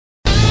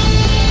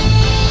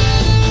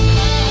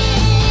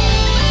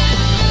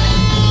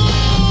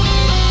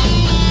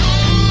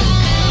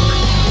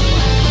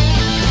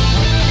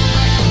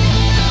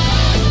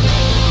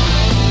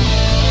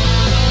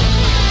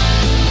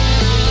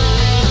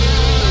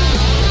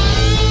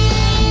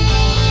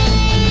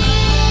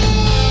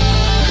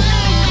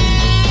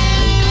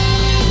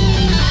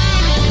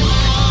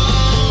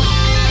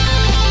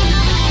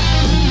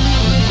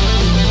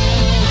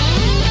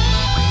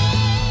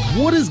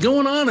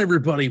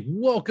everybody.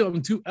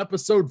 Welcome to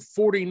episode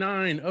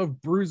 49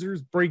 of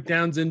Bruisers,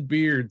 Breakdowns, and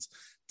Beards.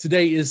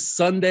 Today is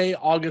Sunday,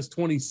 August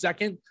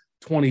 22nd,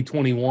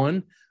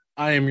 2021.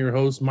 I am your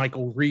host,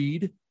 Michael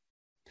Reed.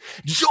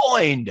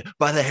 Joined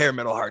by the hair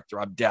metal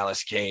heartthrob,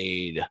 Dallas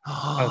Cade.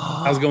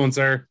 How's it going,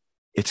 sir?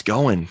 It's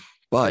going,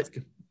 but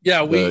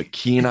we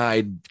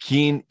keen-eyed,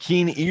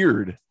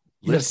 keen-eared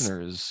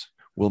listeners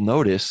will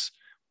notice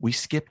we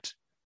skipped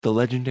the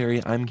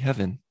legendary I'm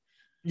Kevin.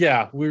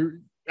 Yeah,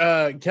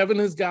 Kevin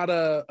has got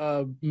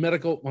a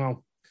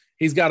medical,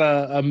 he's got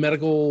a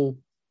medical,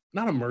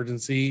 not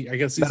emergency, I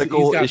guess. He's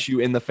got issue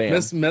in the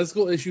fan.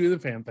 Medical issue in the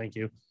fan, thank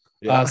you.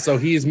 Yeah. So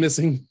he is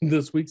missing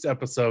this week's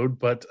episode,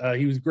 but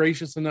he was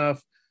gracious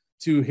enough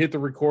to hit the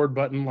record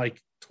button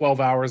like 12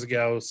 hours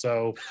ago.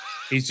 So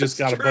he's just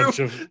got a bunch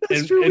of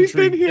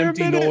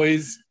empty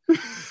noise.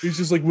 He's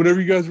just like, whenever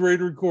you guys are ready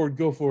to record,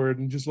 go for it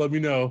and just let me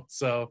know.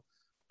 So,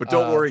 but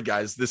don't worry,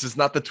 guys. This is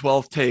not the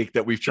 12th take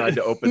that we've tried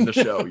to open the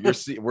show. We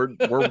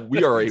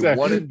are a exactly.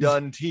 one and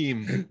done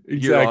team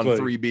here on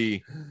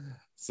 3B.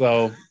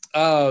 So,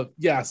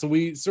 so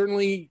we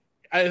certainly.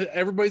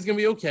 Everybody's gonna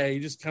be okay.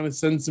 Just kind of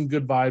send some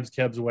good vibes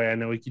Kev's way. I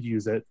know he could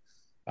use it.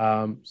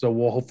 So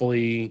we'll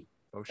hopefully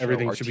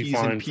everything should be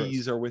fine. And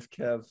P's are with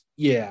Kev.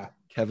 Yeah,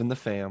 Kevin the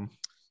fam.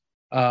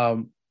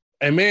 And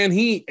man,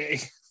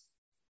 if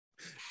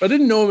I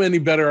didn't know him any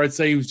better, I'd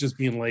say he was just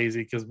being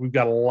lazy because we've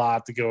got a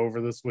lot to go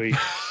over this week,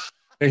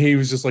 and he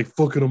was just like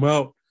fucking them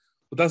out.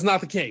 But that's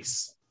not the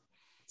case.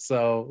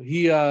 So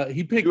he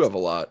picked. We do have a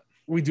lot.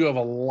 We do have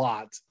a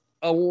lot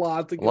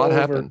to go over,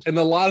 happened. And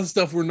a lot of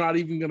stuff we're not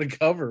even going to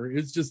cover.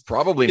 It's just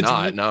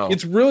No,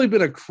 it's really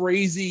been a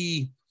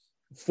crazy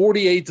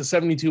 48 to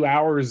 72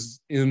 hours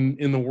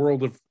in the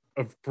world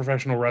of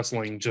professional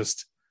wrestling,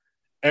 just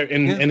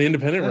and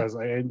independent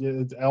wrestling.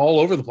 It's all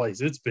over the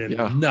place. It's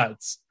been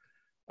nuts.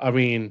 I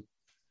mean,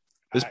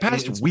 this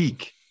past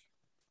week,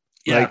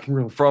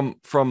 really. from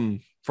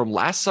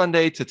last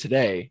Sunday to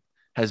today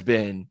has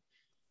been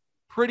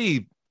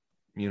pretty,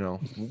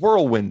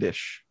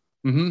 whirlwindish.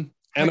 Mm-hmm.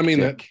 And I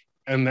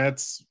mean,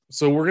 that's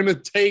so we're going to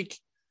take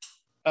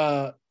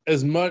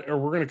as much, or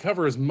we're going to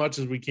cover as much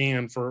as we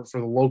can for the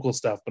local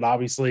stuff. But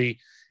obviously,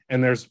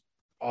 and there's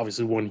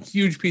obviously one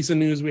huge piece of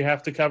news we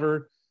have to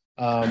cover.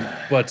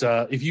 But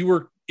if you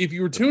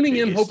were tuning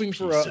in hoping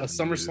for a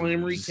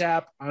SummerSlam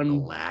recap,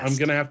 I'm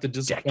going to have to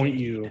disappoint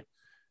you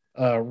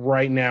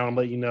right now and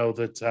let you know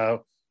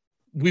that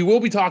we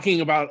will be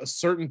talking about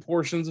certain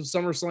portions of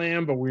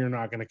SummerSlam, but we are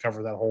not going to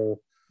cover that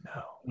whole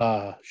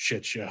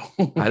shit show.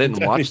 I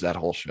didn't watch that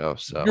whole show,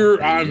 so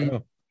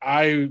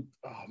I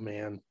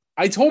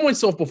told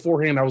myself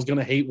beforehand I was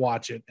gonna hate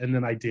watch it, and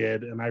then I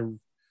did, and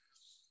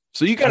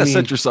so you gotta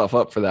set yourself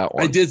up for that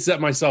one. I did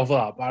set myself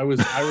up.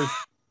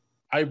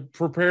 I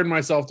prepared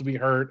myself to be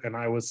hurt, and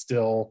I was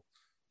still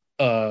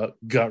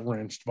gut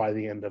wrenched by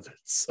the end of it.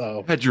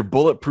 So had your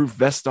bulletproof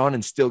vest on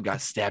and still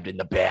got stabbed in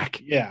the back.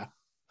 Yeah.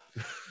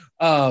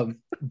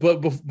 But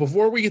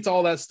before we get to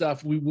all that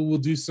stuff, we will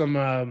do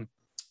some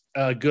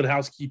good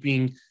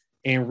housekeeping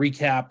and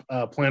recap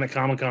Planet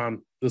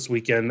Comic-Con this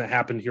weekend that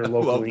happened here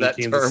locally in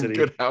Kansas City.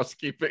 Good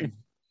housekeeping.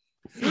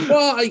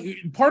 Well,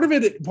 part of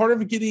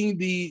it getting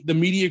the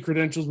media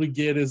credentials we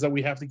get is that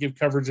we have to give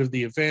coverage of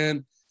the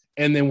event,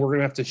 and then we're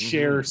gonna have to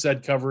share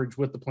said coverage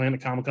with the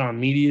Planet Comic-Con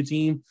media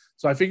team.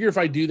 So I figure if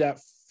I do that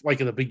like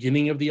at the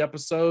beginning of the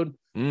episode,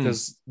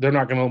 because they're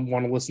not going to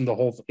want to listen to the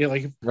whole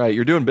thing. Right,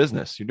 you're doing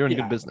business. You're doing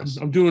good business.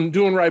 I'm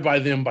doing right by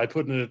them by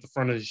putting it at the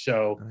front of the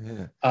show.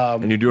 Oh, yeah.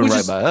 And you're doing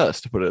right by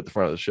us to put it at the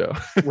front of the show.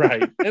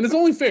 Right, and it's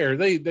only fair.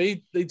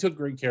 They took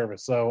great care of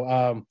us.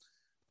 So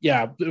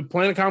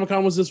Planet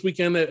Comic-Con was this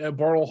weekend at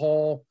Bartle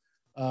Hall.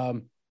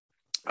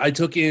 I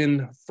took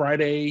in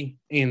Friday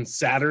and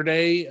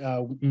Saturday.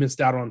 Missed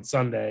out on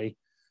Sunday,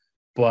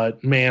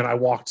 but man, I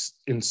walked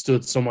and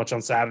stood so much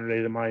on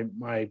Saturday that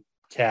my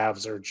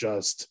calves are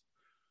just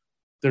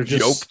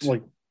yoked.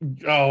 Like,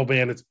 oh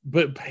man, it's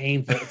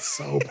painful. It's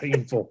so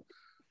painful.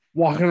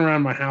 Walking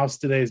around my house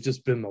today has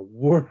just been the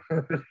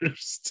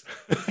worst.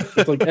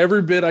 It's like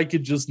every bit I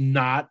could just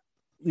not,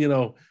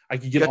 I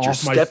could get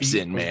off my steps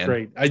feet. In, man.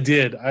 Great. I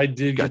did.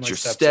 Got your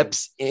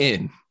steps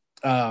in.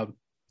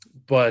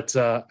 But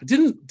I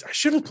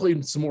should have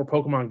played some more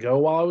Pokemon Go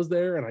while I was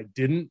there, and I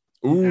didn't.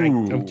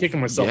 Ooh, I'm kicking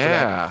myself for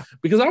that.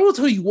 Because I will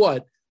tell you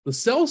what, the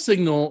cell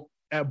signal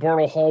at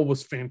Bartle Hall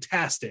was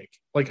fantastic.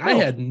 Like I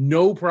had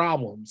no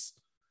problems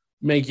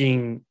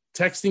texting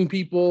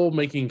people,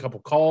 making a couple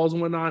calls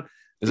and whatnot.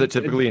 Is it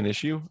typically an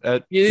issue?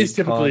 It is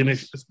typically an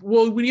issue.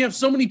 Well, when you have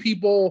so many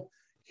people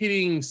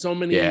hitting so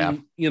many,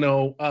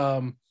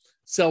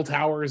 cell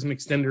towers and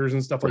extenders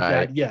and stuff like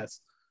that.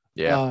 Yes.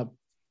 Yeah.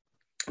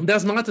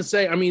 That's not to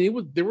say, I mean,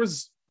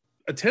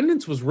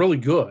 attendance was really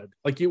good.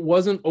 Like it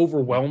wasn't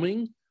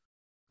overwhelming.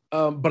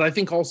 But I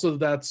think also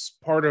that's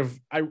part of,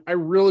 I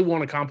really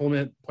want to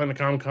compliment Planet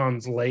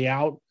Comic-Con's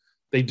layout.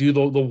 They do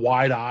the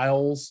wide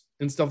aisles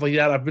and stuff like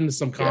that. I've been to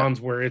some cons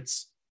where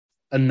it's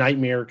a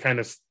nightmare kind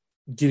of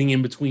getting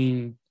in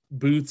between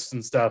booths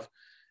and stuff.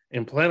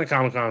 And Planet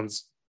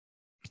Comic-Con's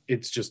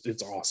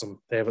it's awesome.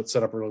 They have it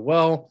set up really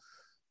well.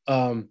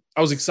 I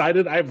was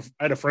excited. I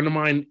had a friend of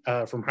mine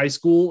from high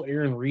school,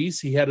 Aaron Reese.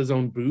 He had his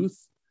own booth.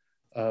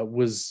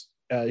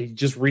 He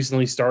just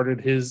recently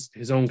started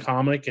his own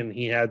comic, and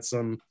he had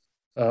some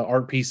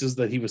art pieces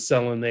that he was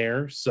selling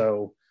there.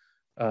 So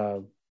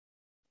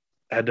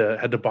had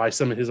to buy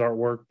some of his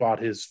artwork. Bought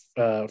his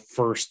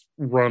first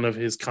run of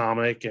his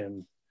comic,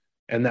 and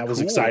that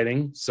was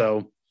exciting.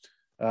 So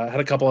had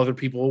a couple other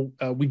people.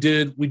 We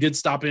did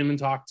stop in and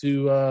talk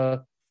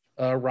to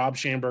Rob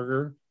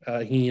Schamberger.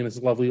 He and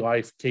his lovely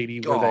wife Katie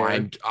were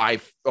there.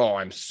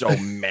 I'm so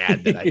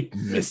mad that I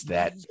missed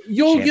that.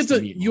 You'll get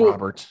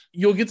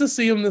to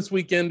see him this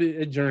weekend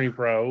at Journey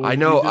Pro. I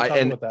know.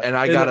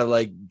 I gotta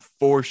like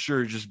for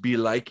sure just be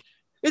like,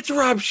 it's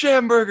Rob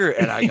Schamberger,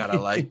 and I gotta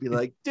like be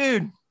like,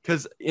 dude,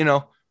 because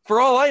for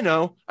all I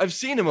know, I've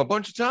seen him a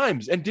bunch of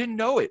times and didn't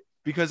know it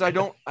because I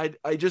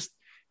just.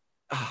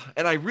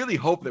 And I really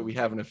hope that we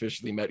haven't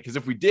officially met, because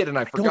if we did and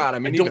I forgot,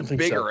 I'm an even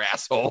bigger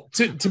asshole.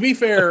 To be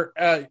fair,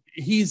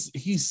 he's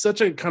such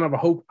a kind of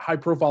a high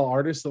profile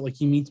artist that like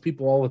he meets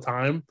people all the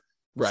time,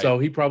 right? So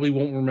he probably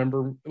won't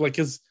remember, like,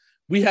 because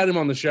we had him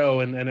on the show,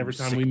 and every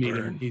time we meet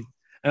him,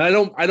 and I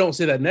don't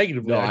say that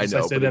negatively. No, I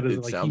say that as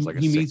like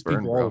he meets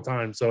people all the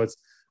time. So it's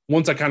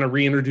once I kind of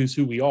reintroduce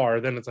who we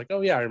are, then it's like, oh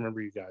yeah, I remember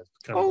you guys.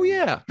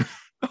 Yeah,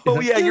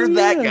 you're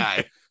that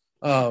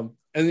guy.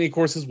 And then, of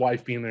course, his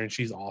wife being there, and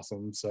she's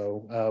awesome.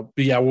 So,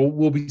 but yeah,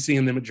 we'll be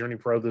seeing them at Journey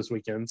Pro this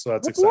weekend, so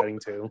that's exciting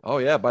too. Oh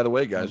yeah, by the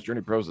way, guys,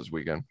 Journey Pro's this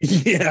weekend.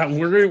 Yeah,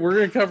 we're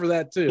gonna cover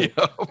that too.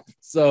 Yep.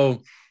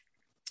 So,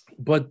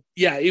 but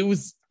yeah, it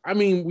was. I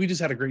mean, we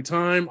just had a great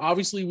time.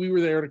 Obviously, we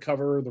were there to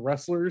cover the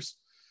wrestlers.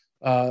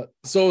 So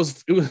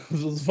it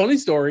was a funny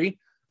story.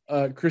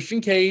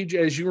 Christian Cage,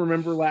 as you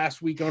remember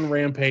last week on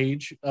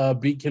Rampage,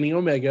 beat Kenny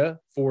Omega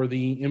for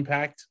the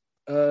Impact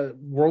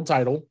World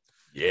Title.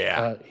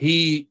 Yeah,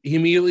 he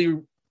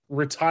immediately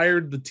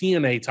retired the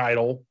TNA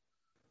title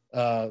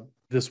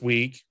this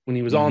week when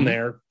he was on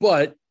there,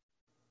 but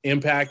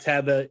Impact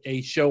had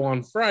a show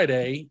on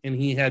Friday, and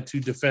he had to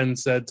defend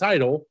said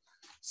title,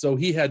 so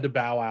he had to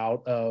bow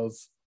out of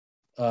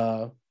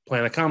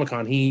Planet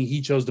Comic-Con.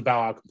 He chose to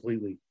bow out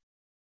completely,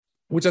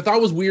 which I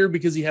thought was weird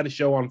because he had a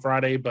show on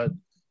Friday, but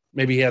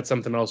maybe he had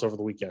something else over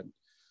the weekend.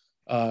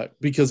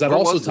 Because that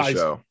also ties.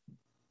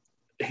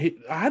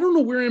 I don't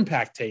know where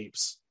Impact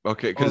tapes.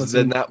 Okay, because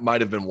then that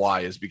might have been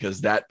why, is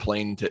because that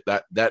plane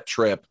that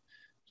trip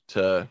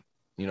to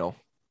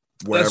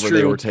wherever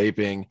they were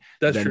taping,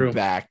 that's then true.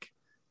 Back,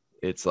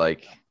 it's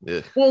like,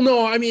 ugh. Well,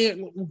 no, I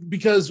mean,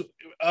 because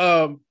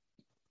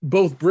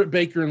both Britt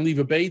Baker and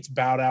Leva Bates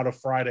bowed out of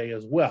Friday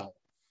as well.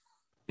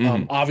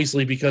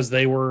 Obviously, because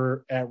they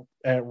were at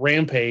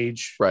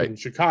Rampage in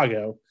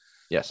Chicago.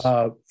 Yes,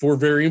 for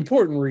very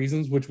important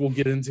reasons, which we'll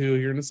get into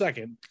here in a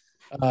second.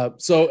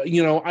 So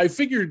I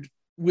figured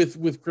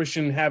with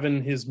Christian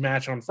having his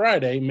match on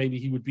Friday, maybe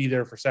he would be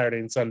there for Saturday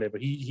and Sunday,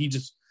 but he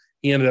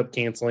ended up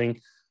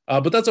canceling.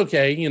 But that's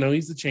okay.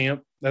 He's the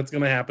champ. That's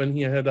going to happen.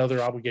 He had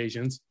other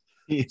obligations.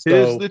 He is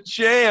the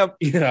champ.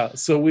 Yeah.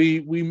 So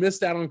we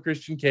missed out on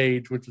Christian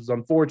Cage, which was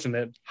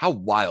unfortunate. How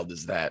wild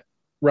is that?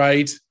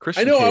 Right.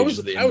 Christian Cage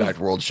is the Impact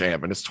World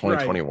Champ, and it's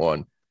 2021.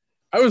 Right.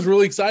 I was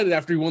really excited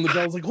after he won the belt.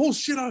 I was like, oh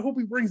shit, I hope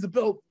he brings the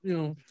belt,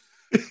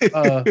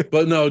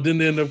 but no, it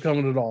didn't end up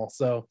coming at all.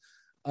 So,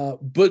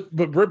 but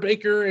Britt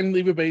Baker and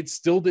Leva Bates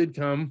still did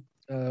come.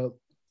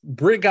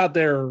 Britt got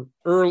there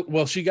early.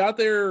 Well, she got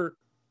there.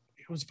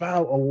 It was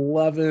about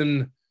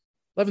 11:30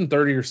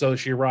 or so.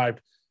 She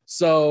arrived.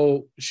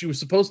 So she was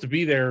supposed to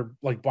be there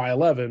like by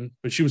 11,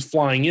 but she was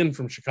flying in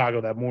from Chicago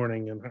that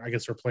morning, and I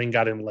guess her plane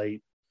got in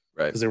late,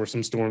 right? Because there were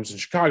some storms in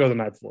Chicago the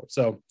night before.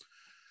 So,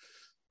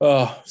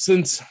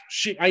 since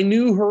I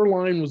knew her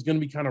line was going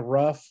to be kind of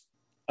rough,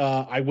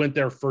 I went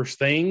there first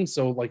thing.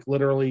 So like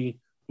literally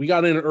we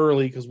got in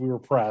early because we were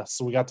pressed.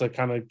 So we got to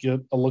kind of get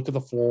a look at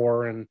the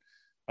floor, and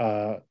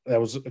that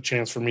was a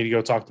chance for me to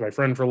go talk to my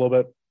friend for a little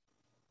bit.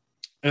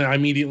 And I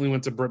immediately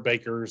went to Britt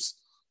Baker's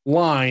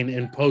line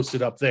and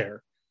posted up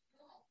there.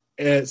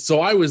 And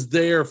so I was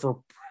there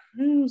for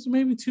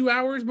maybe 2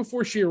 hours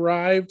before she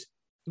arrived.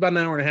 About an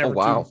hour and a half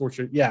two before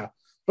she,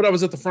 but I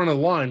was at the front of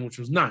the line, which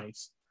was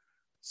nice.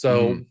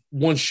 So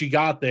once she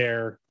got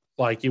there,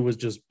 like it was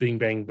just bing,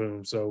 bang,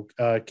 boom. So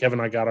Kevin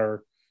and I got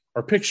our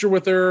picture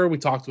with her. We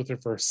talked with her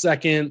for a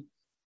second.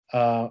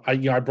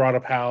 I brought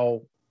up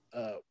how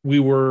we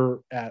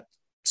were at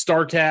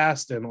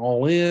StarCast and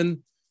All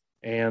In,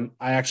 and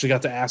I actually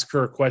got to ask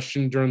her a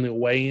question during the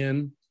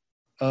weigh-in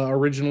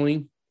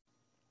originally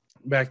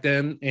back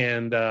then.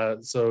 And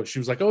so she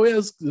was like, oh yeah,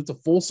 it's a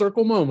full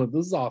circle moment.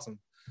 This is awesome.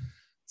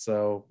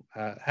 So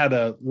had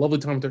a lovely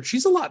time with her.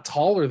 She's a lot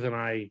taller than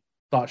I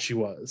thought she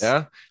was.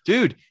 Yeah,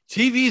 dude,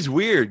 TV's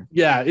weird.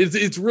 Yeah,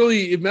 it's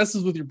really, it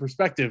messes with your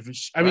perspective.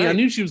 I mean, I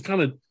knew she was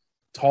kind of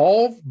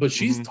tall, but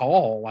she's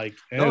tall. Like,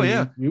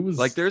 it was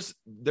like there's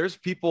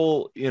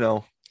people,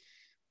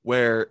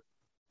 where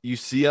you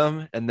see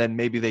them and then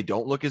maybe they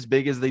don't look as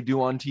big as they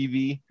do on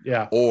TV.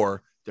 Yeah.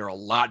 Or they're a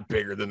lot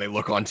bigger than they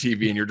look on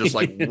TV, and you're just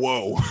like,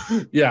 whoa.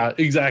 Yeah,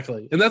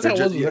 exactly. And that's how it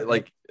was.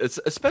 Like, it's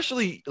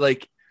especially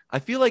like, I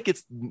feel like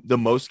it's the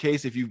most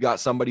case if you've got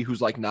somebody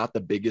who's like not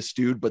the biggest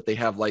dude, but they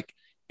have like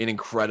an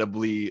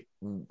incredibly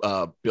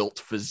built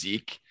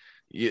physique,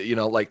 you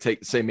know, like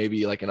say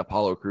maybe like an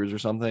Apollo Crews or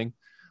something.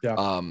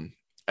 Yeah.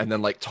 And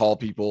then like tall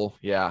people.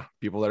 Yeah.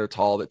 People that are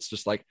tall. That's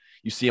just like,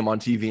 you see them on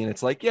TV and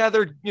it's like, yeah,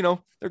 they're, you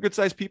know, they're good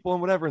sized people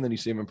and whatever. And then you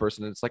see them in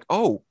person and it's like,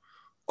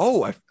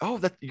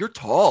 that you're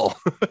tall.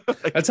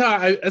 That's how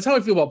I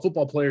feel about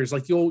football players.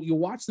 Like you'll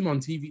watch them on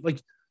TV.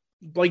 Like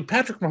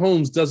Patrick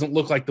Mahomes doesn't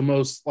look like the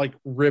most like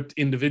ripped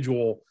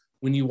individual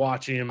when you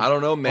watch him. I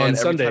don't know, man. On Every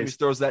Sundays. time he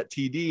throws that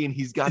TD and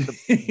he got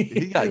guns.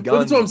 But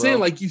that's what I'm bro. saying.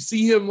 Like you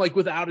see him like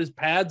without his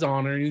pads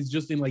on, and he's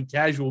just in like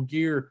casual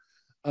gear.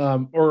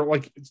 Or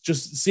like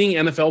just seeing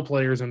NFL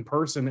players in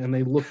person and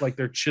they look like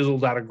they're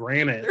chiseled out of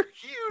granite. They're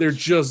huge. They're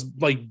just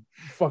like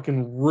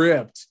fucking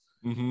ripped.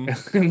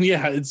 Mm-hmm. And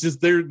yeah, it's just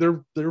they're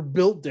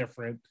built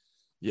different.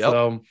 Yeah.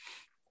 So,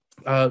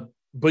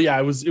 but yeah,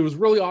 it was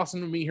really awesome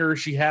to meet her.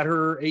 She had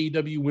her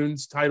AEW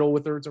women's title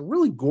with her. It's a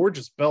really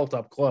gorgeous belt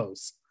up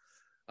close.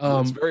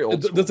 It's very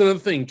old school. That's another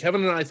thing.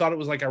 Kevin and I thought it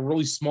was like a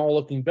really small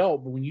looking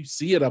belt, but when you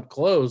see it up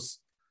close,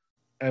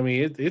 I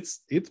mean, it's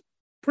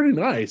pretty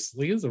nice.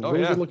 Like it's a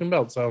really good looking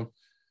belt. So,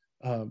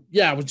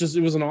 yeah,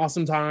 it was an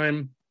awesome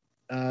time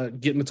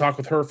getting to talk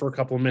with her for a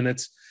couple of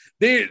minutes.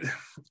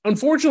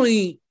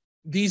 Unfortunately,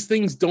 these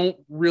things don't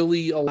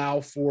really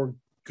allow for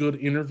good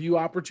interview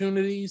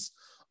opportunities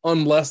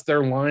unless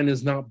their line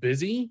is not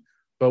busy.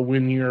 But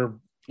when you're,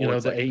 the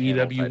like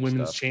AEW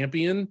women's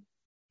champion,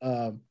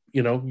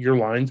 your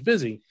line's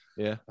busy.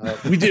 Yeah.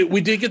 We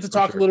did get to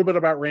talk a little bit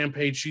about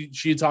Rampage.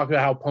 She had talked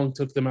about how Punk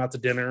took them out to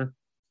dinner.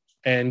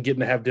 And getting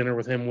to have dinner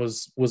with him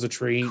was a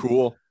treat.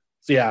 Cool.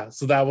 So yeah,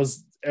 so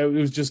it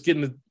was just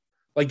getting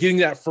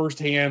that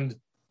firsthand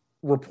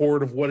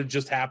report of what had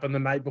just happened the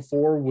night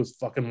before was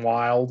fucking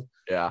wild.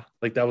 Yeah.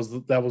 Like that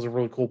was a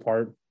really cool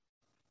part.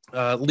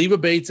 Leva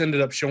Bates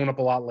ended up showing up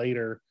a lot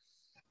later.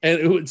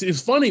 And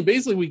it's funny.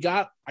 Basically,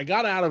 I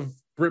got out of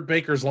Britt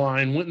Baker's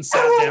line, went and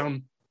sat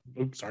down.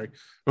 Oops, sorry.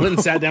 Went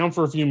and sat down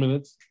for a few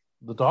minutes.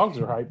 The dogs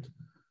are hyped.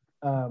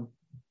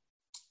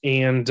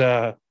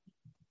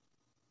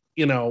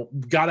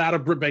 Got out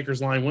of Britt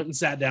Baker's line, went and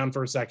sat down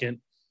for a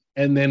second,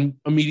 and then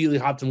immediately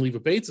hopped in Leva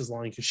Bates'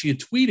 line because she had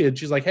tweeted,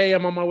 she's like, "Hey,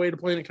 I'm on my way to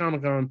Planet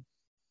Comic-Con."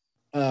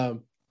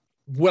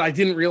 What I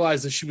didn't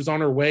realize is she was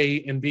on her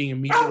way and being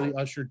immediately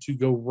ushered to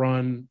go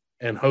run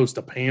and host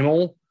a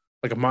panel,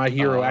 like a My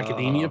Hero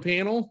Academia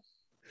panel.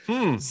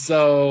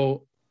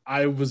 So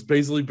I was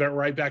basically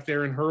right back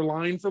there in her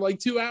line for like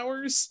 2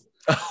 hours.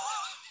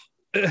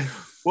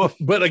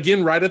 But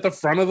again, right at the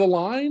front of the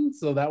line,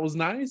 so that was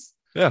nice.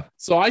 Yeah.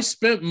 So I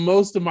spent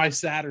most of my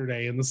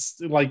Saturday in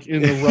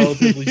the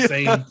relatively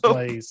same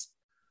place.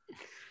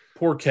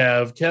 Poor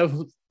Kev.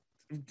 Kev,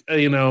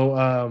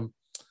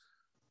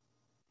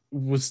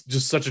 was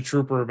just such a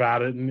trooper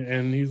about it,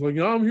 and he's like,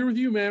 "I'm here with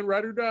you, man.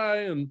 Ride or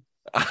die." And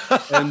I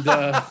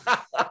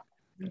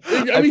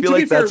feel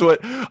like that's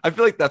what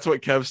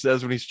Kev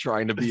says when he's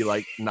trying to be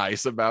like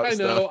nice about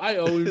stuff. I know. I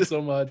owe him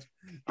so much.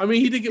 I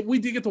mean, we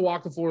did get to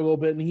walk the floor a little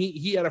bit, and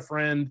he had a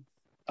friend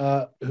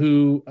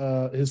who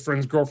his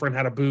friend's girlfriend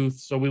had a booth,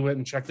 so we went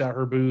and checked out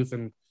her booth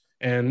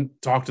and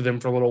talked to them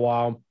for a little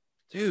while.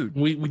 Dude,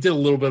 we did a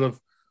little bit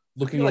of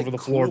looking over the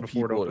floor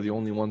before it opened. Are the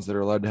only ones that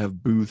are allowed to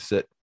have booths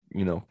at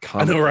I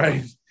know,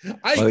 right?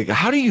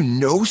 How do you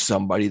know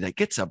somebody that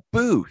gets a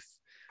booth?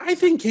 I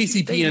think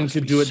KCPN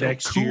could do it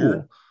next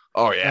year.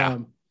 Oh yeah,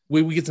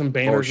 we get some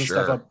banners and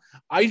stuff up.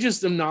 I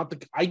just am not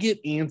I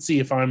get antsy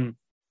if I'm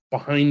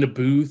behind a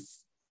booth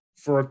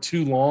for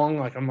too long.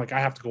 Like I'm like I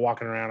have to go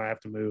walking around. I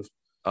have to move.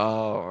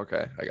 Oh,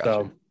 okay, I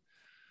got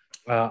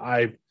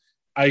you.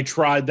 I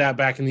tried that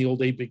back in the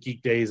old 8-Bit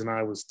Geek days, and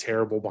I was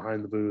terrible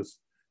behind the booth.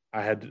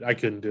 I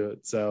couldn't do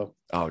it. So,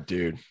 oh,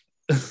 dude.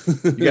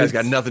 You guys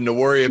got nothing to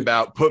worry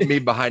about. Put me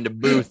behind a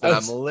booth and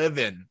I'm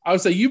living. I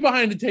would say you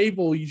behind a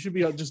table, you should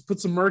be able to just put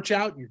some merch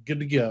out and you're good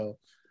to go.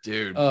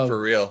 Dude, for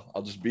real.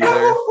 I'll just be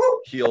there,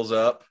 heels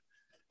up.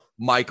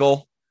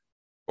 Michael,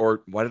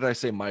 or why did I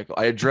say Michael?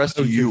 I addressed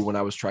you when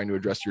I was trying to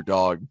address your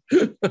dog.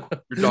 Your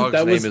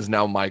dog's name is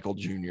now Michael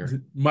Jr.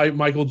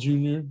 Michael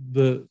Jr.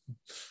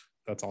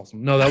 That's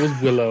awesome. No, that was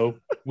Willow.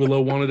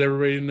 Willow wanted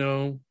everybody to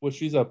know what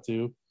she's up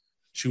to.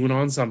 Chewing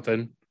on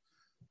something.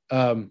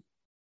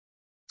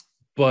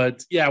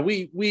 But yeah,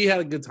 we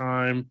had a good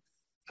time.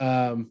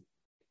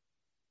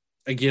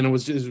 Again, it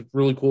was just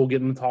really cool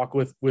getting to talk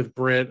with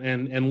Britt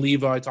and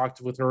Leva. I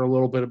talked with her a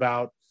little bit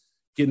about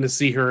getting to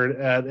see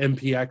her at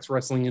MPX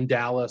Wrestling in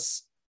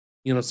Dallas,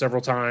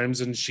 several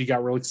times, and she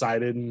got real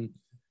excited, and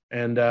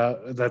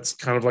that's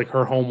kind of like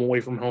her home away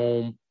from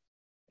home.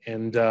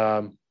 And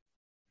yeah,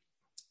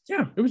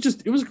 it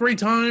was a great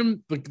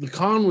time. The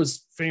con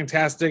was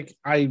fantastic.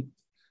 I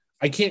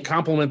can't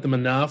compliment them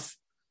enough.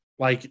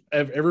 Like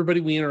everybody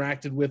we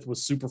interacted with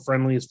was super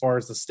friendly as far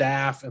as the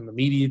staff and the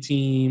media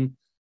team.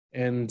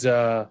 And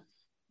nice.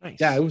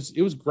 Yeah,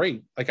 it was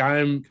great. Like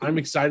I'm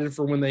excited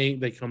for when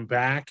they come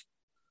back.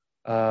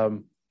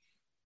 I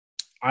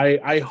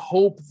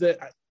hope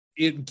that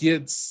it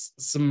gets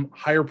some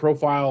higher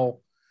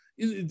profile.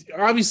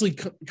 Obviously,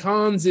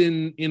 cons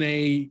in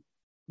the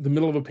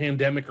middle of a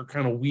pandemic are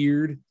kind of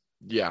weird.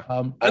 Yeah.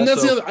 And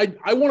that's the other.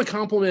 I want to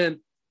compliment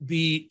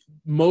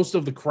most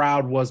of the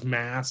crowd was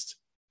masked.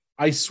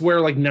 I swear,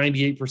 like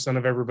 98%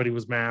 of everybody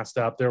was masked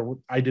up there.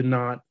 I did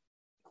not.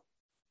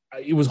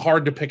 It was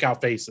hard to pick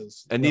out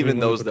faces, and even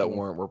those that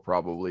weren't were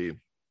probably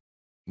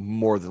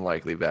more than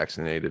likely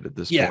vaccinated at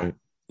this point.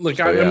 Look,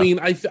 so, I mean,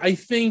 I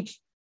think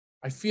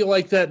I feel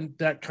like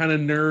that kind of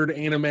nerd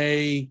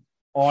anime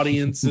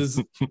audience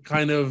is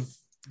kind of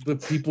the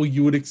people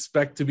you would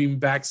expect to be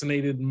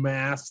vaccinated and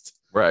masked,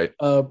 right?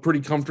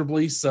 Pretty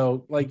comfortably.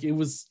 So, like, it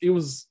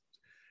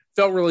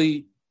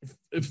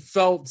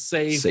felt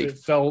safe. It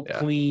felt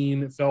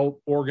clean. It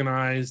felt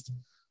organized.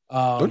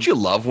 Don't you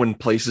love when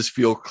places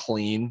feel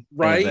clean?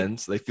 Right.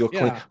 Events, they feel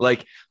clean.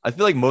 Like, I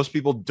feel like most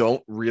people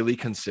don't really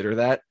consider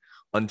that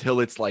until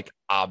it's like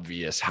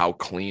obvious how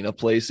clean a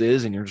place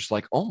is, and you're just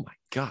like, oh my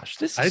gosh,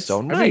 this is so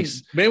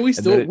nice. I mean,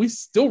 man, we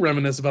still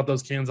reminisce about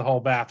those Kansas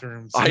Hall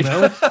bathrooms. You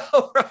know?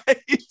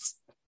 Right?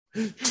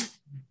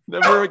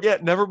 Never again,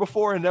 never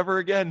before, and never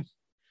again.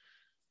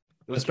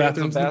 Those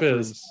bathrooms in the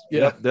biz.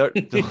 Yeah,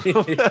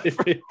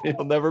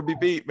 they'll never be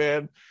beat,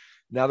 man.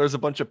 Now there's a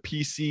bunch of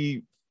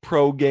PC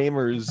pro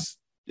gamers.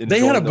 They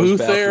had a booth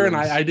there, and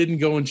I didn't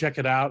go and check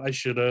it out. I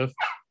should have.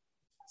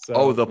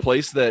 So, the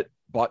place that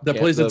bought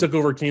that took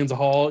over Kansas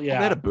Hall. Yeah,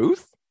 they had a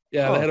booth.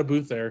 Yeah, they had a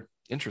booth there.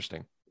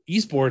 Interesting.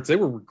 Esports, they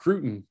were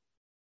recruiting.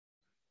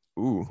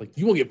 Ooh, like,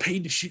 you won't get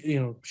paid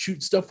to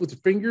shoot stuff with your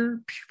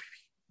finger.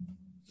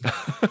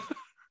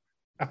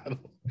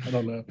 I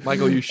don't know,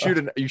 Michael. You shoot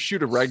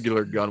a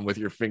regular gun with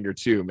your finger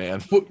too,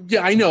 man. But,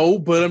 yeah, I know,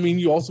 but I mean,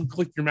 you also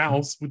click your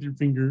mouse with your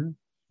finger.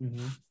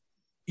 Mm-hmm.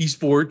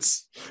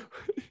 Esports.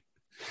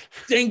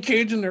 Dang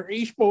kids in their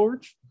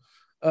esports.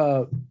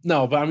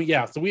 No, but I mean,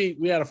 yeah. So we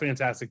had a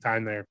fantastic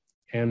time there,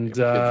 and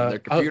their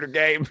computer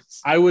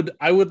games. I would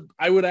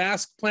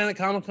ask Planet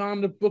Comic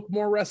Con to book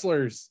more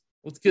wrestlers.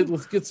 Let's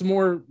get some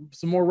more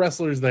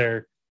wrestlers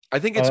there. I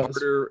think it's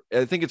harder.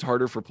 I think it's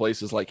harder for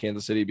places like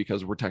Kansas City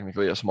because we're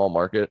technically a small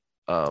market.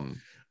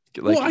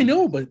 Well, I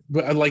know, but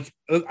like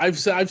I've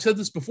said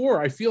this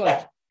before. I feel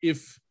like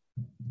if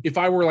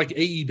I were like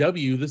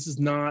AEW, this is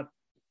not.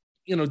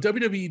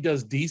 WWE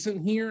does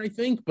decent here, I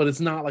think, but it's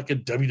not like a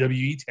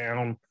WWE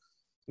town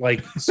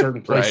like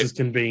certain places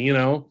can be.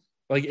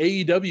 Like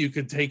AEW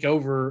could take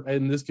over,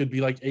 and this could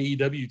be like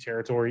AEW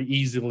territory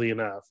easily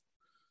enough.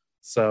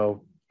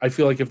 So I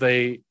feel like if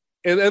they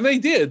and they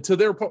did, to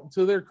their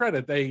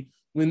credit,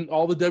 when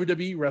all the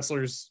WWE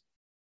wrestlers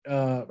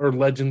or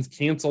legends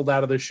canceled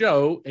out of the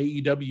show,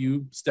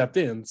 AEW stepped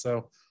in.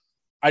 So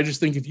I just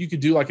think if you could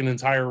do like an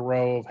entire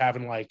row of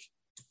having like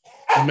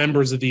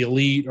members of the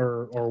elite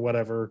or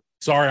whatever.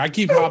 Sorry, I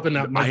keep hopping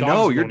up. I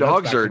know your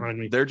dogs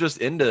they're just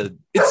into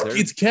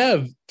it's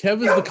Kev. Kev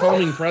is the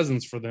calming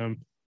presence for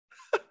them.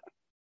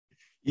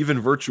 Even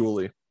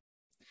virtually.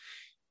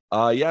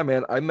 Yeah,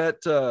 man. I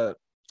met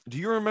do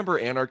you remember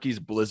Anarchy's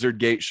Blizzard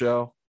Gate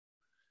show?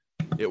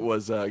 It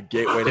was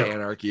Gateway to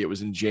Anarchy. It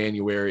was in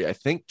January, I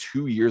think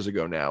 2 years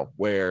ago now,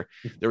 where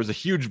there was a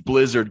huge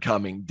blizzard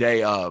coming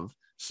day of.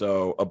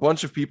 So a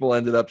bunch of people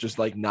ended up just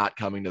like not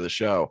coming to the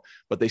show,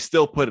 but they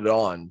still put it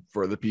on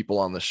for the people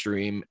on the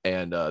stream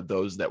and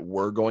those that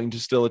were going to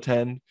still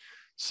attend.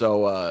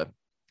 So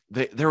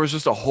there was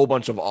just a whole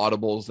bunch of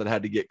audibles that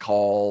had to get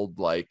called.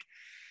 Like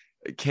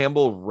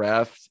Campbell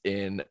refed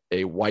in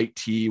a white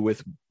tee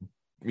with,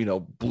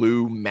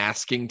 blue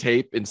masking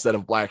tape instead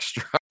of black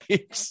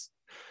stripes.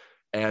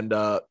 And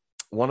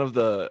one of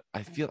the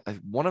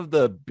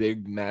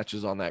big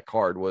matches on that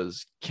card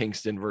was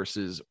Kingston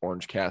versus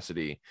Orange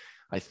Cassidy.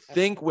 I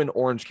think when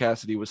Orange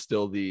Cassidy was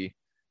still the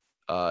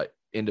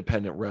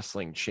independent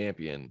wrestling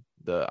champion,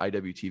 the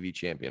IWTV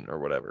champion or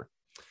whatever.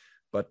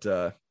 But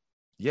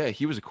yeah,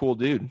 he was a cool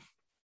dude.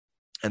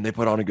 And they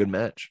put on a good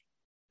match.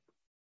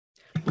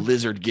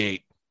 Blizzard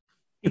Gate.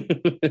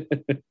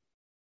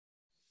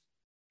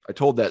 I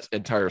told that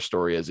entire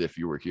story as if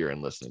you were here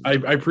and listening. I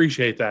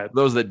appreciate that.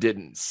 Those that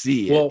didn't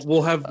see it. Well,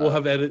 we'll have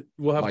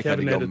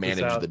Kevin edit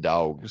manage the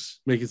dogs.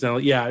 Make it sound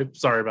like, yeah.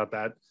 Sorry about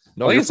that.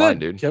 No, like you're fine,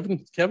 dude.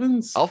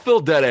 Kevin's. I'll fill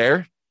dead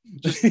air.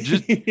 Just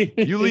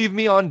you leave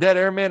me on dead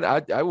air, man.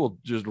 I will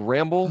just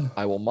ramble.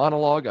 I will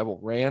monologue. I will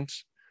rant.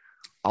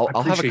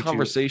 I'll have a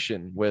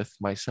conversation with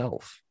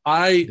myself.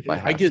 I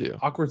get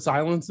awkward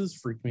silences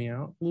freak me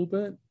out a little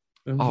bit.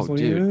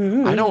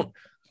 Dude,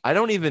 I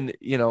don't even,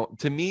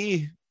 to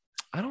me,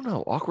 I don't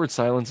know. Awkward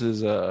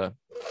silences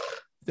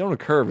don't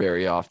occur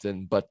very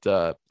often, but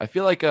I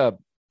feel like I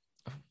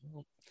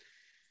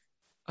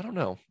don't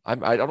know.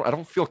 I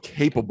don't feel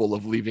capable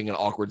of leaving an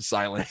awkward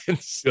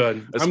silence.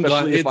 Good.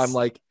 Especially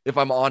if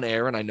I'm on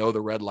air and I know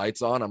the red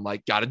light's on, I'm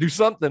like, gotta do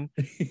something.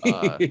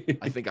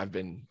 I think I've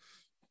been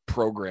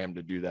programmed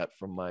to do that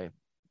from my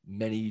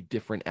many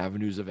different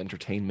avenues of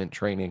entertainment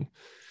training.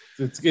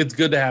 It's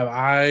good to have.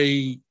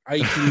 I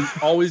can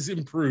always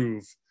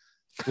improve.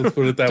 Let's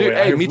put it that dude,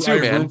 way. Hey, me too,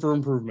 man. Room for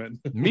improvement.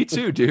 Me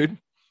too, dude.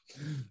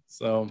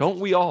 So don't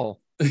we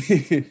all?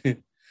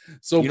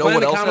 So you know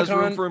what else Comic-Con, has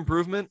room for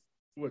improvement?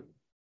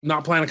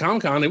 Not Planet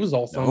Comic-Con. It was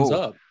all thumbs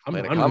up. I'm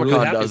Comic-Con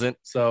really happy. doesn't.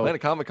 So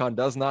Planet Comic-Con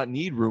does not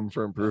need room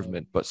for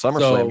improvement, but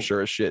SummerSlam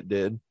sure as shit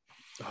did.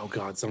 Oh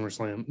God,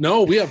 SummerSlam.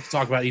 No, we have to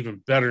talk about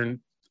even better.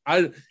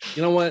 You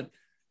know what?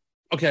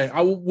 Okay,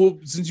 I will.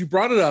 Since you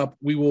brought it up,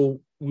 we will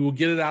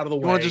get it out of the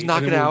way. You want to just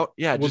knock it out?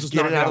 Yeah, we'll just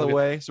get it out of the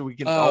way so we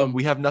can.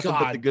 We have nothing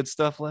but the good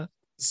stuff left.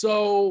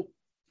 So,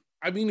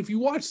 I mean, if you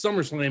watch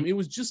SummerSlam, it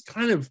was just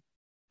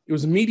it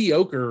was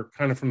mediocre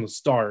kind of from the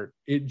start.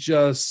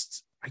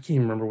 I can't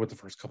even remember what the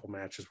first couple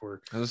matches were.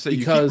 I was gonna say,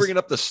 you keep bringing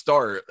up the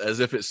start as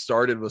if it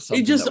started with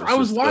something. I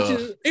was watching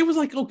it. It was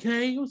like,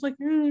 okay. It was like,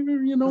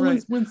 you know,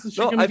 right. when's the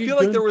shit? No, I feel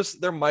like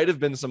there might have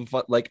been some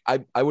fun. Like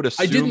I would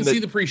assume. I didn't see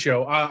the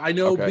pre-show. I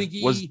know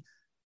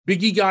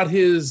Big E got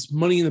his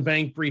Money in the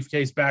Bank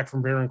briefcase back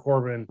from Baron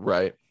Corbin.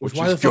 Right.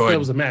 Why the fuck that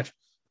was a match?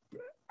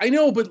 I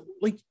know, but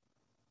like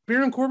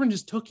Baron Corbin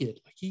just took it.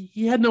 Like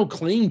he had no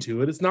claim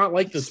to it. It's not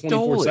like the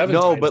 24/7.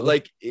 No, but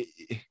like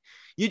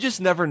you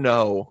just never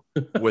know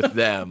with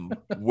them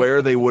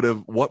where they would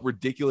have, what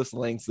ridiculous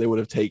lengths they would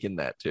have taken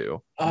that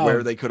to,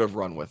 where they could have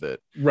run with it.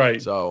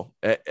 Right. So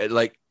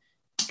like,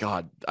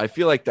 God, I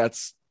feel like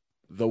that's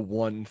the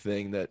one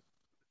thing that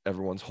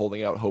everyone's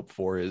holding out hope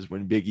for is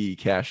when Big E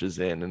cashes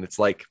in, and it's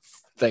like,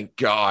 thank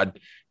God,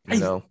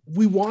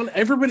 we want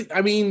everybody.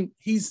 I mean,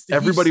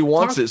 everybody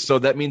wants it, so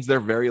that means they're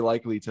very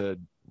likely to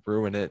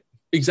ruin it.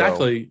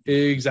 Exactly. So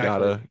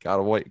exactly.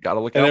 Gotta wait. Gotta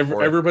look out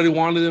for everybody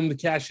wanted him to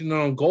cash in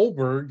on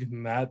Goldberg,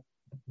 and that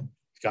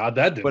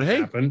didn't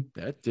happen.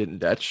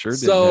 That sure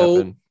didn't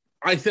happen.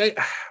 I think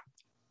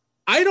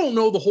I don't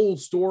know the whole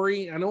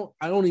story. I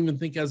don't even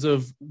think as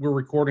of we're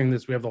recording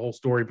this we have the whole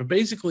story. But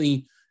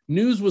basically,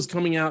 news was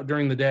coming out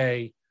during the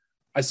day.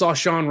 I saw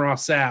Sean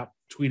Ross Sapp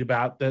tweet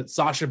about that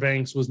Sasha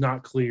Banks was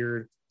not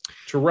cleared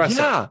to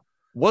wrestle. Yeah,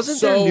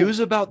 wasn't there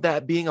news about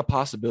that being a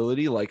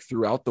possibility like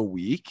throughout the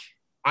week?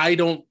 I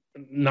don't.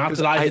 Not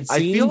that I had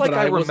seen. I feel like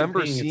I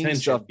remember seeing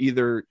stuff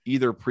either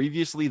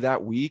previously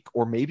that week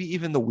or maybe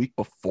even the week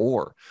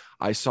before.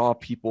 I saw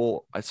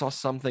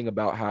something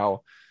about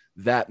how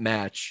that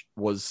match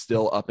was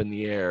still up in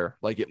the air,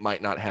 like it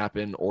might not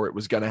happen, or it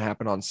was going to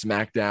happen on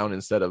SmackDown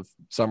instead of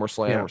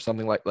SummerSlam or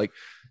something like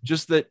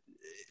just that,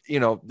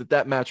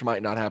 that match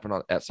might not happen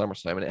at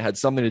SummerSlam, and it had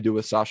something to do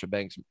with Sasha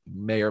Banks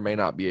may or may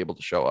not be able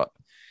to show up.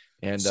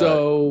 And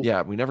so,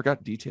 we never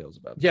got details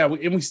about that. Yeah,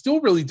 and we still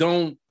really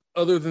don't.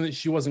 Other than that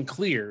she wasn't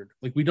cleared.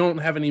 Like we don't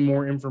have any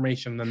more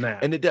information than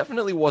that. And it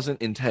definitely wasn't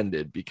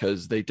intended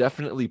because they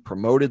definitely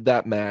promoted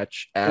that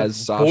match as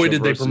Sasha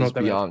versus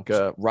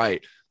Bianca.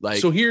 Right. Like,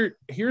 so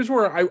here's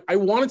where I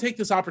want to take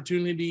this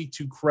opportunity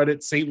to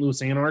credit St. Louis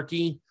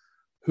Anarchy,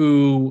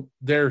 who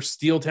their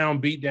Steel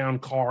Town Beatdown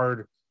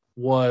card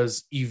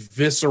was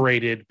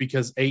eviscerated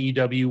because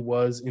AEW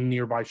was in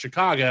nearby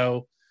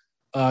Chicago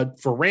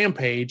for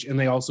Rampage. And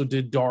they also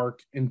did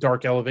Dark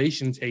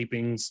Elevation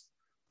tapings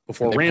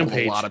before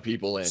Rampage. A lot of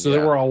people in. So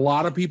there were a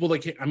lot of people that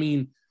came. I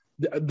mean,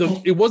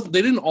 it wasn't.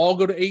 They didn't all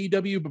go to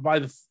AEW, but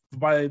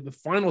by the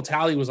final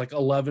tally was like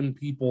 11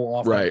 people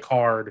off the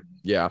card.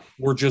 Yeah,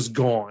 were just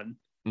gone.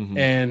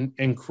 Mm-hmm.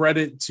 And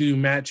credit to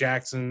Matt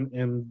Jackson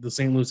and the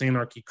St. Louis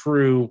Anarchy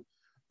crew,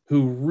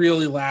 who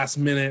really last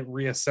minute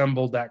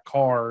reassembled that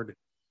card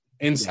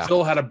and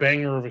still had a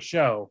banger of a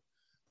show.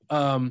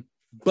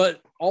 But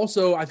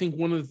also, I think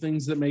one of the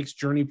things that makes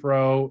Journey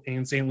Pro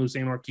and St. Louis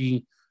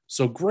Anarchy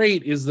so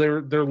great is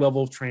their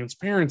level of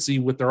transparency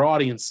with their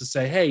audience to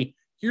say, hey,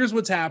 here's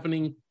what's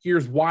happening.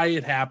 Here's why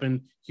it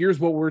happened. Here's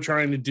what we're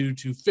trying to do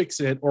to fix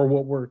it, or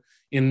what we're,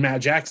 in Matt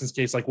Jackson's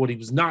case, like what he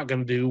was not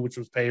going to do, which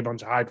was pay a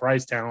bunch of high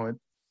price talent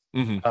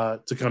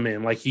to come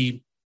in. Like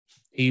it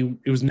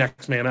was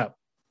next man up,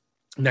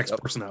 next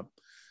person up.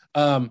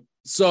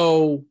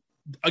 So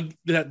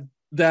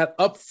that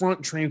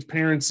upfront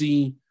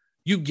transparency,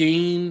 you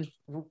gain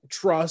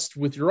trust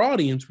with your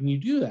audience when you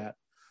do that.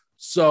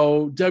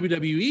 So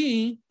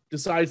WWE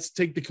decides to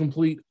take the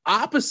complete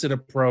opposite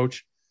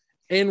approach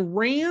and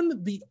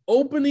ran the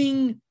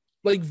opening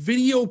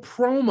video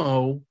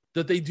promo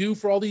that they do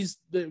for all these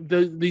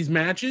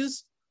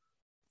matches,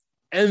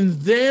 and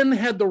then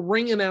had the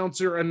ring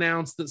announcer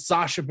announce that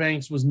Sasha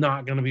Banks was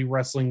not going to be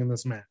wrestling in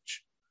this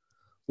match.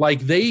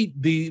 Like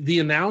the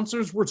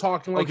announcers were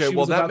talking like, okay,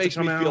 well, that makes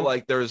me feel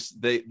like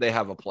they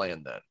have a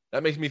plan. Then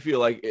that makes me feel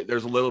like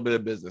there's a little bit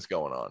of business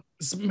going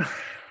on.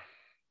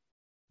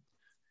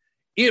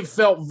 It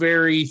felt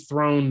very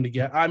thrown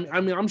together.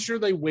 I mean, I'm sure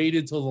they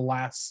waited till the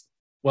last.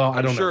 Well, I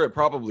don't know. I'm sure it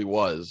probably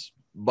was,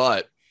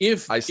 but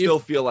I still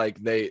feel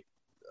like they,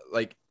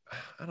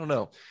 I don't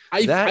know.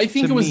 I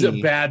think it was a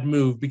bad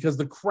move because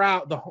the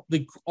crowd,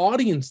 the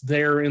audience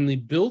there in the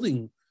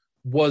building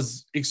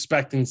was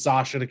expecting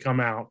Sasha to come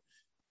out,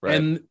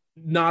 and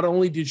not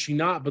only did she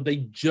not, but they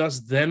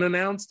just then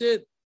announced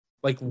it,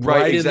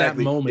 right in that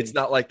moment. It's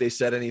not like they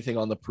said anything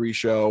on the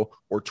pre-show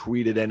or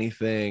tweeted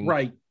anything,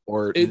 right?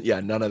 Or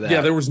none of that.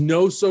 Yeah, there was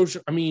no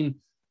social. I mean,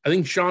 I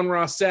think Sean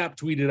Ross Sapp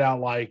tweeted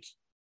out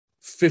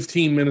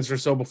 15 minutes or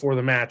so before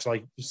the match,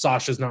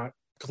 Sasha's not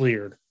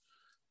cleared.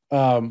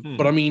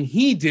 But I mean,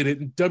 he did it,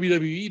 and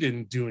WWE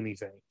didn't do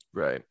anything.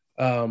 Right.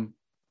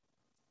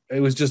 It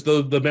was just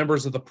the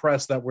members of the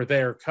press that were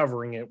there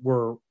covering it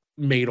were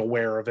made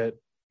aware of it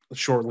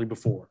shortly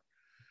before.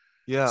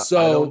 Yeah.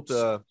 So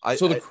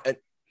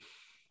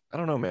I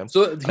don't know, man.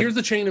 So here's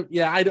the chain of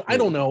I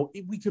don't know.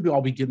 We could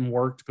all be getting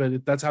worked,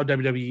 but that's how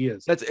WWE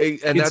is. That's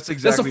exactly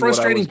that's the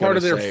frustrating part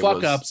of their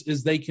fuck ups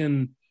is they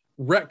can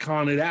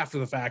retcon it after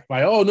the fact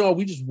by, oh no,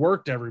 we just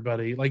worked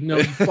everybody. Like, no,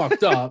 you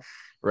fucked up.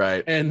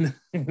 Right. And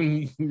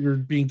you're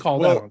being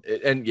called out on.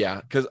 And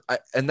because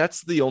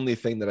that's the only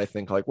thing that I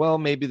think, like, well,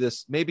 maybe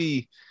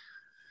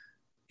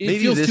it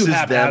feels this too is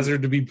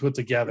haphazard to be put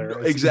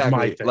together.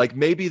 Exactly. Like,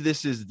 maybe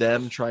this is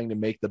them trying to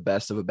make the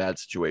best of a bad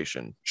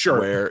situation. Sure.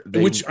 Where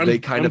they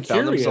kind of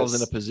found themselves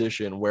in a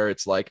position where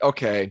it's like,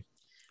 okay,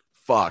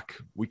 fuck,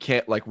 we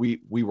can't, like,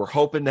 we were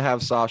hoping to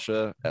have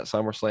Sasha at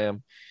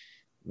SummerSlam.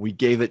 We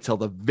gave it till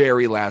the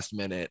very last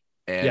minute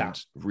and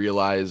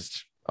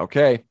realized,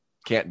 okay,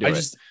 can't do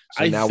it.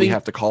 So now we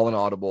have to call an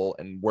audible,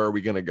 and where are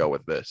we going to go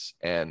with this?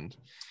 And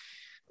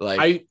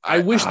like, I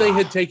wish they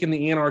had taken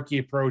the Anarchy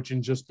approach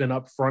and just been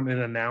upfront and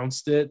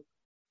announced it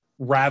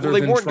rather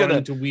than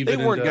trying to weave it.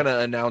 They weren't going to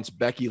announce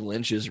Becky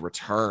Lynch's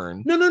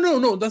return.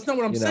 No. That's not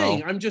what I'm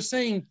saying. I'm just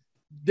saying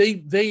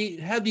they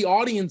had the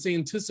audience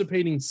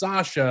anticipating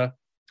Sasha.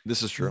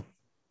 This is true.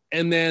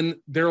 And then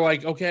they're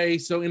like, okay,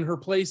 so in her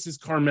place is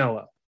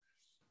Carmella.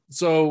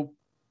 So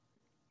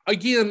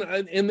again,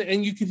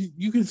 and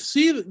you could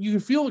see that, you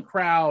could feel the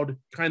crowd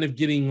kind of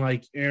getting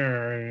like,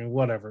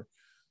 whatever,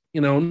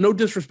 no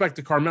disrespect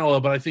to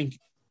Carmella, but I think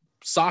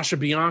Sasha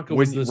Bianca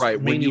was this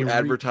right when you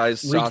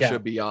advertise Sasha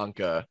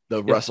Bianca,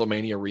 the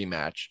WrestleMania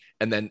rematch,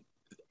 and then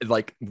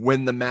like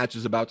when the match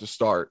is about to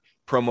start,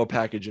 promo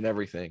package and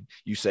everything,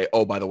 you say,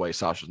 oh, by the way,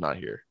 Sasha's not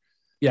here.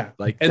 Yeah.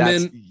 Like,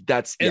 and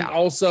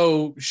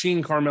also she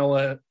and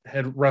Carmella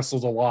had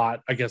wrestled a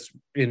lot, I guess,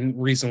 in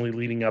recently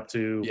leading up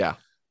to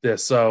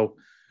this. So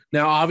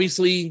now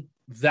obviously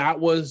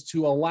that was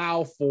to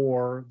allow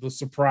for the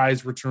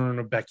surprise return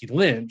of Becky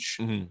Lynch,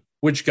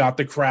 which got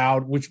the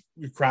crowd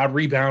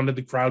rebounded.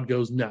 The crowd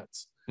goes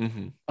nuts. Which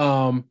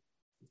I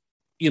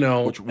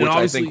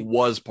think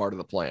was part of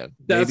the plan.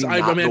 Maybe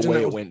not the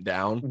way it went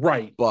down.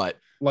 Right. But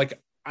like,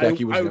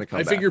 Becky was going to come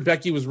back. I figured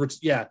Becky was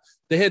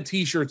they had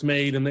t-shirts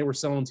made and they were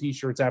selling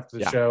t-shirts after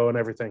the show and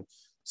everything.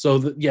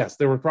 So yes,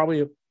 there was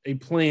probably a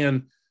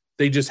plan.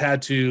 They just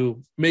had to,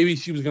 maybe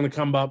she was going to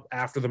come up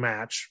after the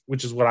match,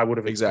 which is what I would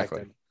have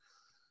expected.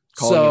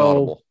 Calling an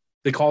audible.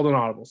 They called an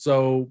audible.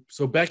 So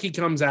Becky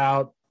comes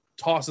out,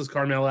 tosses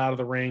Carmella out of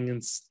the ring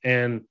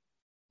and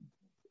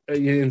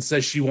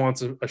says she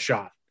wants a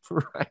shot.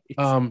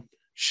 Right.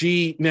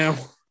 She now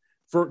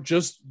for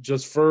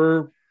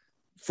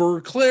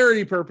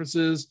clarity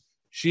purposes,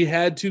 she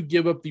had to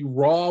give up the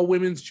Raw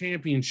Women's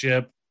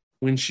Championship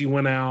when she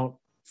went out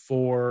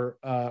for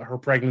her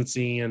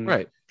pregnancy and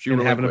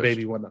having a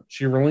baby and whatnot.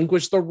 She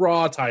relinquished the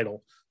Raw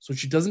title. So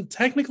she doesn't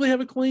technically have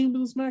a claim to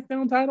the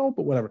SmackDown title,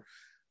 but whatever.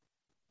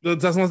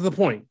 That's not the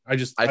point. I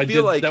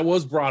feel like that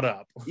was brought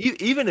up.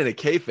 Even in a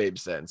kayfabe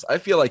sense, I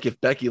feel like if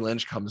Becky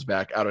Lynch comes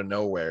back out of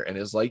nowhere and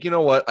is like, you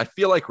know what, I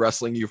feel like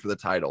wrestling you for the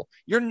title,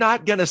 you're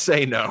not going to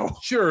say no.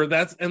 Sure,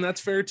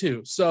 that's fair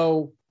too.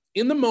 So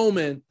in the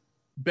moment,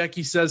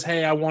 Becky says,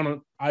 hey, I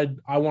want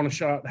a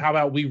shot. How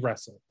about we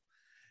wrestle?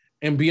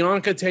 And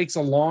Bianca takes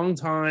a long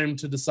time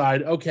to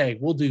decide, okay,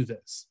 we'll do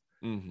this.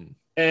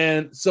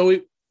 And so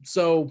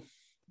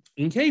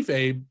in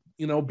kayfabe,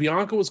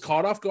 Bianca was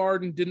caught off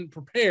guard and didn't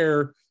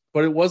prepare,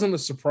 but it wasn't a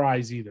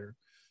surprise either.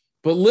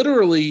 But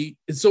literally,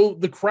 so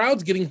the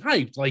crowd's getting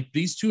hyped. Like,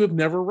 these two have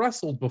never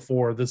wrestled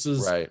before. This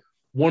is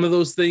one of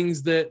those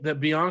things that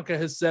Bianca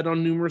has said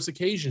on numerous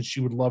occasions.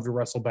 She would love to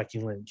wrestle Becky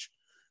Lynch.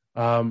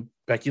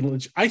 Becky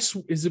Lynch,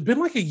 has it been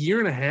like a year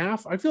and a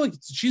half? I feel like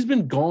she's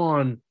been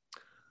gone.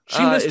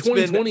 She missed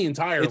 2020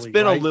 entirely. It's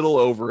been a little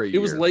over a year. It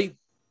was late.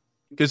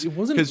 Because it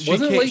wasn't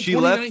late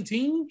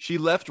 2019? She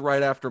left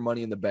right after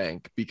Money in the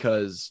Bank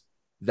because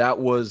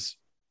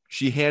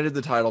she handed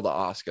the title to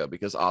Asuka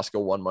because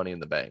Asuka won Money in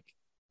the Bank.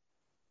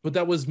 But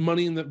that was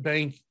Money in the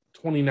Bank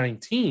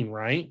 2019,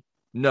 right?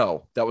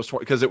 No, that was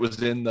because it was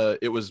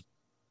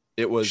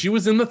she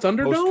was in the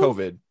Thunderdome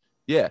post-COVID.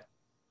 Yeah.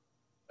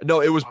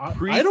 No, it was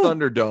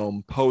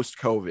pre-Thunderdome,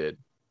 post-COVID.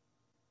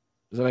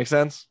 Does that make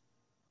sense?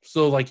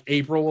 So like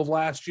April of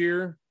last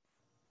year?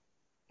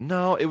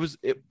 No,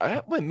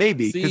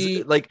 maybe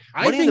because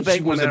Money in the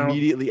Bank was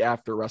immediately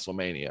after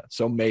WrestleMania,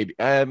 so maybe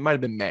it might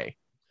have been May,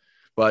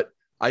 but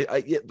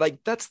I feel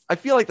like that's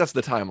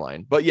the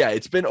timeline. But yeah,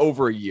 it's been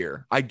over a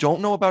year. I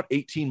don't know about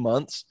 18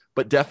 months,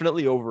 but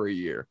definitely over a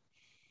year.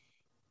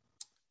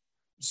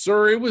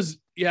 Sir, it was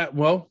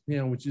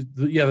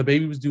the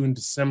baby was due in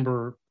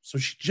December, so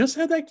she just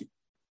had that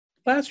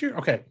last year.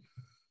 Okay,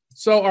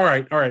 so all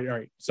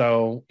right.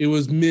 So it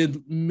was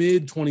mid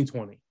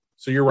 2020.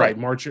 So you're right.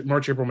 March,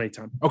 April, May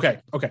time. Okay.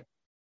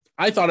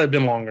 I thought it'd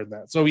been longer than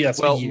that. So yes.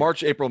 Well,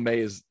 March, April, May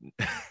is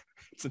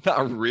it's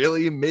not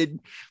really mid,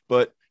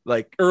 but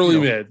like early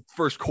mid,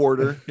 first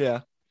quarter.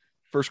 Yeah.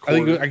 first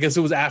quarter. I guess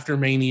it was after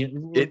Mania.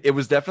 It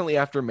was definitely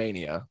after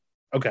Mania.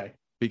 Okay.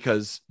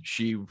 Because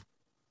she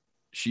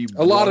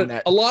a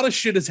lot of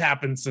shit has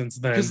happened since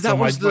then. Because that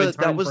was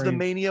the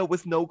Mania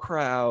with no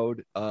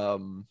crowd. She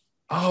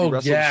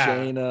wrestled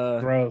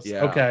Shayna. Gross.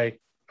 Yeah.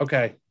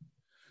 Okay.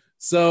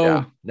 So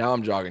yeah, now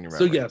I'm jogging your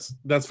memory. So yes,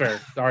 that's fair.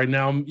 All right,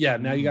 now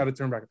you got to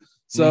turn back.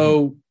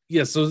 So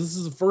so this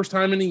is the first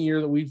time in a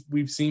year that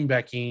we've seen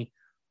Becky.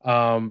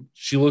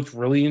 She looked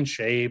really in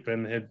shape,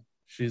 and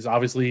she's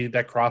obviously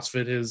that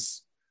CrossFit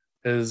is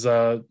there's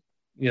that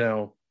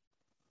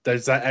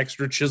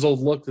extra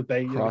chiseled look that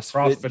they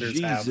CrossFitters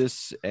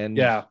Jesus have.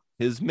 And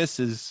his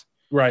misses.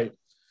 Right.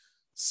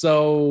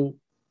 So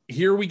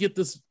here we get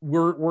this.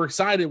 We're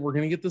excited. We're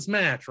gonna get this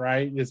match,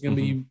 right? It's gonna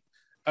be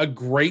a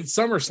great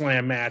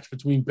SummerSlam match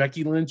between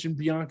Becky Lynch and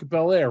Bianca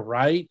Belair,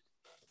 right?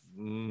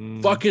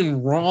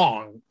 Fucking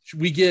wrong.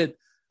 We get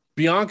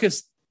Bianca.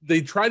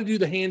 They try to do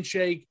the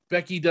handshake.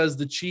 Becky does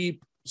the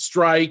cheap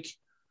strike,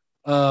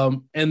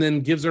 and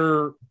then gives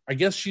her. I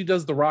guess she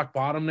does the rock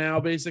bottom now.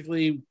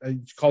 Basically,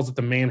 she calls it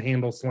the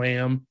manhandle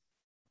slam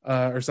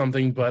or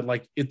something. But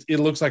like it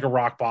looks like a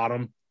rock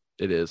bottom.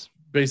 It is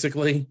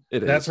basically.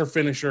 That's her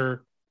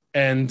finisher,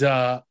 and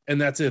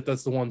that's it.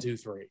 That's the 1, 2,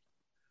 3.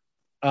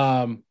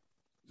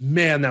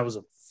 Man, that was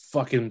a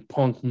fucking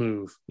punk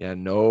move. Yeah,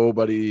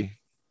 nobody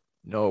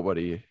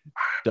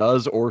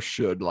does or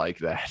should like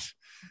that.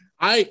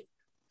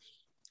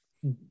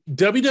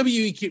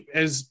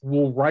 WWE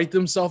will write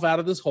themselves out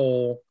of this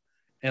hole,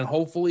 and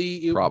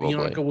hopefully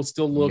Bianca will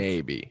still look.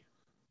 Maybe.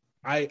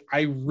 I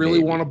really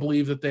want to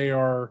believe that they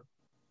are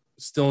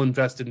still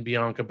invested in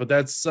Bianca, but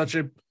that's such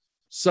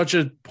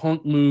a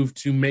punk move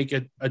to make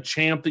a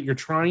champ that you're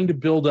trying to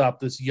build up,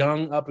 this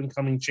young up and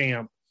coming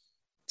champ,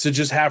 to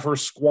just have her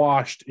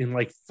squashed in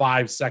like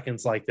 5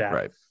 seconds like that.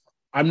 Right.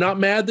 I'm not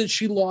mad that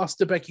she lost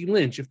to Becky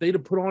Lynch. If they'd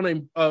have put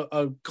on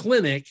a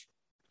clinic.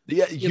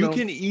 Yeah, you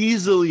can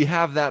easily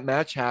have that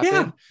match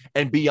happen,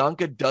 and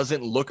Bianca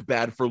doesn't look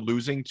bad for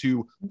losing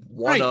to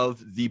one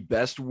of the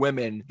best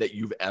women that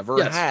you've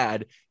ever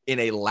had in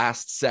a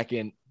last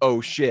second,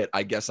 oh shit,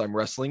 I guess I'm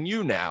wrestling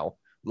you now.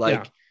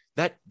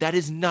 That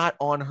is not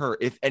on her.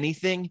 If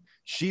anything,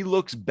 she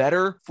looks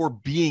better for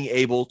being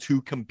able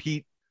to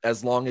compete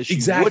as long as she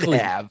would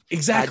have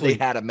had they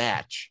had a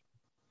match.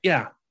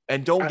 Yeah.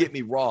 And don't get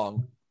me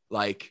wrong,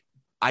 like,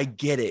 I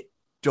get it.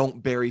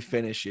 Don't bury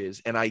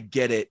finishes, and I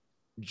get it.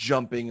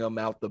 Jumping them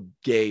out the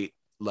gate,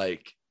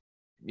 like,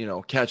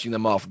 catching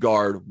them off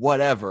guard,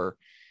 whatever.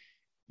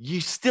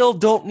 You still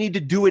don't need to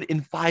do it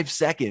in 5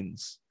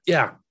 seconds.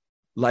 Yeah.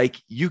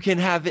 Like, you can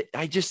have it.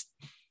 And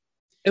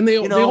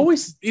it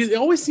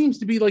always seems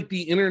to be like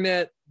the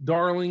internet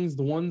darlings,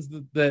 the ones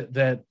that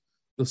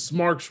the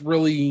smarks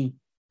really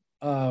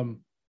love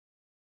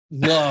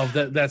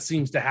that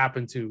seems to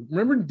happen to.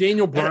 Remember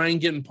Daniel Bryan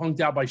getting punked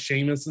out by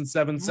Sheamus in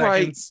 7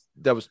 seconds?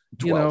 That was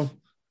 12.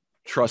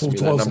 Trust me,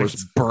 that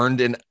number's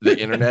burned in the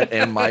internet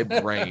and my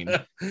brain.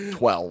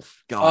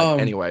 12. God.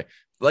 Anyway,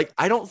 like,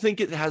 I don't think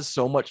it has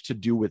so much to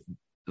do with,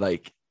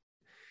 like,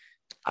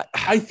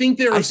 I think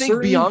there are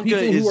certain Bianca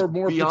people who are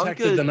more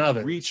protected than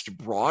others. Reached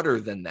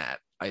broader than that,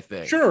 I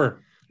think.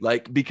 Sure.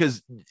 Like,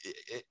 because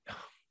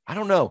I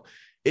don't know.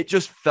 It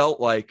just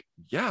felt like,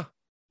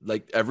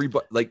 like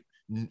everybody, like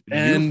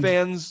new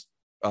fans,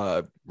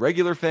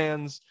 regular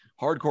fans,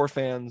 hardcore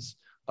fans,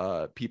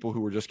 people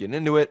who were just getting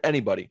into it,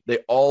 anybody, they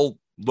all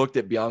looked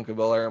at Bianca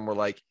Belair and were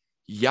like,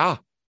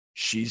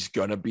 she's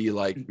gonna be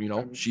like,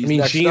 she's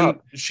next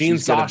up. She and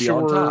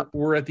Sasha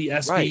were at the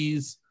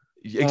ESPYs.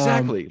 Right.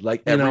 Exactly.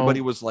 Like, everybody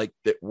was like,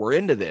 we're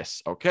into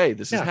this. Okay,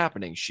 this is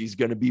happening. She's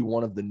gonna be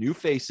one of the new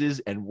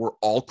faces, and we're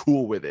all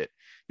cool with it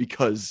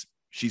because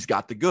she's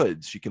got the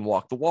goods. She can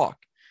walk the walk.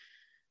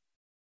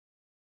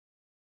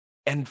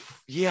 And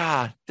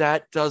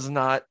that does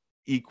not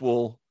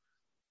equal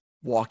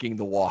walking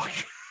the walk.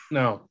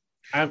 No.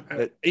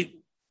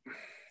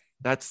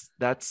 That's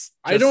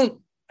I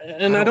don't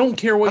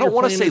care what. I don't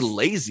want to say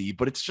lazy,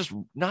 but it's just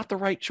not the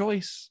right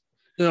choice.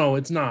 No,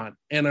 it's not.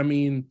 And I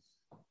mean,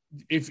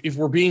 if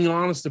we're being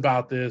honest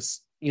about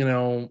this,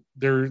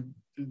 they're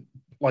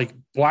like,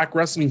 black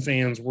wrestling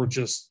fans were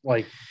just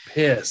like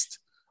pissed,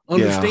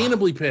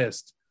 understandably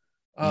pissed.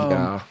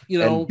 And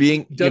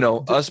being,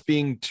 us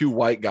being two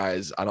white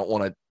guys, I don't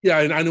want to. Yeah,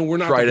 and I know we're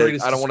not the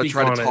greatest. I don't want to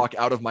try to talk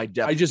out of my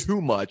depth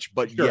too much,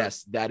 but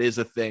yes, that is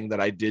a thing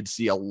that I did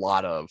see a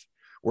lot of,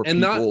 where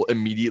people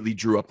immediately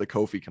drew up the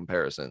Kofi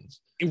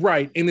comparisons.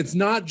 Right, and it's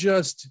not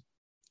just.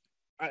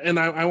 And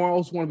I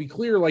also want to be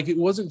clear, like, it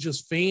wasn't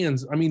just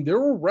fans. I mean, there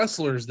were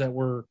wrestlers that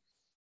were,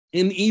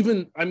 there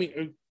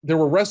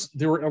were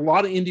a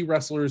lot of indie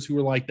wrestlers who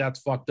were like, "That's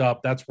fucked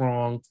up. That's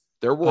wrong."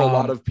 There were a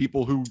lot of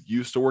people who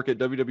used to work at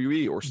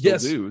WWE or still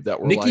do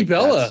that were Nikki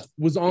Bella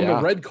was on the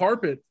red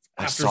carpet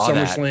after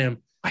SummerSlam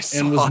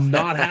and was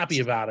not happy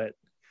about it.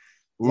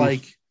 Oof.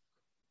 Like,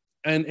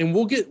 and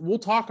we'll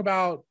talk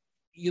about,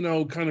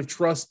 kind of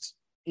trust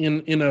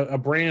in a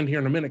brand here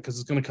in a minute, because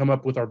it's going to come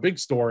up with our big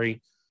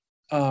story.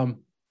 But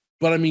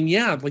I mean,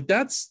 like,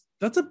 that's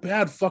a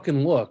bad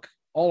fucking look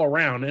all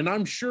around. And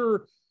I'm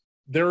sure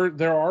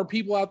there are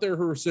people out there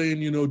who are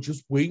saying,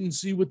 just wait and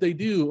see what they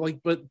do. Like,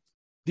 but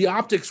the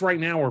optics right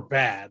now are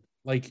bad.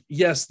 Like,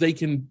 yes, they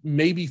can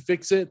maybe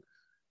fix it,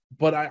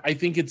 but I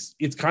think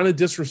it's kind of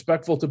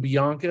disrespectful to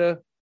Bianca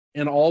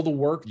and all the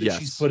work that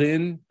she's put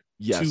in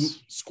to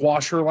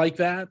squash her like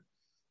that.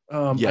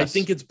 I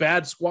think it's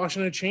bad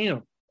squashing a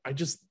champ.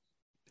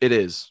 It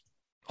is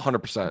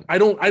 100%. I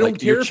don't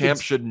care. Your champ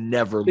should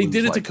never. They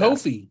did it to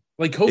Kofi.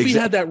 Like Kofi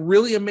had that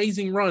really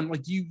amazing run.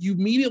 Like you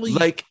immediately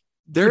like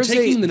there's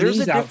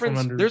a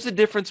difference. There's a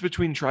difference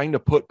between trying to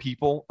put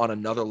people on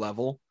another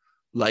level.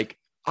 Like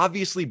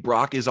obviously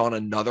Brock is on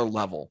another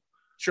level.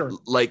 Sure.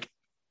 Like,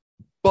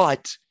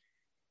 but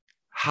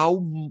how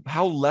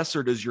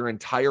lesser does your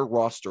entire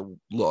roster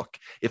look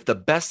if the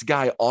best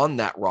guy on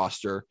that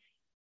roster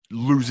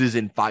loses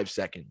in 5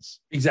 seconds?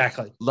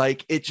 Exactly.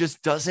 Like it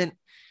just doesn't.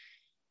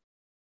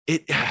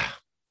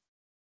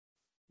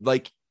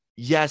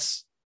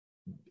 Yes,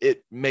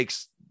 it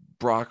makes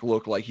Brock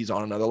look like he's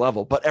on another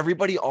level, but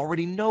everybody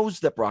already knows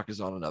that Brock is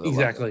on another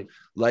level.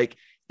 Like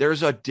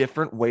there's a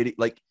different way to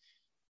like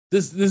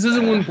this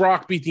isn't when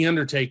Brock beat the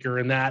Undertaker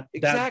and that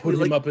put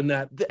him up in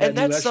that and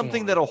that's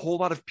something that a whole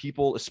lot of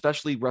people,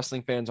 especially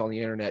wrestling fans on the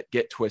internet,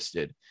 get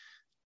twisted.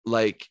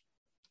 Like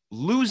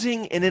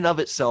losing in and of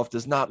itself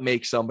does not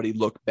make somebody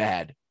look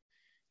bad.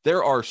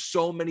 There are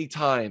so many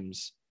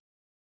times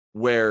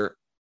where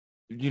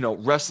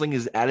wrestling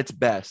is at its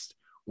best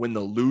when the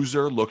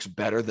loser looks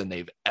better than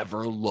they've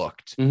ever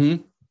looked.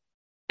 Mm-hmm.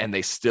 And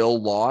they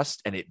still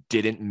lost, and it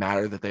didn't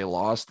matter that they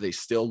lost. They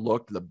still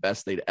looked the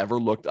best they'd ever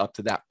looked up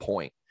to that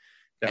point.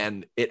 Yeah.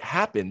 And it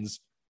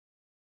happens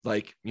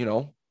like, I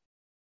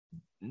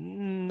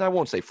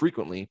won't say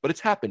frequently, but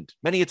it's happened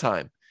many a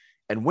time.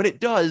 And when it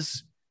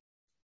does,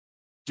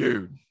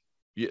 dude,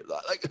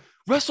 like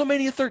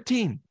WrestleMania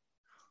 13,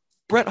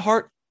 Bret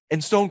Hart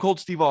and Stone Cold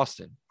Steve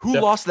Austin, who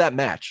lost that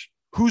match?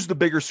 Who's the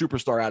bigger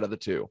superstar out of the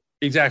two?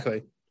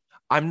 Exactly.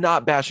 I'm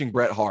not bashing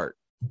Bret Hart,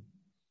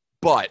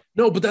 but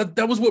no, but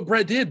that was what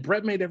Bret did.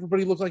 Bret made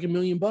everybody look like $1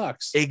 million.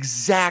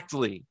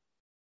 Exactly.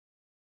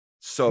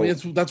 So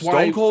that's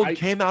why Stone Cold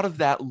came out of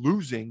that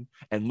losing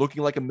and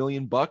looking like $1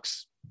 million.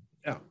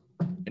 Yeah.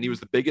 And he was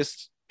the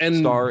biggest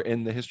star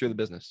in the history of the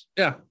business.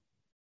 Yeah.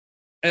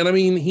 And I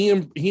mean, he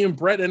and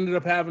Bret ended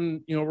up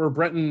having, or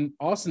Bret and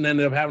Austin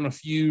ended up having a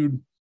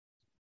feud,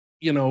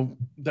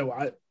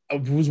 that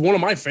it was one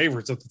of my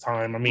favorites at the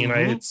time. I mean,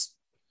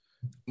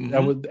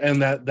 that would,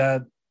 and that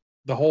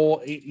the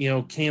whole,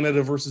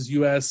 Canada versus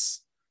US,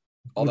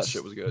 all that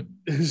shit was good.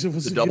 It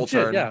was the double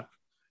turn. Yeah.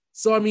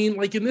 So, I mean,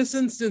 like in this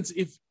instance,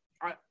 if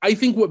I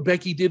think what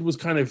Becky did was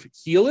kind of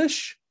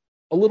heelish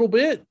a little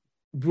bit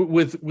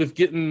with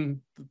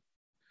getting,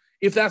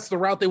 if that's the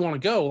route they want to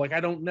go, like,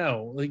 I don't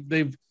know. Like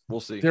we'll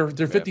see. Their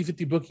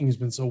 50-50 booking has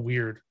been so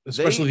weird,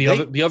 especially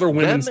the other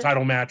women's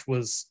title match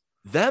was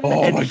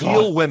and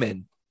heel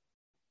women.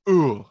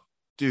 Ooh,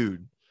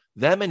 dude,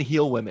 them and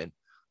heel women.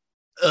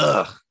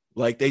 Ugh,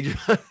 like they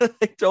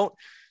don't.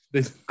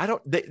 They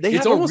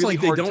it's almost like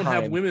they don't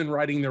have women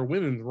writing their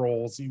women's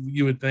roles.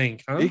 You would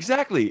think, huh?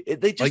 Exactly.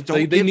 They just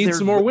don't. They need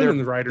some more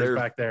women writers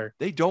back there.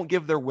 They don't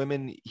give their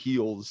women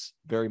heels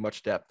very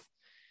much depth.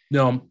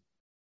 No,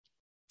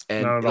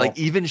 and like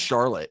even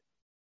Charlotte,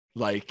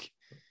 like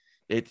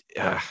it.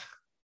 I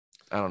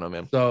don't know,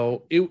 man.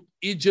 So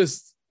it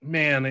just,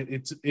 man,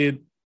 it.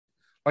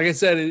 Like I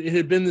said, it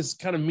had been this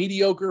kind of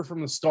mediocre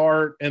from the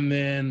start, and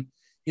then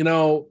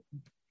the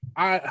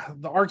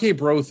RK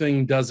Bro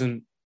thing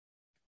doesn't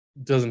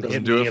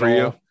hit do me it at for all.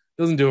 you.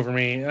 Doesn't do it for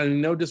me. I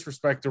mean, no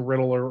disrespect to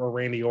Riddle or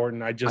Randy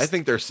Orton. I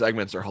think their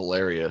segments are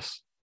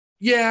hilarious.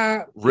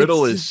 Yeah,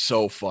 Riddle is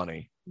so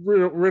funny.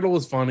 Riddle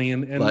is funny,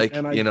 and like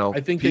and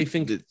I think they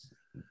think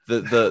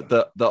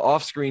the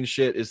off-screen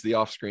shit is the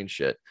off-screen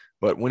shit.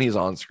 But when he's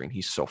on screen,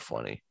 he's so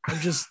funny. I'm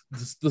just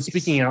the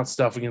speaking out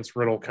stuff against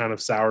Riddle kind of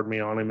soured me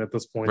on him at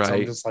this point. Right. So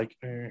I'm just like,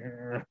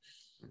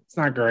 it's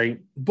not great,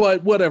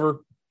 but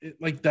whatever.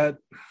 Like that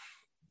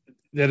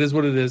is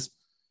what it is.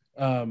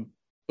 But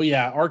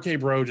yeah, RK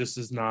Bro just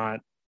is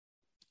not.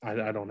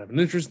 I don't have an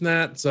interest in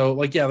that. So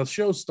like, yeah, the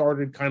show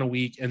started kind of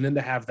weak, and then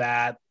to have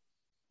that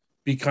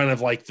be kind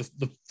of like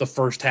the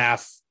first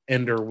half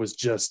ender was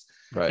just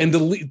right, and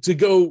to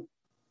go.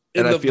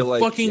 And I feel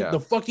like the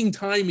fucking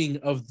timing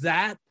of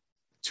that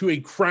to a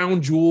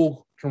Crown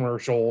Jewel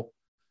commercial.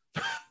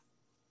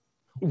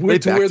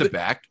 Back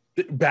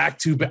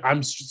to back.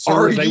 I'm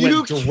sorry. They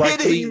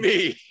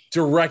went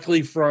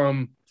directly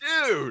from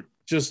dude,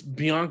 just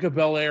Bianca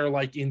Belair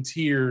like in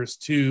tears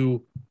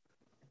to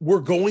we're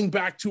going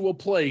back to a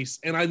place,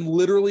 and I'm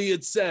literally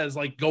it says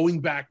like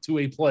going back to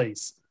a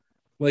place.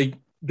 Like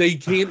they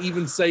can't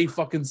even say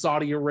fucking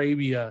Saudi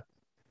Arabia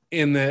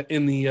in the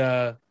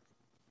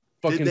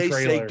fucking did they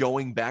trailer. Say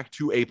going back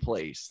to a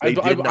place? They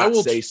did not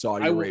say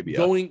Saudi Arabia.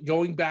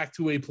 Going back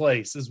to a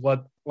place is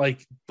what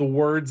like the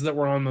words that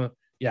were on the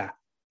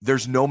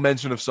There's no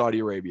mention of Saudi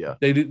Arabia.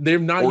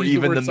 They've not or used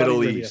even the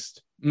Middle Arabia.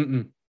 East.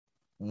 Mm-mm.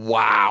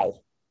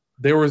 Wow.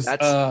 There was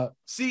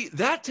see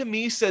that to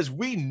me says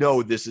we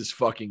know this is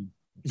fucking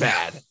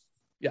bad.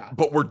 Yeah,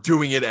 but we're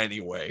doing it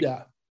anyway.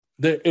 Yeah.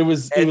 It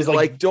was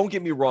like, don't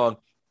get me wrong.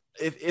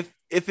 If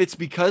it's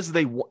because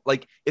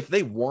if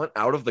they want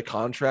out of the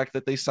contract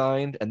that they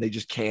signed and they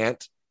just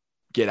can't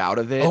get out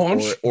of it,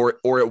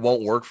 or it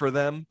won't work for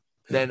them,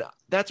 then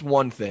that's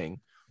one thing.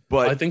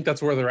 But I think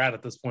that's where they're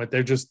at this point.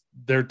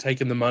 They're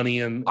taking the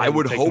money and I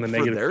would hope the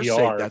for their PR.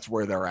 sake that's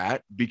where they're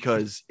at,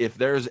 because if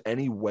there's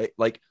any way,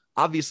 like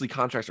obviously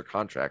contracts are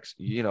contracts,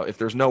 if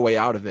there's no way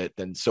out of it,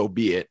 then so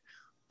be it.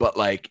 But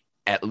like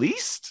at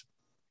least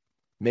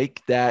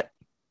make that,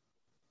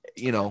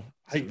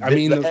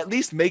 at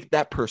least make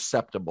that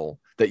perceptible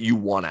that you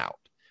want out,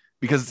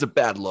 because it's a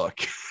bad look.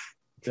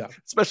 Yeah.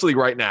 Especially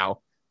right now,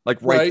 like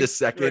right this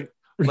second.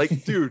 Right.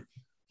 Like, dude,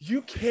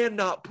 you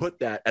cannot put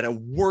that at a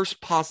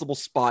worst possible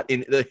spot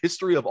in the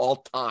history of all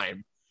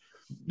time.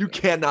 You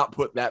cannot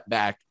put that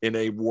back in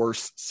a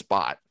worse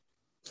spot.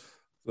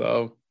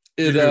 So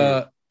it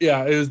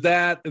was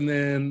that, and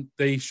then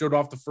they showed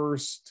off the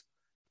first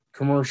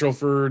commercial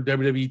for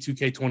WWE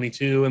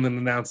 2K22, and then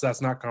announced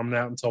that's not coming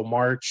out until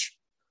March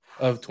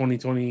of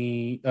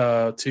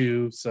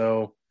 2022.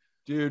 So,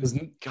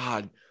 dude,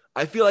 God,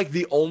 I feel like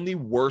the only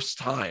worst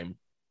time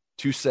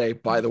to say,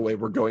 by the way,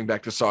 we're going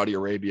back to Saudi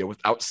Arabia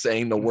without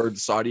saying the word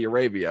Saudi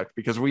Arabia,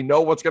 because we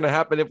know what's going to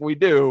happen if we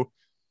do.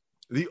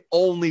 The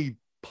only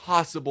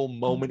possible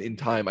moment in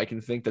time I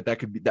can think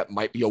that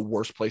might be a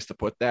worse place to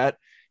put that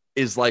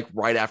is like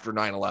right after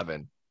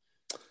 9/11.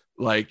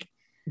 Like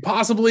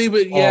possibly,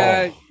 but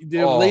late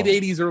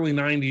 80s, early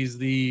 90s,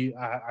 the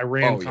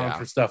Iran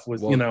Contra stuff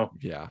was, I mean,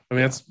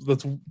 that's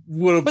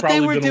would have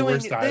probably been a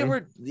worse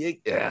time.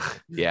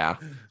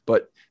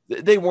 But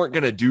they weren't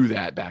going to do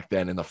that back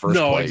then in the first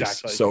place.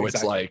 Exactly, so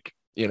it's like,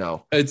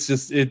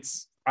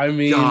 I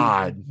mean,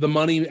 God, the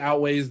money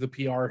outweighs the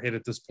PR hit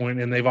at this point,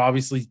 and they've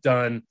obviously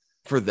done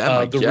for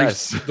them,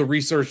 the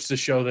research to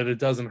show that it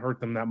doesn't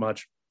hurt them that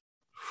much.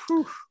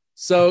 Whew.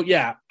 So,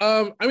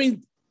 I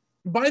mean,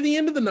 by the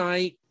end of the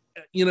night,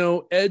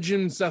 Edge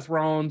and Seth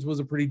Rollins was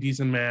a pretty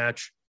decent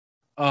match.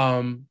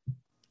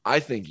 I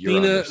think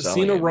you're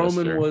Cena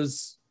Roman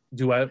was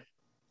duet.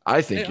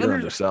 I think you're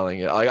underselling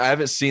it. I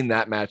haven't seen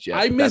that match yet.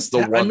 I missed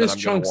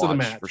chunks of the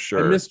match for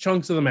sure. I missed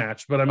chunks of the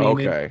match, but I mean,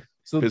 okay.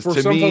 So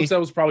for some folks, that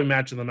was probably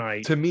match of the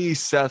night. To me,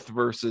 Seth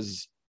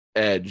versus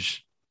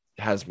Edge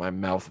has my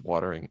mouth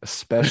watering,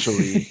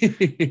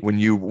 especially when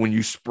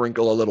you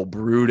sprinkle a little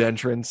Brood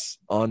entrance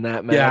on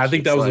that match. Yeah, I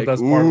think that was the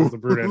best part of the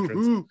Brood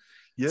entrance.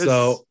 Yes.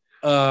 So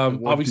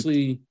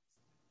obviously,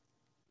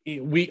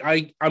 we're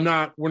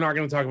not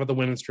going to talk about the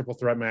women's triple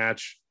threat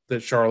match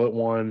that Charlotte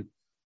won.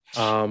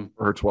 Her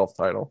 12th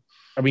title.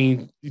 I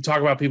mean, you talk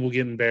about people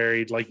getting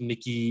buried, like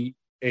Nikki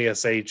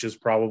ASH is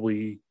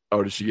probably.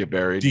 Oh, did she get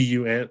buried?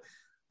 DUN.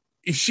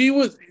 She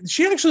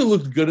actually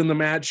looked good in the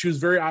match. She was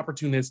very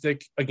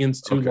opportunistic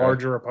against two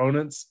larger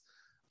opponents.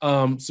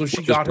 So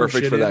she got her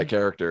perfect shit for in, that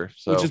character.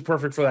 So. Which is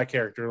perfect for that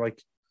character.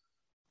 Like,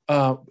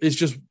 it's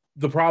just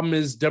the problem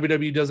is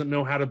WWE doesn't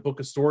know how to book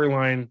a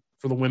storyline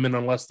for the women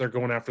unless they're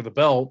going after the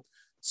belt.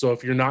 So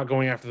if you're not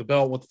going after the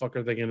belt, what the fuck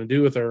are they going to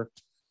do with her?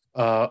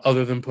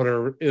 Other than put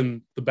her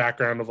in the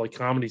background of like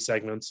comedy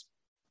segments.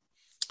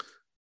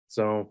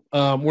 So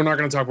we're not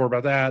going to talk more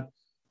about that.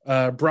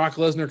 Brock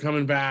Lesnar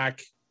coming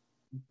back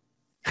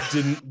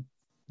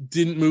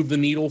didn't move the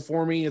needle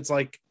for me. It's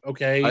like,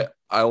 okay.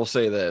 I will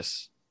say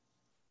this.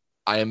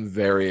 I am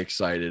very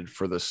excited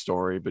for the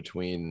story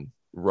between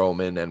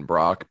Roman and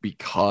Brock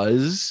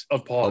because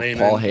of Paul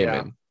Heyman.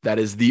 Yeah. That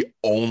is the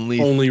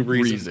only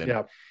reason.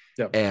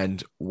 Yeah.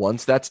 And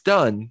once that's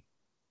done,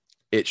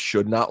 it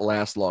should not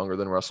last longer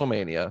than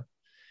WrestleMania.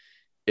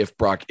 If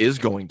Brock is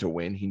going to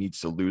win, he needs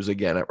to lose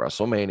again at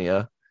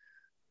WrestleMania.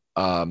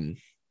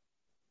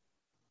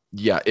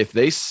 If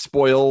they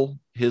spoil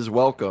his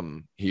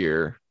welcome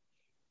here,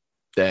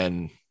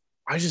 then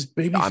I just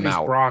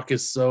babyface Brock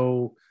is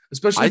so,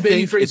 especially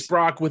babyface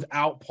Brock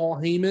without Paul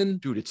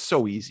Heyman. Dude, it's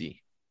so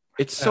easy.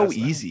 It's so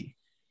easy.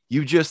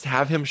 You just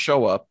have him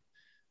show up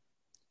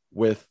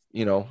with,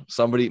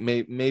 somebody,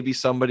 maybe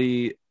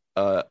somebody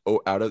out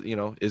of,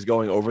 is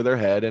going over their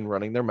head and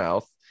running their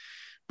mouth.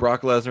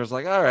 Brock Lesnar's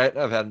like, all right,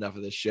 I've had enough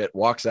of this shit.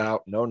 Walks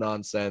out, no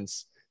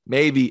nonsense.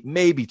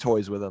 Maybe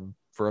toys with them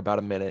for about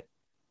a minute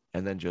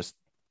and then just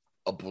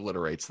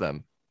obliterates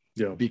them.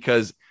 Yeah.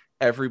 Because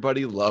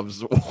everybody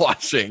loves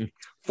watching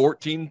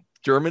 14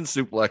 German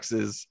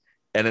suplexes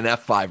and an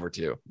F5 or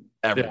two.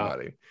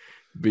 Everybody.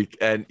 Yeah.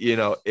 And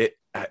it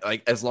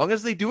like as long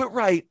as they do it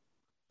right,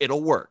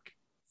 it'll work.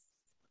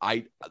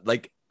 I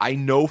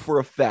know for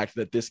a fact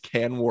that this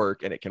can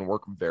work, and it can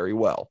work very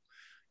well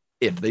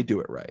if they do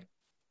it right.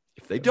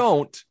 If they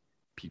don't,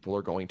 people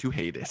are going to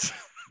hate it.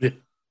 Yeah.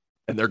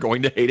 And they're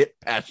going to hate it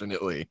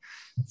passionately.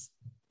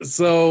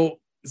 So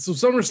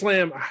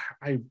SummerSlam,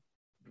 I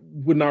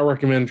would not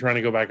recommend trying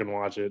to go back and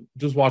watch it.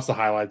 Just watch the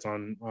highlights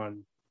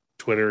on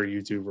Twitter or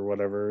YouTube or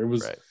whatever. It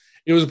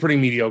was a pretty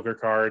mediocre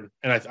card,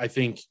 and I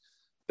think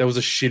that was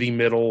a shitty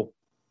middle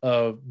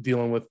of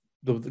dealing with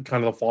the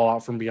kind of the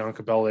fallout from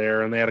Bianca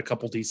Belair, and they had a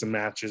couple decent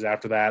matches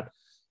after that.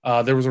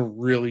 There was a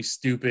really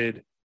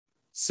stupid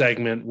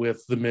segment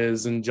with The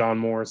Miz and John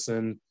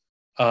Morrison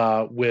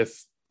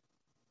with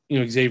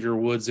Xavier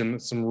Woods in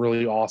some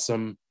really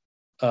awesome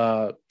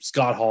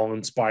Scott Hall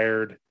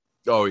inspired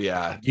Oh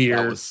yeah,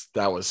 gear.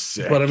 that was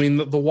sick. But I mean,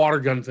 the water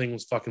gun thing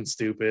was fucking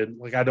stupid.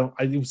 Like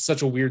it was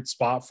such a weird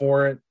spot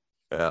for it.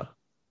 Yeah.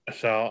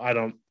 So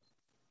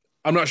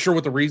I'm not sure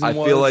what the reason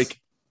was.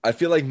 I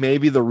feel like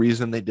maybe the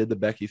reason they did the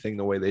Becky thing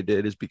the way they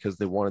did is because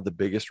they wanted the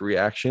biggest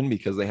reaction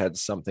because they had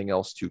something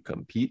else to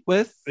compete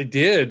with. They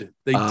did.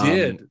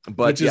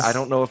 But yeah, I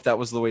don't know if that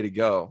was the way to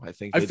go. I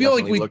think they feel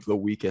like we looked the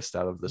weakest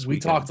out of this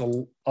weekend. We talked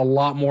a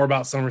lot more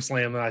about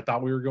SummerSlam than I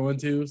thought we were going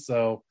to.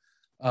 So,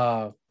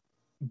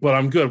 but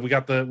I'm good. We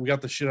got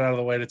the shit out of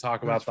the way to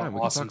talk about the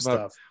awesome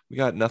stuff. We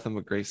got nothing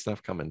but great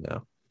stuff coming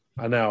now.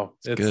 I know.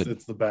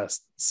 It's the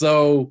best.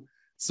 So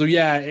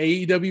yeah,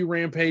 AEW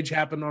Rampage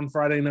happened on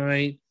Friday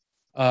night.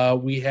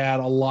 We had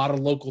a lot of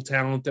local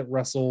talent that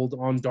wrestled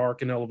on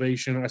Dark and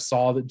Elevation. I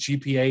saw that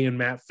GPA and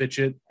Matt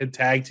Fitchett had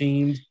tag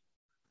teamed,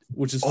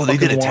 which is they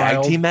did a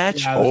tag team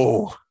match.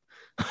 Yeah,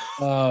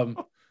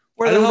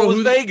 where the hell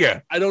was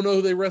Vega? I don't know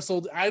who they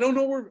wrestled. I don't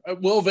know where.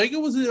 Well, Vega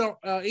was in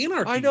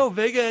Anarchy. I know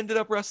Vega ended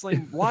up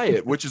wrestling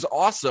Wyatt, which is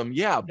awesome.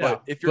 Yeah,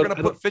 but if you're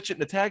gonna put Fitchett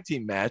in a tag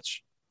team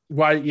match,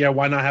 why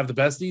not have the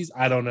besties?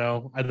 I don't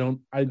know.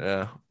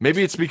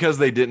 Maybe it's because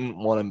they didn't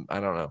want him.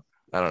 I don't know.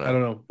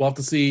 We'll have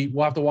to see.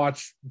 We'll have to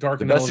watch Dark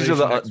and Elevation.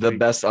 The besties are the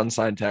best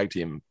unsigned tag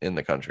team in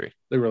the country.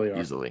 They really are.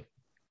 Easily.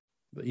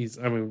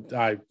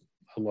 I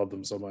love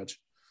them so much.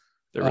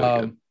 They're really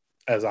good.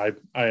 As I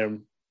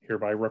am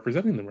hereby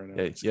representing them right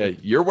now. Yeah,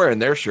 you're wearing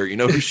their shirt. You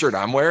know whose shirt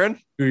I'm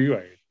wearing? Who are you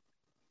wearing?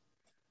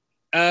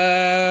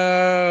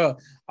 My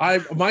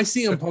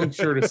CM Punk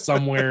shirt is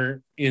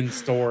somewhere in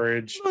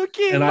storage,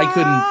 and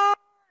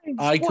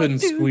I couldn't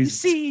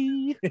squeeze.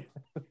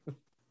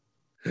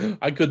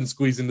 I couldn't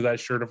squeeze into that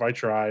shirt if I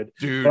tried,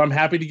 dude. But I'm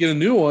happy to get a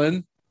new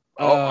one.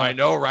 I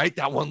know, right?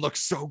 That one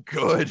looks so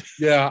good.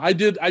 Yeah, I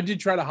did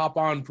try to hop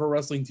on Pro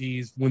Wrestling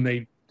Tees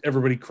when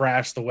everybody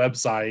crashed the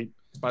website.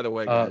 By the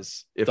way,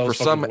 guys,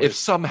 if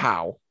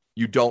somehow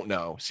you don't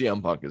know,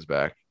 CM Punk is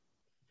back.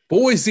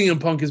 Boy, CM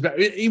Punk is back.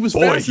 He was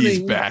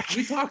fascinating. He's back.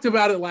 We talked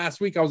about it last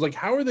week. I was like,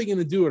 how are they going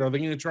to do it? Are they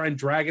going to try and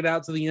drag it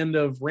out to the end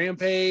of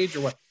Rampage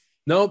or what?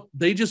 Nope,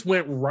 they just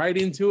went right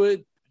into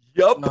it.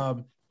 Yep.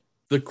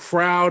 The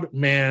crowd,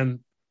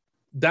 man,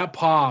 that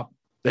pop.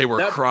 They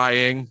were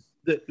crying.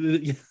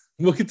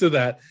 We'll get to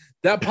that.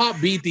 That pop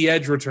beat the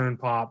Edge return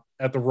pop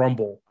at the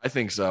Rumble. I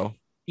think so.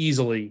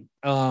 Easily.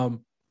 It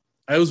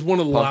was one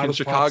of the loudest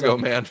in Chicago,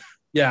 man.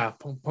 Yeah,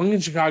 Punk in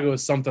Chicago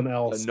is something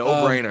else. A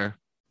no-brainer.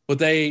 But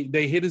they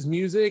hit his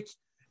music.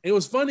 It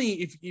was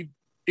funny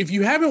if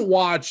you haven't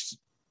watched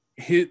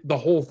the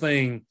whole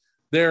thing.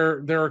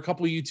 There are a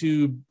couple of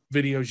YouTube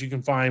videos you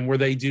can find where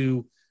they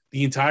do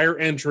the entire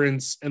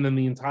entrance and then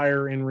the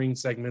entire in-ring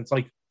segments.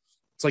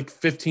 It's like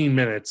 15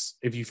 minutes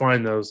if you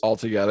find those all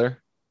together.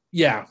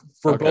 Yeah,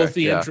 for both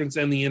the entrance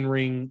and the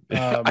in-ring.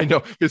 I know,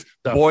 because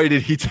boy,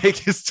 did he take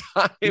his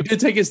time. He did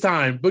take his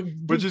time, but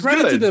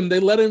credit to them, they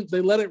let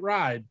it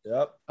ride.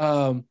 Yep.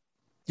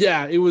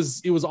 Yeah, it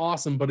was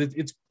awesome, but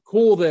it's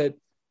cool that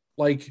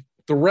like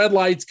the red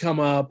lights come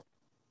up,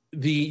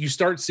 you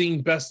start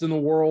seeing Best in the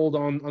World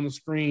on the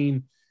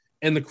screen,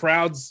 and the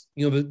crowds,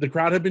 the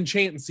crowd had been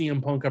chanting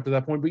CM Punk up to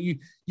that point, but you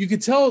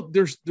could tell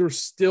there's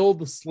still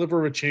the sliver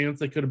of a chance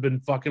they could have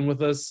been fucking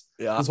with us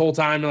this whole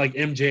time, and like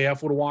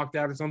MJF would have walked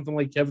out or something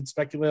like Kevin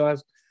speculated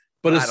last.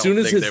 But as soon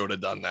as they would have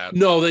done that,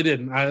 no, they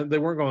didn't. They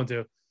weren't going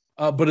to.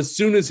 But as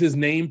soon as his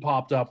name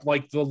popped up,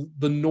 like the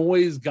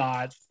noise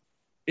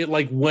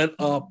went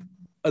up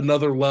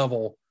another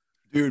level,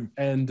 dude.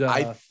 And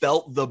I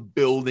felt the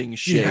building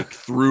shake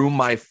through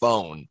my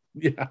phone.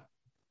 Yeah.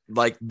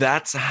 Like,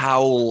 that's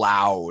how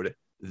loud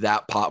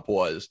that pop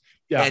was.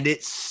 Yeah. And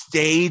it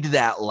stayed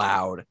that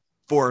loud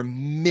for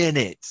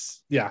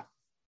minutes. Yeah.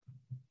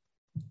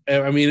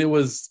 I mean, it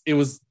was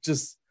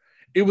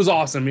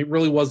awesome. It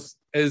really was,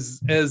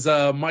 as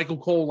Michael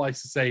Cole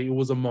likes to say, it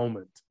was a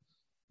moment.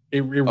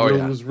 It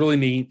really was really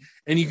neat.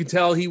 And you could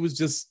tell he was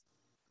just,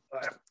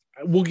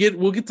 we'll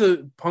get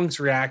to Punk's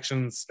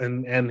reactions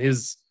and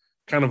his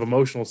kind of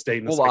emotional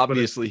state. Well,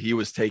 obviously he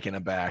was taken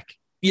aback.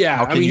 Yeah,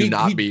 how can you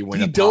not be when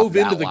he dove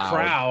into the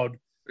crowd?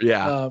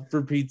 Yeah,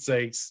 for Pete's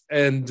sakes,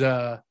 and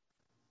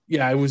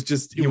it was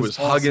just he was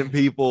awesome. Hugging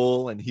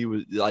people, and he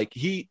was like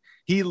he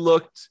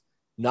looked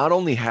not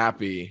only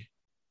happy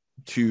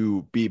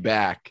to be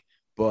back,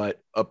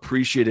 but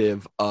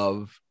appreciative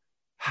of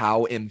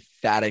how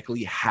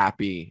emphatically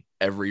happy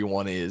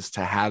everyone is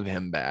to have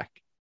him back.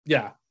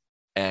 Yeah,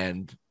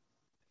 and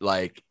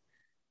like,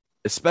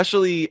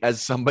 especially as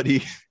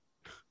somebody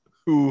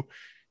who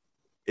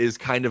is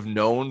kind of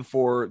known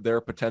for their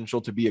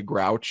potential to be a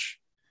grouch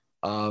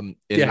in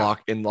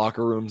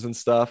locker rooms and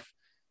stuff.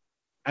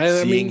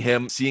 Seeing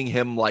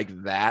him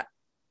like that,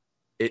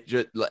 it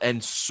just,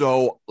 and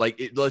so like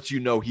it lets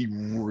you know he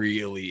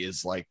really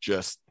is like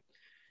just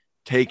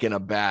taken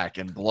aback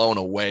and blown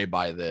away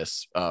by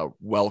this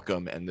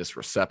welcome and this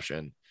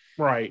reception.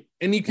 Right.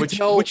 And you can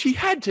tell, which he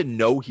had to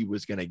know he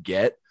was going to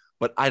get,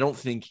 but I don't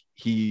think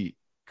he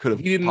could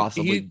have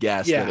possibly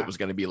guessed that it was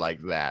going to be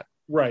like that.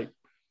 Right.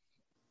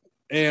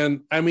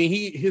 And I mean,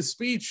 his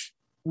speech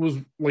was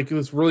like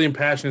this really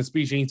impassioned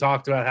speech, and he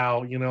talked about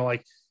how, you know,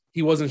 like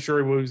he wasn't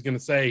sure what he was going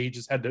to say. He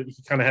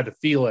kind of had to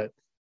feel it.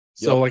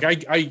 So like,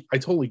 I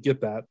totally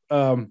get that.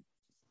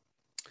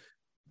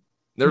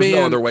 There's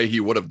no other way he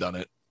would have done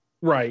it.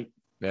 Right.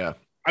 Yeah.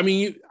 I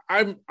mean,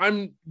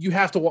 you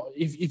have to,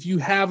 if you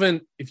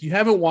haven't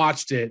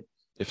watched it,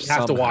 you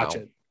have to watch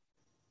it.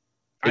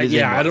 I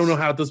don't know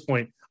how at this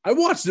point. I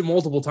watched it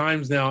multiple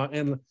times now,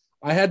 and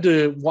I had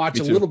to watch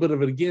a little bit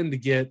of it again to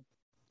get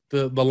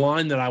the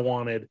line that I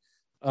wanted.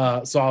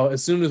 So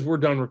as soon as we're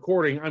done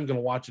recording, I'm going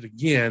to watch it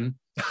again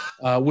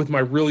with my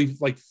really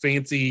like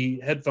fancy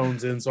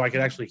headphones in, so I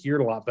can actually hear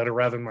it a lot better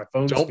rather than my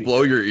phone. Don't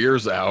blow your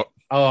ears out.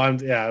 Oh, I'm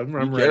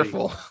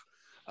careful.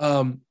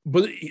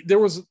 But there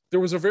was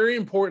a very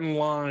important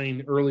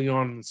line early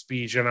on in the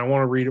speech, and I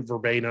want to read it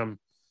verbatim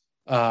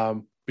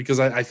because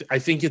I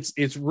think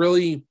it's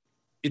really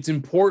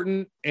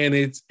important, and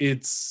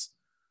it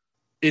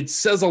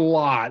says a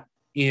lot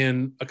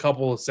in a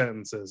couple of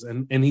sentences.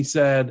 And he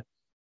said,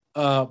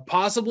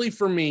 possibly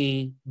for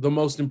me, the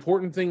most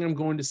important thing I'm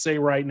going to say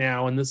right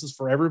now, and this is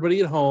for everybody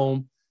at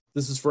home,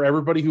 this is for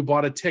everybody who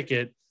bought a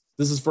ticket,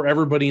 this is for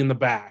everybody in the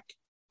back.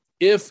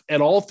 If at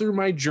all through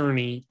my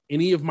journey,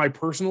 any of my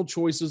personal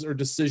choices or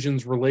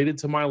decisions related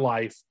to my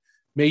life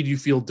made you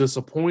feel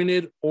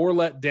disappointed or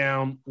let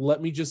down,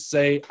 let me just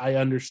say I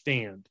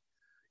understand.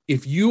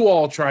 If you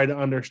all try to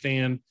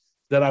understand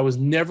that I was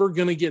never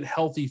going to get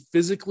healthy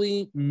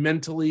physically,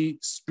 mentally,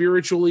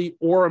 spiritually,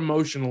 or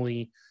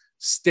emotionally,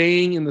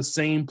 staying in the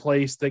same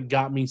place that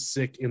got me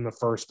sick in the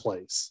first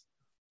place.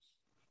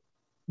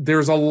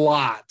 There's a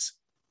lot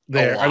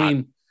there. I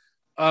mean,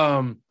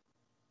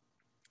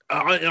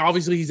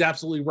 obviously he's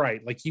absolutely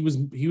right. Like he was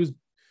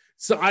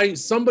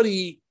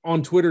somebody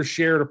on Twitter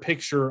shared a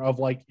picture of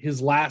like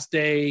his last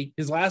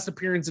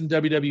appearance in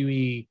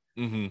WWE,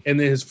 and then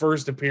his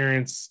first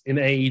appearance in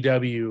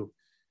AEW,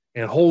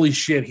 and holy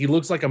shit, he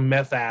looks like a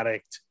meth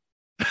addict.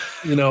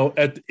 You know,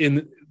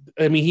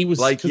 he was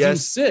like, he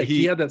was sick.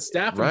 He had that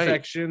staph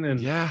infection,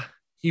 and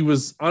he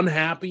was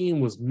unhappy and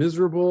was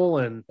miserable,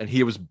 and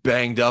he was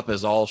banged up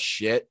as all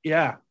shit.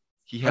 Yeah.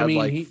 He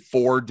had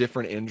 4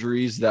 different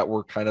injuries that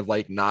were kind of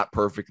like not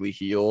perfectly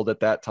healed at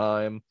that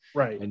time.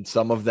 Right. And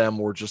some of them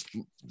were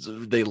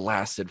they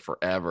lasted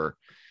forever.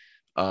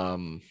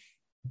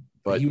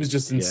 But he was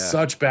just in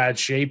such bad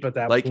shape at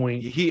that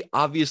point. He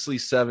obviously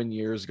 7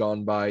 years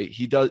gone by.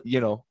 He does,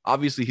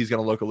 obviously he's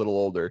going to look a little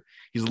older.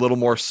 He's a little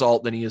more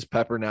salt than he is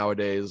pepper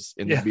nowadays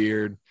in the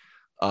beard.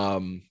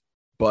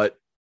 But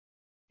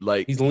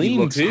like he's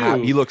lean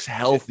too. He looks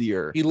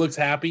healthier. He looks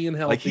happy and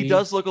healthy. Like he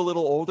does look a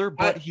little older,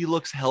 but he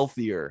looks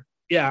healthier.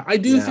 Yeah, I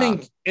do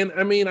think, and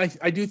I mean,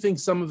 I do think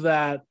some of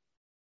that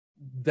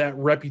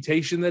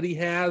reputation that he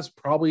has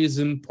probably is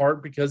in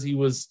part because he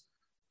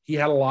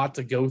had a lot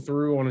to go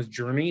through on his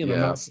journey. And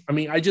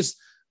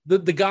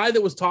the guy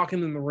that was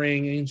talking in the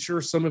ring, and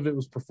sure, some of it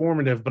was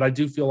performative, but I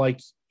do feel like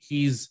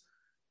he's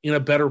in a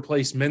better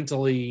place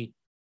mentally.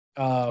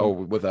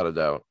 Without a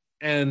doubt.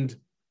 And,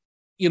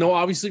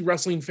 obviously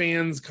wrestling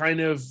fans kind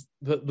of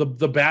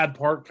the bad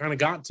part kind of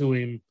got to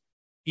him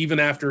even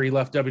after he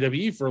left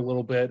WWE for a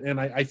little bit. And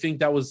I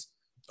think that was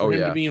for him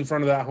to be in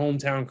front of that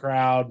hometown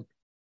crowd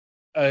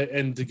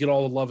and to get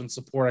all the love and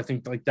support. I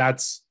think like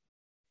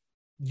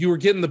you were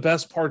getting the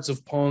best parts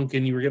of Punk,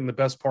 and you were getting the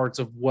best parts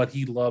of what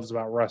he loves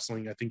about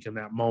wrestling, I think, in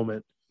that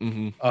moment,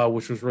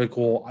 which was really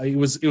cool. It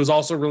was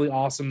also really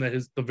awesome that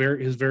his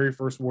very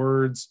first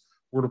words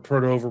were to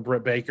put over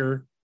Britt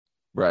Baker.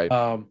 Right.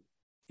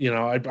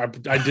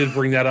 I did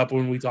bring that up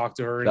when we talked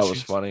to her. And that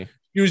was funny.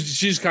 She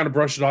just kind of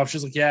brushed it off.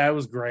 She's like, yeah, it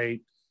was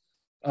great.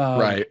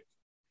 Right.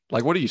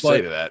 Like, what do you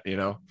say to that?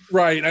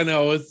 Right. I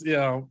know it's,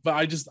 but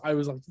I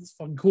was like, this is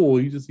fucking cool.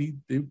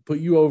 They put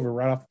you over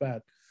right off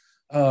the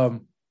bat.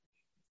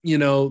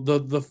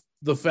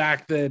 The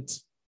fact that,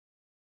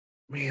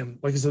 man,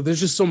 like I said, there's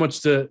just so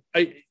much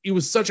it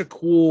was such a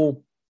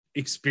cool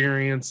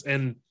experience,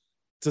 and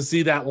to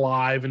see that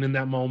live and in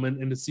that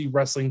moment, and to see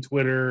wrestling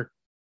Twitter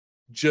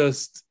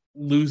just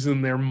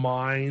losing their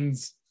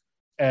minds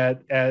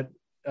at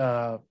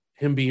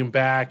him being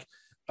back,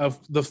 of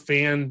the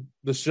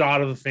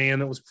shot of the fan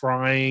that was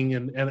crying,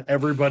 and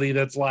everybody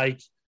that's like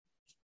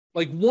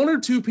 1 or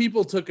 2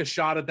 people took a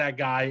shot at that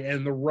guy,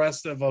 and the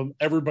rest of them,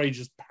 everybody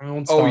just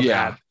pounced on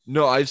that.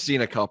 No, I've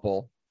seen a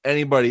couple.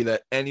 Anybody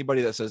that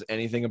says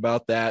anything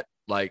about that,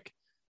 like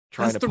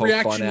trying to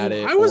poke fun at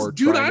it. I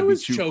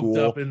was choked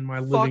up in my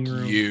living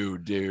room. Fuck you,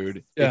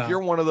 dude. Yeah. If you're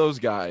one of those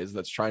guys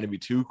that's trying to be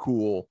too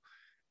cool,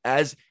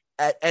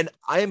 and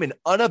I am an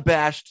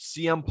unabashed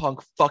CM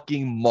Punk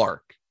fucking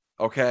mark,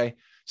 okay?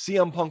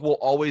 CM Punk will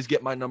always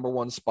get my number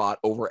 1 spot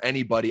over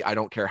anybody. I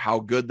don't care how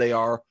good they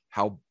are,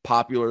 how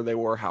popular they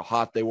were, how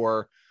hot they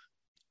were.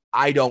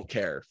 I don't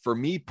care. For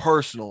me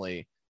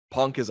personally,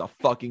 Punk is a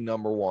fucking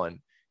number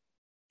 1.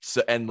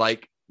 So, and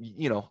like,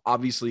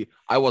 obviously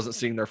I wasn't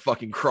sitting there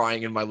fucking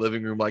crying in my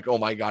living room like, oh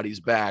my God, he's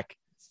back.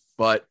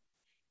 But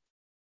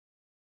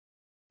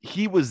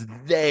he was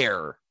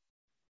there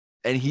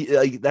And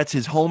he that's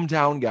his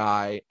hometown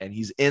guy, and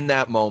he's in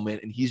that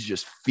moment, and he's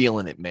just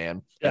feeling it,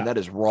 man. Yeah. And that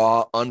is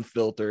raw,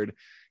 unfiltered.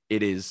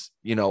 It is,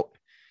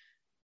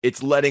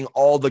 it's letting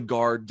all the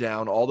guard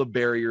down, all the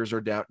barriers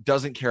are down.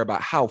 Doesn't care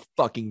about how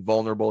fucking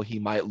vulnerable he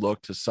might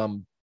look to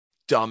some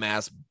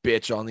dumbass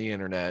bitch on the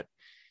internet.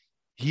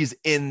 He's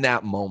in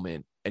that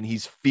moment, and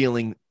he's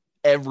feeling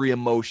every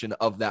emotion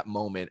of that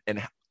moment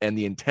and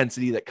the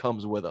intensity that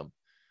comes with him.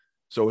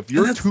 So if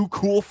you're too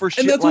cool for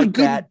shit like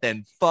that,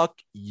 then fuck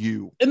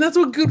you. And that's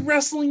what good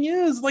wrestling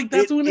is. Like,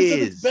 that's when it's at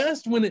its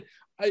best. When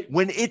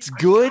it's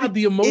good, God,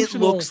 the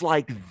emotional... it looks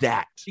like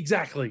that.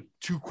 Exactly.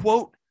 To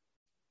quote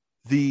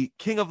the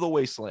King of the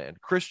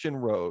Wasteland, Christian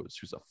Rose,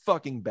 who's a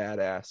fucking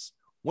badass,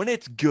 when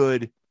it's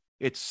good,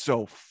 it's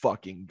so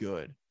fucking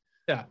good.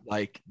 Yeah.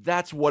 Like,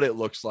 that's what it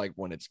looks like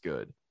when it's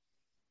good.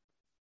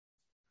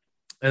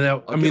 And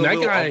that, I mean,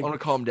 that guy. I want to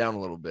calm down a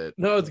little bit.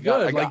 No, it's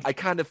good. I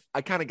kind of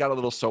got a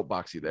little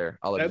soapboxy there.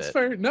 I'll admit. That's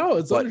fair. No,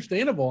 it's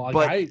understandable.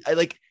 But I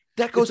like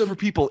that goes for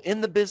people in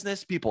the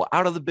business, people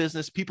out of the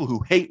business, people who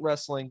hate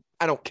wrestling.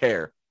 I don't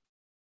care.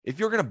 If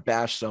you're gonna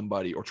bash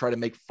somebody or try to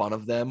make fun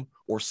of them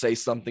or say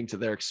something to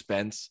their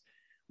expense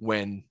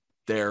when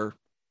they're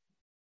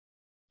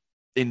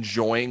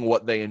enjoying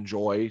what they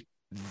enjoy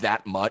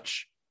that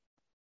much,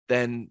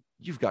 then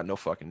you've got no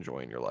fucking joy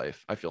in your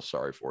life. I feel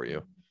sorry for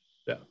you.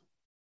 Yeah.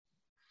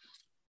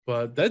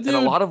 But that dude...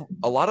 And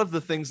a lot of the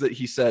things that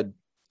he said,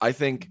 I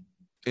think,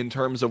 in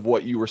terms of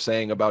what you were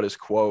saying about his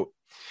quote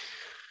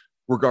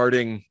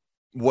regarding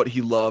what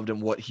he loved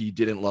and what he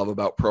didn't love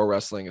about pro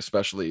wrestling,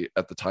 especially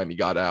at the time he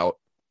got out,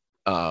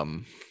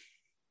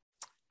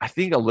 I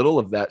think a little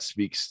of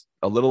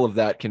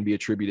that can be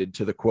attributed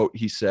to the quote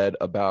he said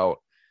about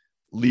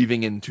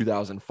leaving in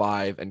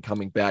 2005 and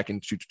coming back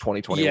into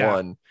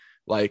 2021. Yeah.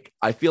 Like,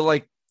 I feel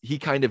like he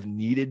kind of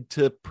needed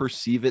to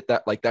perceive it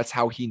that like, that's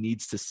how he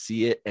needs to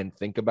see it and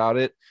think about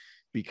it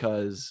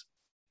because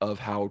of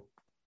how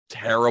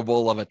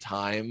terrible of a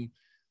time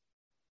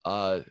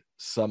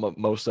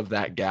most of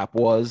that gap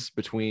was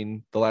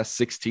between the last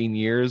 16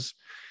 years.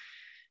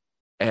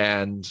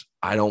 And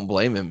I don't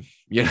blame him,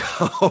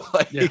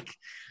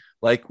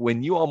 like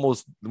when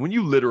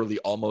you literally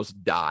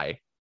almost die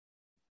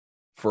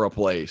for a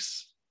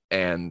place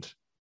and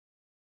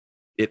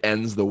it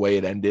ends the way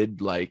it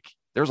ended, like,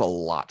 there's a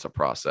lot to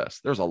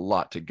process. There's a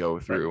lot to go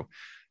through.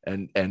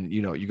 Right. And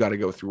you got to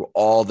go through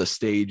all the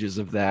stages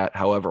of that,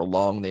 however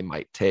long they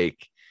might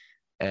take.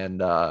 And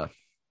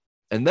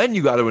then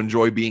you got to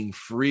enjoy being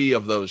free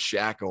of those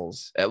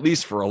shackles, at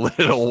least for a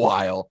little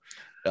while.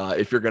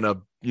 If you're going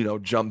to,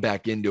 jump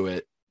back into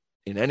it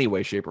in any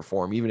way, shape, or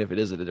form, even if it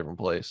is at a different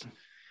place.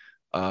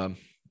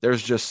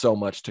 There's just so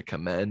much to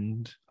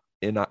commend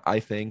I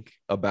think,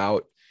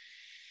 about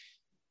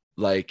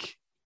like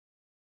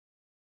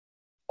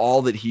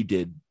all that he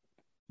did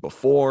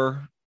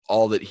before,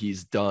 all that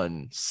he's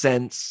done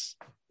since,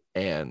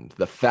 and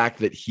the fact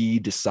that he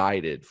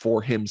decided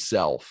for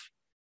himself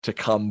to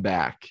come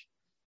back.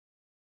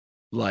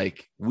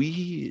 Like,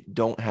 we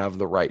don't have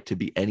the right to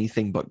be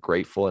anything but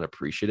grateful and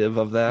appreciative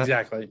of that.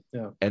 Exactly.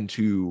 Yeah. And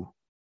to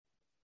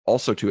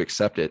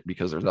accept it,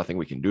 because there's nothing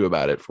we can do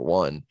about it, for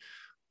one.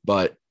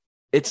 But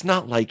it's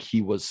not like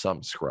he was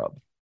some scrub.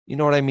 You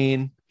know what I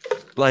mean?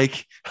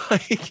 Like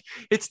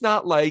it's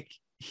not like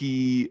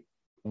he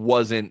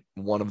wasn't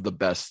one of the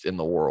best in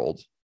the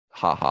world.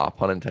 Haha,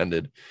 pun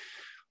intended.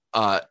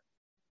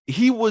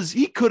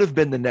 He could have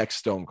been the next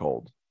Stone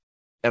Cold.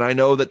 And I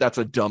know that that's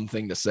a dumb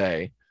thing to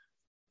say,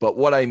 but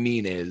what I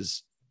mean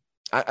is,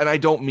 and I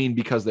don't mean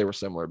because they were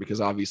similar,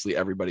 because obviously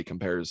everybody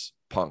compares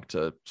Punk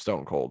to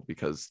Stone Cold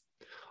because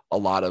a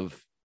lot of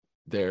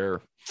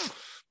their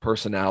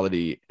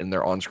personality and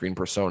their on-screen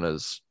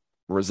personas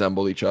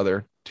resemble each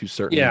other to a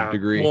certain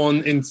degree. Well,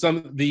 in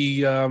some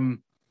the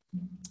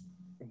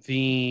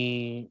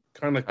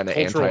kind of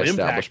cultural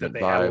impact that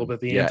they had a little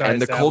bit,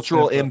 and the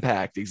cultural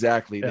impact,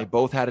 exactly. Yeah. They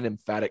both had an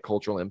emphatic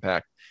cultural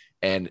impact,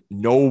 and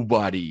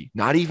nobody,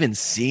 not even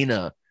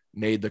Cena,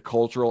 made the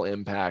cultural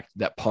impact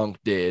that Punk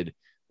did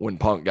when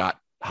Punk got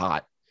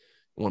hot.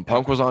 When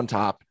Punk was on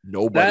top,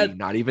 nobody,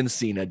 not even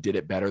Cena, did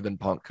it better than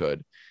Punk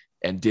could,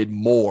 and did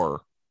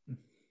more.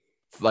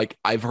 Like,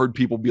 I've heard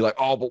people be like,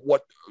 oh,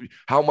 but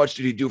how much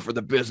did he do for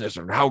the business,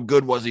 and how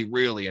good was he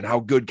really, and how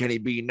good can he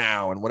be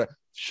now, and what?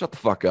 Shut the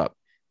fuck up.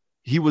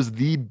 He was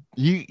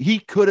he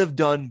could have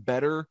done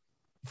better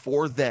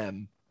for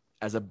them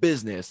as a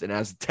business and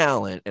as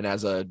talent and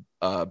as a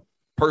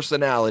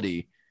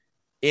personality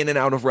in and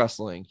out of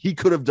wrestling. He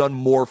could have done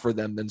more for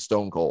them than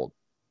Stone Cold.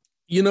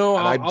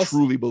 I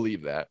truly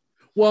believe that.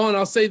 Well, and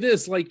I'll say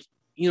this, like,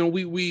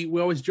 we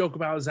always joke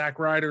about Zack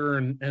Ryder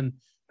and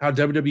how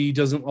WWE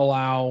doesn't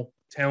allow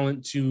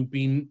talent to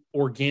be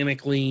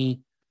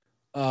organically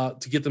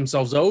to get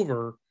themselves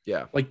over.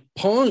 Yeah. Like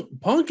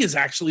Punk is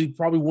actually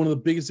probably one of the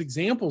biggest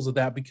examples of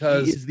that,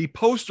 because he is the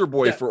poster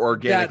boy for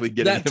organically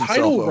getting himself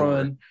title over.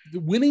 Run,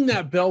 winning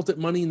that belt at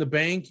Money in the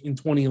Bank in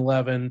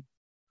 2011.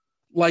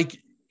 Like,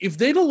 if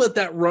they'd have let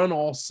that run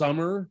all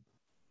summer,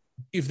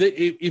 if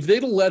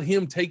they'd have let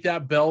him take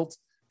that belt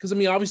because I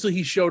mean, obviously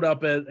he showed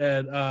up at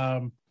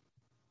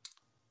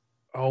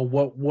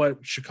what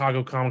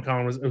Chicago Comic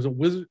Con was? It was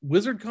a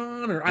Wizard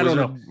Con, or I don't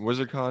know.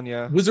 Wizard Con,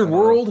 yeah. Wizard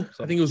World.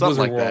 I think it was something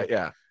Wizard like World. that,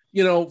 yeah.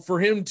 You know, for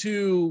him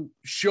to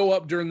show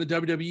up during the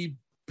WWE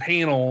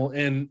panel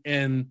and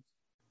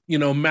you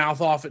know,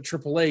 mouth off at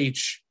Triple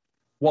H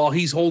while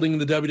he's holding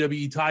the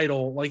WWE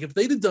title, like if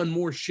they'd have done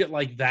more shit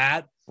like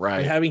that,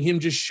 right? Having him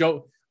just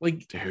show,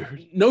 like,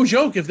 dude, no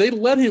joke, if they'd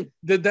let him,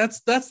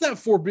 that's that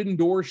forbidden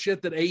door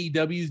shit that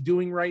AEW is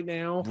doing right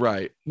now,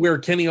 right? Where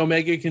Kenny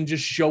Omega can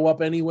just show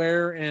up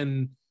anywhere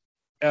and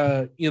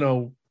you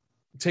know,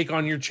 take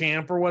on your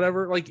champ or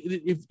whatever. Like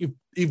if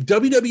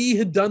WWE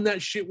had done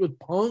that shit with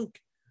Punk,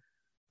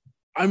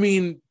 I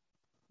mean,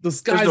 the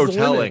sky's the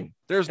limit.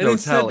 There's no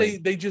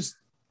telling. They just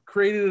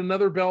created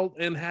another belt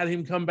and had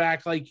him come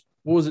back, like,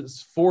 what was it,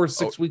 4 or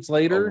 6 weeks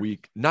later? A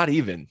week. Not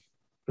even.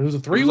 It was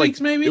 3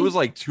 weeks, maybe? It was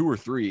like 2 or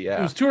 3, yeah.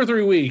 It was 2 or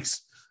 3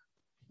 weeks.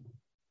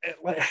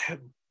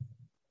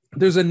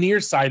 There's a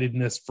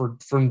nearsightedness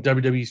from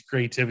WWE's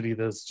creativity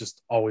that's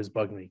just always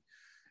bugged me.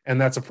 And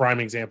that's a prime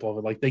example of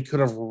it. Like, they could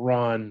have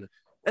run.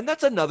 And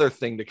that's another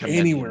thing to commend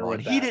anywhere him on.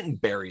 He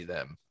didn't bury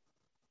them.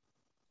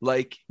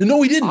 Like,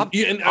 no, he didn't.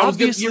 And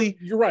obviously,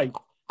 you're right.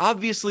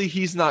 Obviously,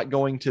 he's not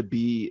going to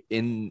be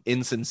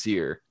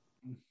insincere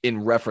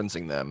in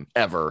referencing them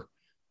ever.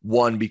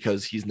 One,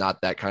 because he's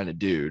not that kind of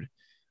dude.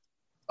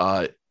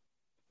 But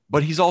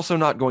he's also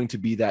not going to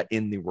be that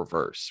in the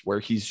reverse, where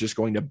he's just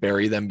going to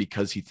bury them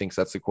because he thinks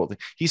that's the cool thing.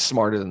 He's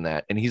smarter than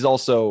that. And he's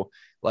also,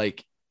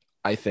 like,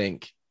 I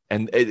think,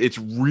 and it's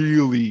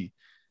really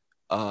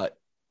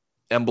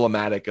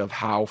emblematic of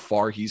how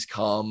far he's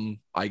come,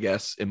 I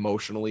guess,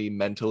 emotionally,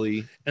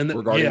 mentally, and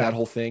regarding that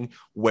whole thing,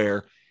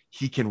 where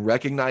he can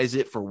recognize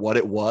it for what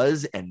it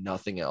was and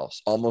nothing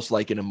else, almost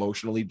like an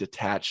emotionally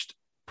detached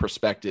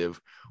perspective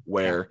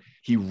where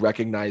he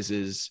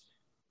recognizes,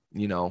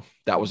 you know,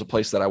 that was a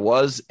place that I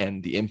was,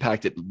 and the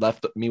impact it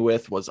left me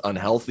with was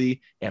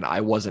unhealthy, and I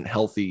wasn't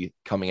healthy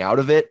coming out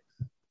of it.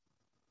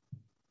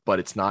 But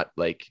it's not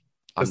like,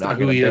 I'm not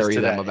going to bury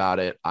them about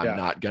it. I'm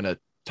not going to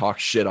talk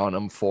shit on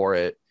him for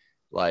it.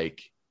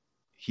 Like,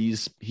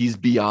 he's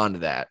beyond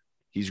that.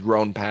 He's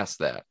grown past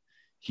that.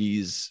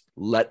 He's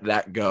let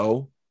that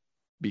go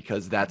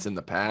because that's in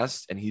the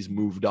past, and he's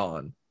moved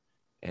on,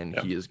 and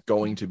he is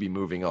going to be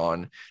moving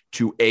on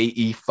to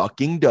AE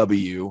fucking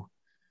W.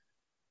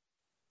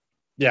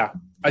 Yeah.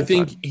 I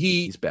think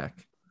he's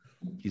back.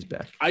 He's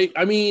back.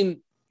 I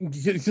mean,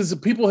 because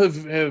people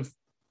have,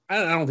 I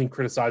don't think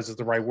criticized is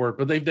the right word,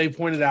 but they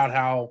pointed out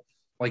how,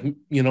 like,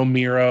 you know,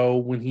 Miro,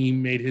 when he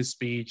made his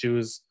speech, it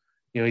was,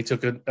 you know, he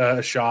took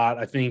a shot.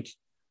 I think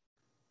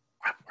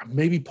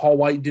maybe Paul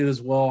White did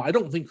as well. I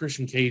don't think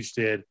Christian Cage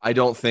did. I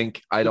don't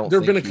think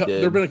there've been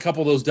a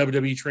couple of those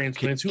WWE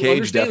transplants who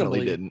Cage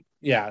definitely didn't.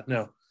 Yeah,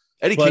 no.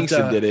 Eddie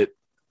Kingston did it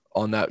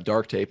on that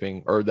dark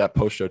taping or that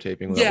post show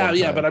taping.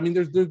 Yeah, but I mean,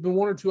 there's been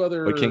one or two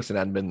other. But Kingston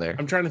hadn't been there.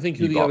 I'm trying to think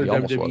who the other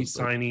WWE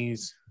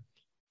signees.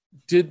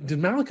 Did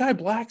Malachi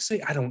Black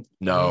say? I don't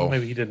know.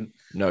 Maybe he didn't.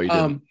 No, he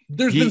didn't.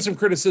 There's been some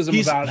criticism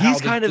about how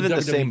he's kind of in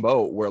the same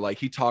boat where, like,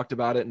 he talked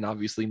about it and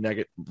obviously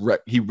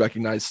he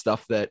recognized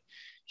stuff that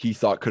he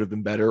thought could have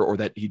been better or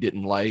that he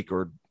didn't like,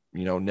 or,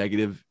 you know,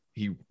 negative.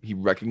 He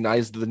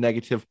recognized the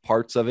negative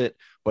parts of it,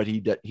 but he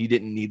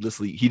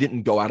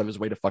didn't go out of his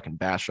way to fucking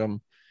bash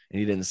them, and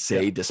he didn't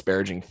say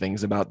disparaging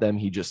things about them.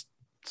 He just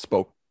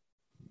spoke,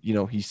 you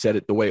know, he said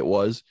it the way it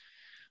was.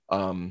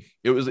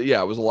 It was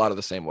a lot of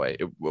the same way.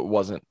 It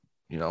wasn't,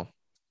 you know,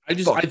 I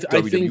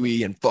WWE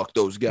think, and fuck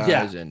those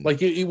guys. And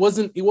like, it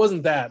wasn't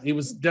that. It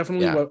was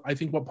definitely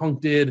what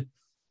Punk did.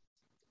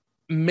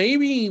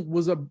 Maybe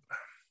was I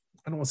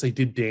don't want to say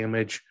did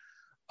damage.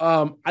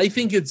 I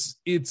think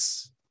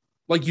it's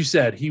like you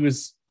said,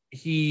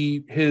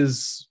 he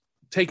has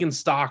taken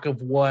stock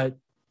of what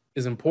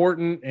is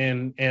important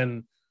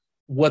and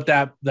what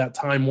that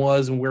time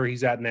was and where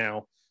he's at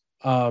now.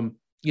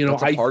 You know,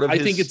 I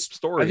think it's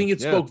story. I think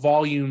it spoke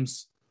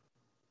volumes,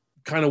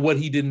 kind of what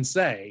he didn't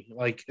say.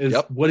 Like,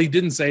 what he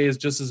didn't say is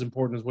just as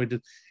important as what he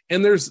did.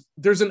 And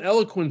there's an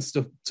eloquence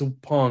to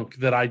Punk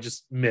that I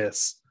just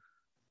miss.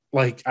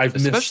 Like, I've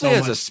missed, especially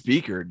as a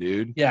speaker,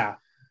 dude. Yeah,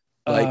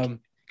 like,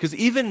 because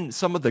even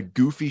some of the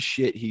goofy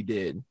shit he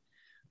did,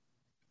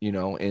 you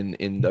know, in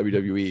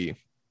WWE,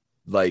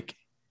 like,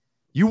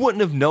 you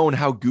wouldn't have known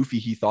how goofy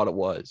he thought it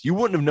was. You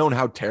wouldn't have known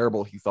how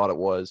terrible he thought it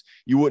was.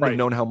 You wouldn't have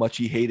known how much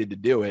he hated to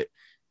do it,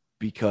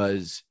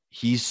 because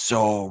he's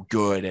so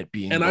good at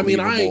being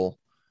believable.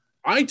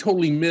 I mean, I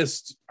totally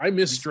missed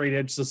Straight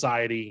Edge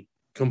Society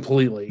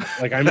completely.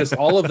 Like, I missed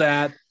all of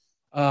that.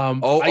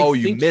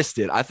 You missed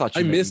it. I thought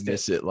you missed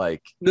it.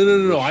 Like,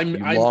 no. I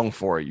long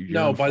for it.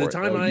 By the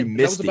time you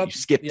missed it, you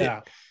skipped it.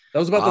 That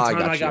was about the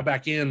time I got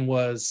back in.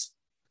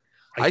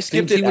 I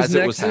skipped it as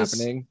it was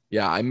happening.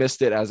 Yeah, I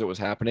missed it as it was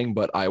happening,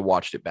 but I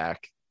watched it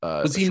back.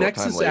 Was he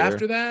Nexus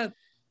after that?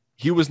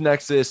 He was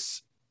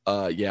Nexus.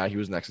 Yeah, he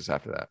was Nexus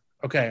after that.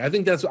 Okay, I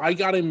think I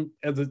got him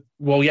at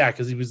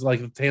because he was like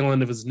the tail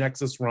end of his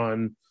Nexus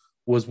run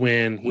was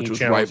when he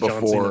was right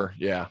before,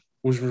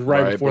 which was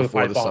right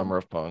before the Summer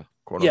of Punk.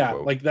 Of quote yeah,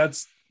 unquote. like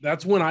that's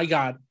when I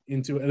got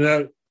into it.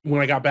 And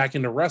when I got back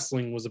into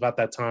wrestling was about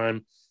that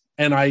time.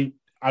 And I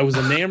was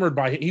enamored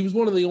by him. He was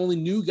one of the only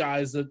new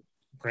guys that,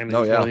 granted,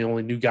 one of the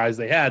only new guys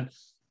they had,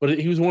 but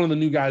he was one of the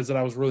new guys that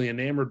I was really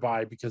enamored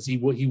by because he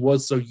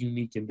was so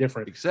unique and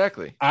different.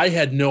 Exactly. I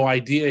had no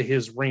idea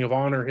his Ring of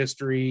Honor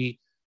history.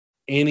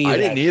 I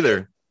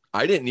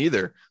didn't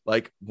either.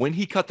 Like when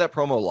he cut that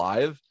promo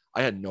live,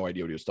 I had no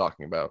idea what he was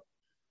talking about.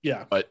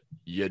 Yeah. But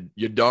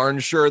you darn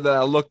sure that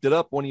I looked it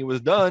up when he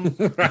was done.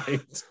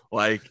 Right.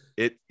 Like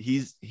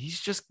he's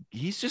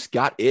just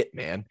got it,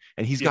 man.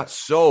 And he's got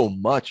so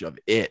much of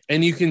it.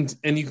 And you can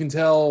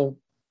tell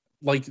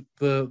like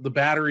the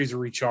batteries are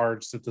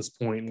recharged at this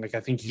point. Like I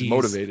think he's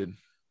motivated.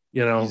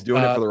 You know, he's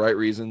doing it for the right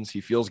reasons.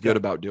 He feels good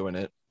about doing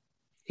it.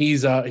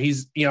 He's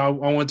you know,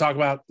 I want to talk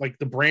about like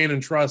the brand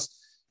and trust.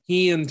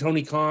 He and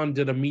Tony Khan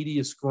did a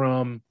media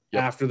scrum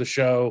after the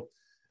show.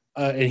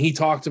 And he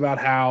talked about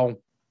how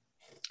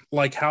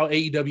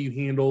AEW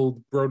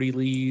handled Brody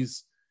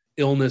Lee's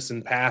illness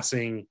and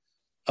passing,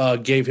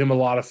 gave him a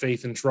lot of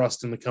faith and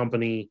trust in the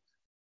company,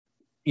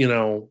 you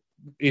know,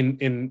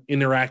 in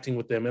interacting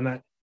with them.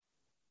 And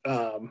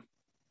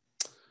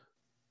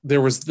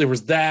there was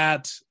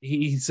that.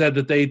 He said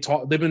that they've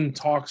been in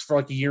talks for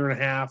like a year and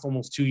a half,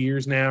 almost 2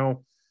 years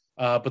now.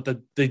 But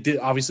they did,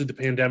 obviously the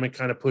pandemic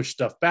kind of pushed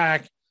stuff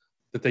back,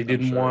 that they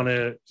didn't want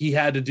to, he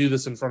had to do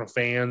this in front of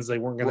fans. They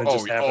weren't going to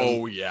just have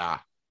him.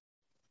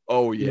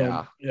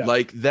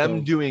 Like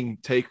them doing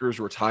Taker's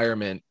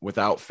retirement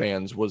without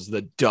fans was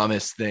the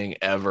dumbest thing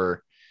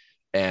ever.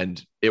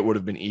 And it would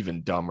have been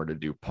even dumber to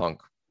do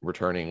Punk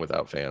returning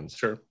without fans.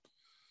 Sure.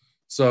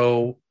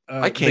 So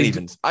I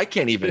cannot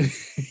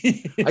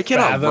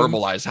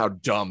verbalize how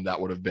dumb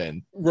that would have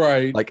been.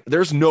 Right. Like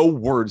there's no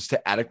words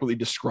to adequately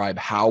describe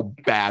how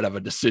bad of a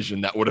decision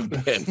that would have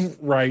been.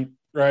 Right.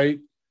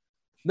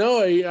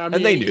 No, I mean,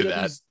 and they knew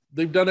that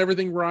they've done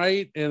everything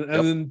right. And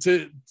then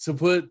to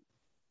put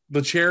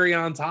the cherry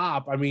on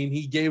top, I mean,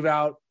 he gave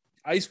out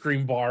ice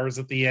cream bars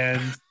at the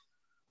end,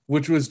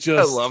 which was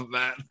just, I love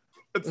that.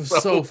 It's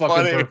so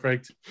fucking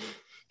perfect.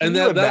 And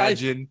then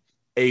imagine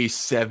a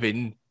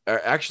 10-year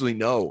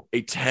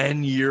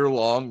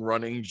long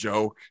running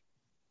joke.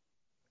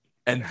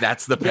 And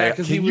that's the payoff.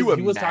 Because he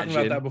was talking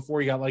about that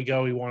before he got let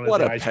go. He wanted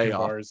the ice cream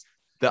bars.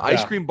 The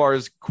ice cream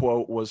bars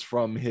quote was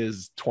from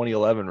his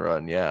 2011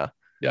 run. Yeah.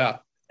 Yeah.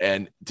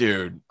 And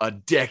dude, a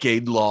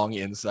decade-long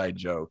inside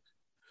joke.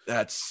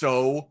 That's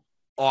so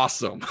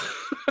awesome.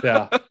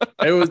 Yeah.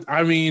 It was,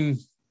 I mean,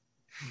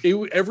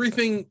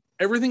 everything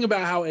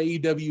about how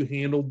AEW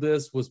handled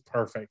this was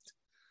perfect.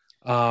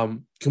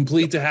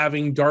 Complete to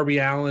having Darby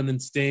Allin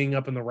and Sting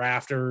up in the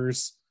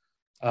rafters.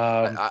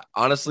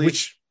 Honestly,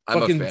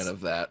 I'm a fan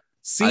of that.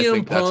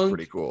 CM Punk, that's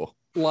pretty cool.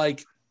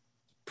 Like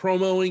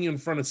promoing in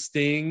front of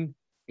Sting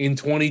in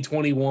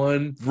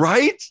 2021.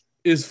 Right?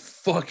 Is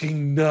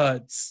fucking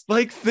nuts.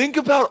 Like, think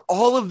about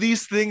all of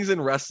these things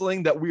in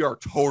wrestling that we are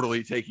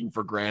totally taking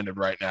for granted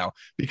right now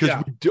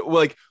because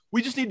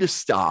we just need to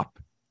stop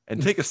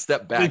and take a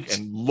step back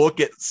and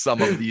look at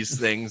some of these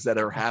things that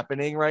are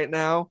happening right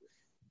now.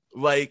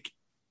 Like,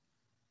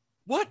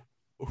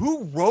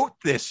 who wrote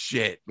this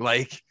shit?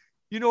 Like,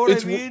 you know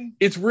what I mean?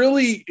 It's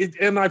really,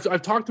 and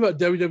I've talked about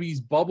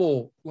WWE's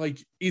bubble.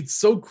 Like, it's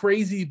so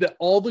crazy that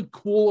all the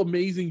cool,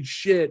 amazing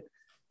shit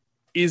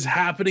is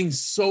happening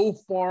so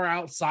far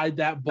outside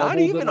that bubble. Not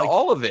even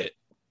all of it.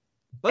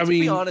 Let's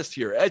be honest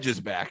here. Edge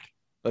is back.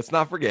 Let's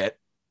not forget.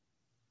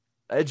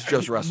 Edge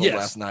just wrestled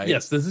last night.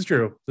 Yes, this is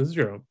true.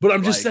 But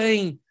I'm just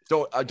saying.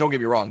 Don't get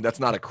me wrong. That's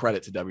not a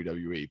credit to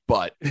WWE,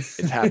 but it's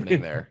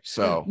happening there.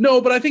 So no,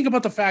 but I think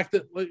about the fact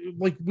that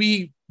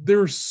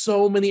there's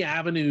so many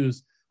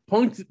avenues.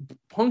 Punk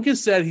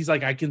has said, he's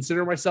like, I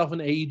consider myself an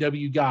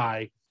AEW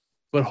guy,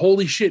 but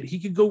holy shit, he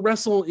could go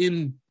wrestle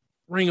in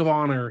Ring of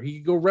Honor. He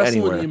could go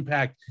wrestle in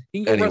Impact.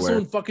 He can go wrestle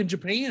in fucking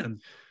Japan.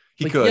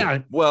 He could. Yeah.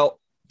 Well,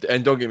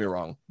 and don't get me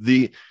wrong.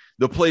 The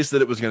place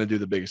that it was going to do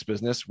the biggest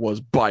business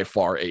was by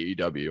far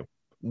AEW.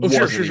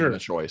 Wasn't even a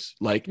choice.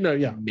 Like, no,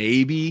 yeah,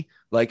 maybe.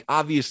 Like,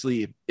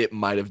 obviously, it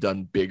might have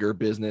done bigger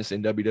business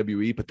in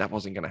WWE, but that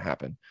wasn't going to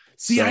happen.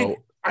 See, so,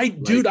 I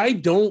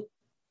don't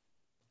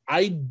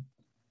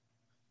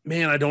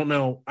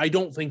know. I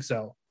don't think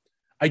so.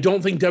 I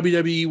don't think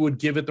WWE would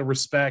give it the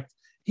respect.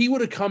 He would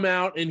have come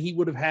out and he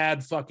would have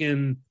had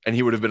fucking... And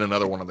he would have been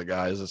another one of the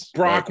guys.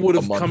 Brock would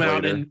have come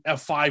out and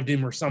F5'd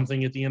him or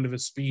something at the end of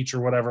his speech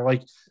or whatever.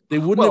 Like, they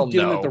wouldn't have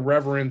given it the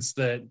reverence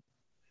that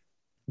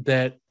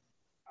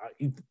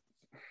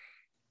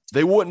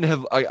they wouldn't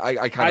have.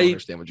 I kind of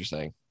understand what you're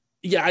saying.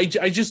 Yeah, I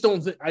just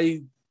don't think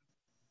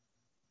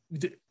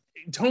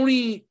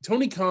Tony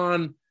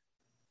Khan,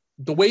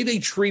 the way they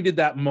treated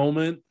that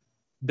moment,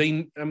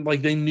 they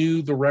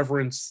knew the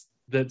reverence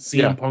that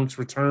CM Punk's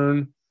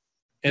return,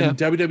 and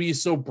WWE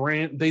is so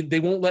brand. They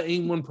won't let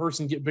any one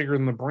person get bigger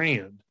than the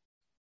brand.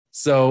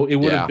 So it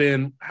would have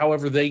been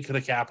however they could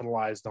have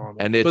capitalized on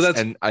it.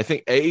 And I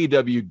think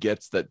AEW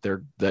gets that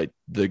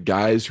the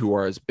guys who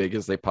are as big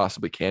as they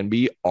possibly can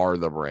be are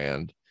the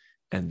brand,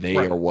 and they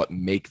are what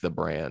make the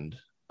brand.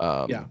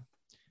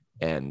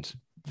 and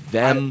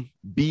them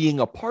being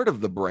a part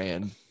of the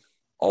brand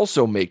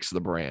also makes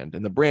the brand,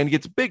 and the brand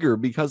gets bigger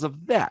because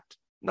of that,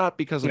 not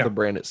because of the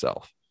brand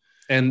itself.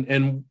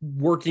 And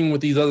working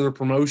with these other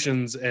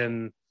promotions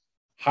and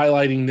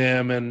highlighting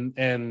them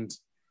and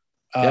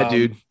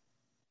dude,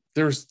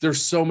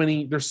 there's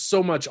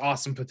so much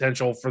awesome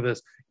potential for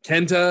this.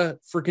 Kenta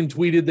freaking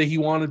tweeted that he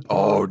wanted.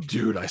 Oh,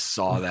 dude, I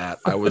saw that.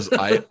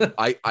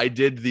 I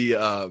did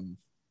the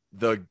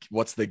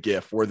what's the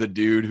GIF where the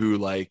dude who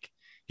like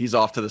he's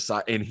off to the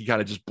side and he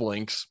kind of just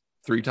blinks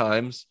 3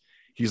 times.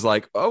 He's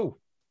like, oh,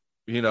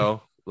 you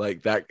know,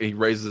 like that. He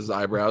raises his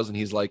eyebrows and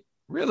he's like,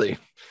 really?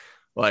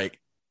 Like,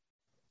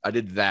 I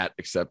did that,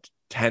 except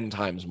 10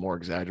 times more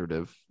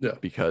exaggerative. Yeah.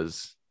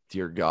 Because,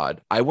 dear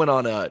God, I went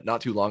on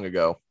not too long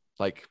ago,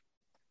 like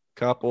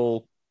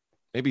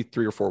maybe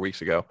 3 or 4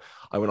 weeks ago,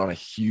 I went on a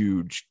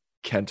huge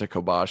Kenta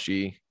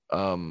Kobashi,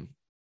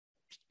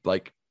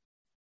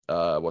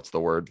 what's the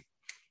word?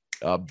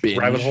 Binge.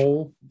 Rabbit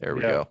hole. There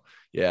we go.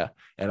 Yeah.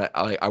 And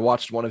I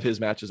watched one of his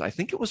matches. I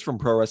think it was from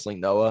Pro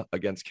Wrestling Noah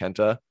against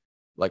Kenta,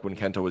 like when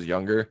Kenta was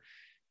younger.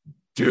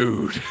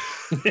 Dude,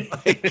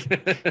 like,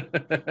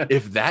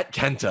 if that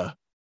Kenta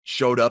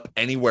showed up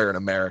anywhere in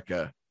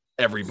America,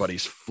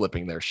 everybody's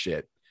flipping their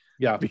shit.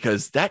 Yeah.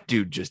 Because that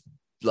dude just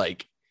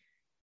like,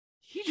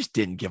 he just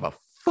didn't give a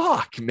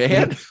fuck,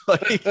 man.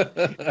 Like,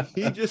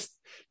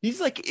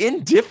 he's like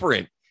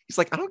indifferent. He's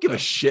like, I don't give a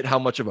shit how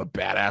much of a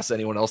badass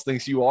anyone else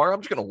thinks you are.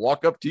 I'm just going to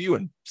walk up to you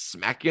and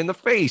smack you in the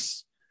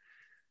face.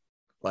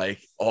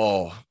 Like,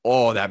 oh,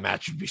 that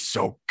match would be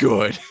so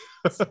good.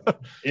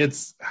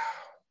 It's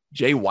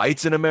Jay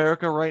White's in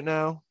America right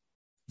now.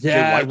 Yeah.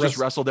 Jay White just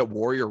wrestled at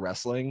Warrior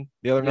Wrestling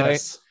the other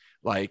night.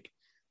 Like,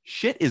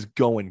 shit is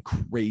going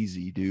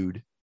crazy,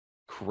 dude.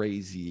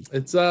 Crazy.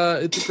 It's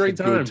a great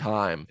time. Good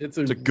time. It's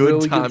a good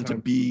really time to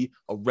be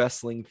a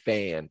wrestling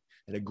fan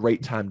and a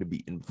great time to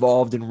be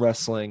involved in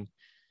wrestling.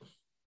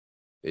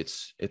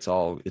 It's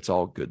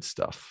all good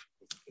stuff.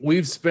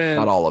 We've spent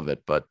not all of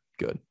it, but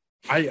good.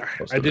 I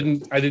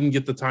didn't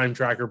get the time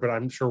tracker, but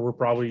I'm sure we're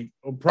probably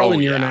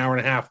near an hour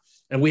and a half,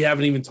 and we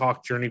haven't even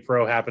talked Journey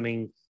Pro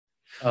happening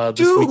this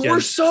weekend. We're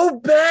so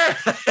bad.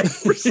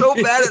 We're so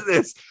bad at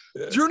this.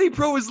 Journey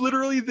Pro is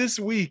literally this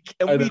week,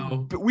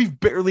 and we've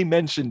barely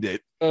mentioned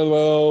it.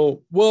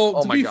 Hello.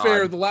 Well, to be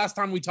fair, the last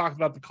time we talked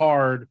about the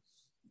card,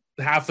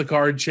 half the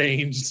card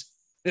changed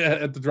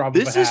at the drop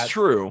of a hat. This is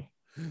true.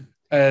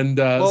 And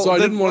so I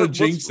didn't want to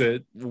jinx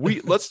it.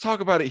 Let's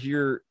talk about it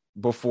here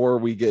before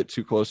we get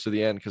too close to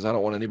the end, because I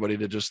don't want anybody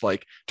to just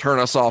like turn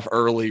us off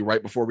early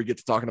right before we get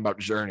to talking about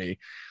Journey.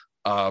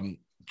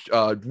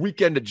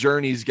 Weekend at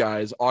Journeys,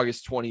 guys,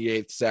 August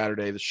 28th,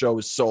 Saturday. The show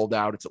is sold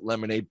out. It's at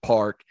Lemonade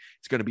Park.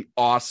 It's going to be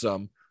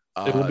awesome.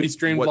 It will be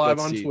streamed live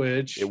on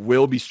Twitch. It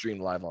will be streamed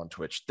live on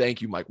Twitch.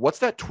 Thank you, Mike. What's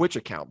that Twitch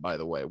account, by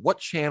the way? What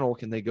channel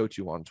can they go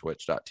to on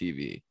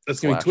twitch.tv? That's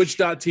going to be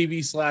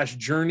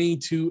twitch.tv/Journey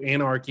to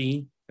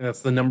Anarchy. And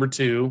that's the number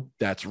 2.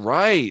 That's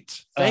right.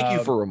 Thank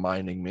you for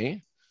reminding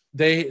me.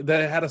 They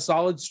had a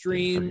solid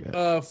stream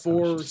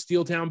for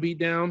Steel Town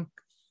Beatdown.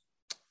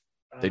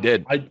 They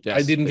did. I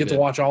didn't get to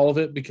watch all of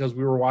it because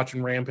we were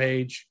watching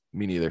Rampage.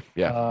 Me neither.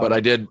 Yeah, but I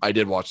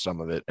did watch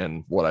some of it,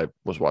 and what I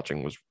was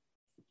watching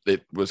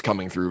was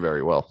coming through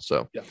very well.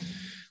 So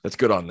that's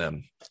good on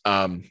them.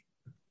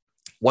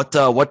 What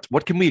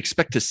can we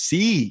expect to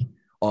see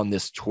on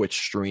this Twitch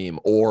stream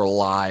or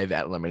live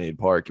at Lemonade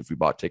Park if we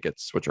bought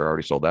tickets, which are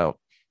already sold out?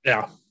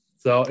 Yeah.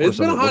 So it's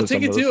been a hot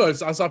ticket too.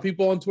 I saw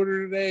people on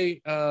Twitter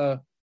today.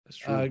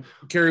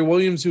 Carrie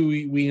Williams, who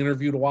we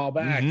interviewed a while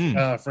back,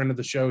 friend of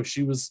the show,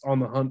 she was on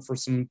the hunt for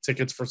some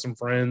tickets for some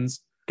friends.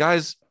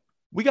 Guys,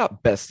 we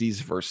got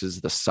Besties versus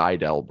the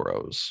Seidel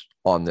Bros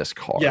on this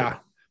card. Yeah.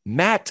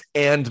 Matt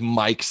and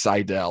Mike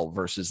Seidel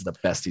versus the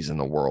Besties in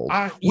the world.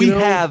 We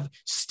have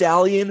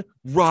Stallion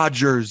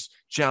Rogers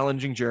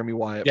challenging Jeremy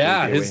Wyatt for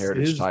the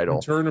Heritage title.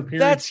 Return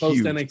appearance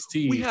post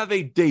NXT. We have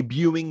a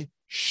debuting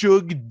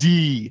Shug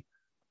D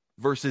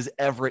versus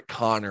Everett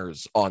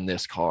Connors on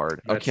this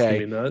card.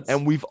 Okay.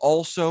 And we've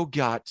also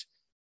got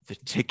the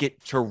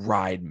Ticket to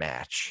Ride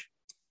match.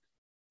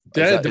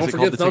 Don't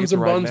forget Thumbs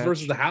and Buns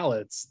versus the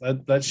Howlets.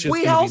 That shit.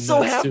 We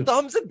also have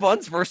Thumbs and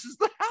Buns versus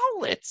the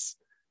Howlets.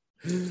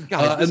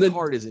 Guys, this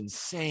card is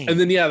insane. And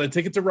then the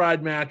Ticket to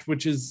Ride match,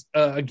 which is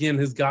again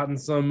has gotten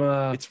some.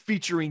 It's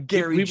featuring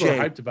Gary J,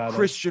 hyped about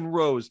Christian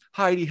Rose,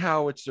 Heidi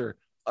Howitzer,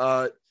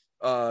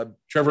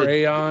 Trevor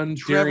Aon,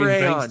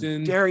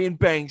 Darian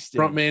Bankston,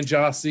 Frontman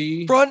Jaw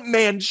C.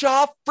 Frontman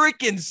Jaw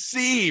freaking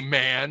C,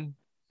 man.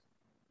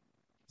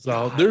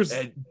 So God,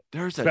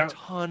 there's a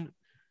ton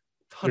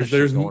of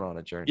shit going on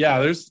at Journey. Yeah,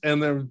 there's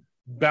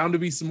bound to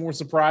be some more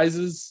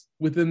surprises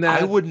within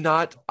that. I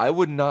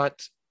would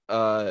not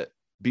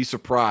be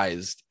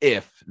surprised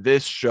if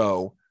this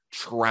show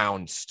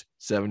trounced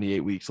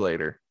 78 weeks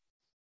later.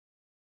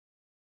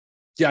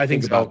 Yeah, I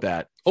think about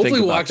that.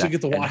 Hopefully we'll actually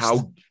get to watch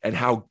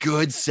how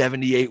good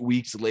 78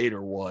 weeks later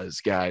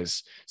was,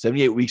 guys.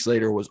 78 weeks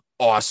later was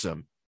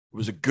awesome. It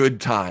was a good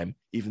time,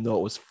 even though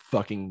it was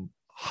fucking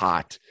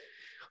hot.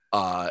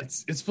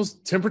 It's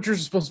supposed temperatures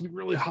are supposed to be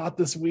really hot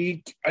this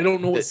week. I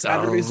don't know what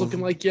Saturday's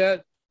looking like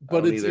yet,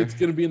 but it's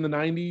going to be in the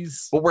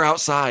 90s. But we're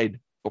outside.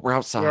 We're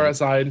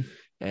outside.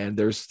 And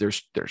there's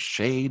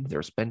shade,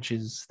 there's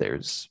benches,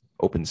 there's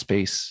open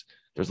space.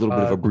 There's a little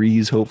bit of a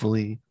breeze.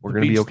 Hopefully, we're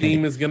going to be okay.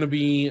 Theme is going to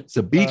be it's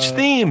a beach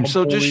theme,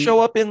 so just show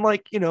up in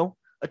like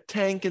a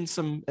tank and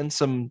some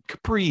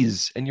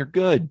capris, and you're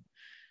good.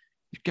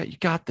 You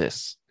got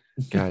this,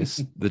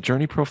 guys. The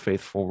Journey Pro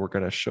faithful. We're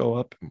going to show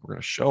up and we're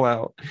going to show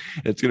out.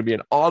 And it's going to be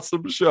an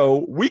awesome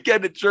show.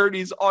 Weekend at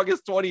Journeys,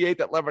 August 28th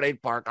at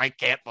Lemonade Park. I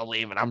can't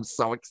believe it. I'm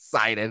so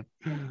excited.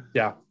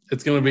 Yeah,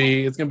 it's going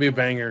to be a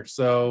banger.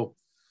 So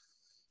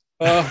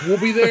we'll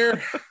be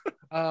there.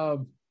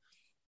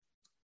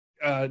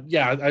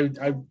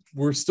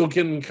 We're still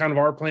getting kind of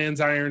our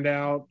plans ironed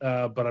out,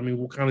 but I mean,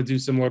 we'll kind of do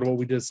similar to what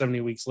we did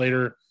 70 weeks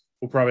later.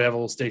 We'll probably have a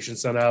little station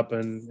set up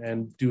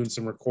and doing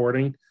some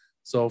recording.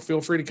 So feel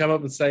free to come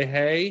up and say,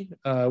 hey,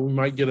 we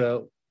might get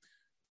a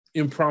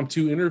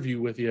impromptu interview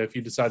with you if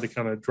you decide to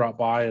kind of drop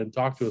by and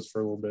talk to us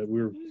for a little bit.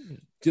 We were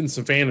getting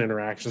some fan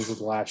interactions with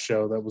the last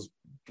show. That was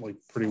like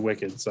pretty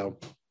wicked. So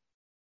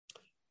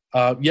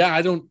we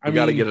got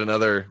to get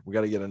another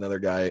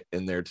guy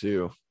in there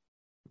too.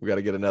 We got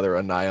to get another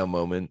Anaya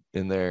moment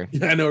in there.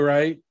 Yeah, I know,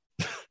 right?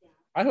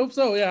 I hope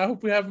so. Yeah, I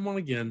hope we have him on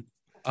again.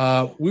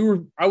 We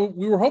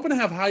were hoping to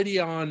have Heidi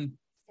on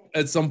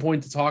at some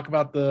point to talk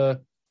about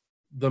the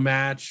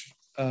match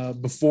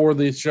before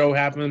the show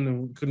happened,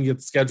 and we couldn't get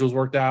the schedules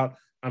worked out.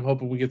 I'm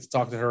hoping we get to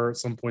talk to her at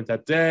some point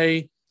that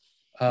day.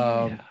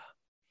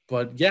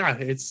 But yeah,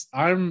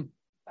 I'm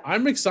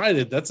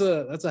excited. That's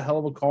a hell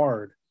of a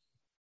card,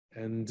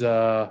 and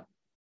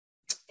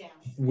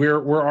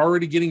we're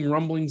already getting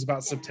rumblings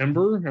about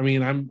September. I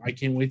mean, I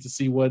can't wait to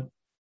see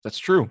that's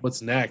true.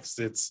 What's next?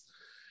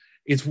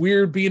 It's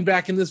weird being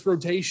back in this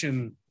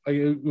rotation. Like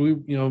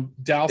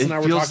Dallas and I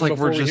were talking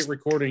before we hit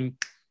recording.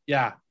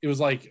 Yeah, it was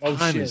like, oh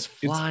shit,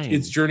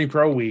 it's Journey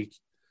Pro week,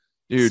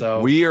 dude. So,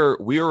 we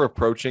are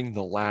approaching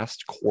the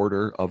last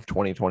quarter of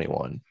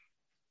 2021.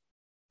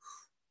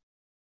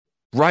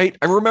 Right?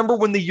 I remember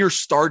when the year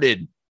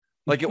started,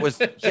 like it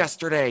was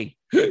yesterday.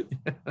 Yeah.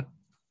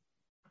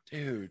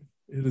 Dude.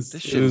 This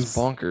shit is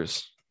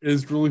bonkers.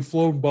 It's really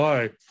flown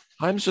by.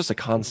 Time's just a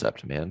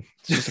concept, man.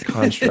 It's just a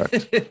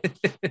construct.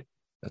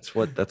 That's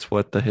what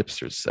the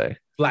hipsters say.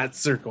 Flat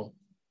circle.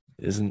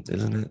 Isn't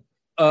it?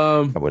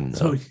 I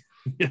wouldn't know.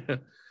 Yeah.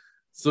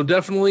 So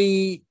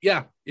definitely,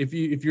 yeah. If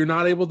you're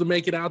not able to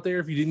make it out there,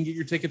 if you didn't get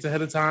your tickets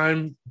ahead of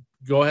time,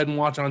 go ahead and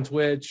watch on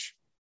Twitch.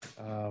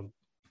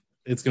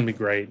 It's gonna be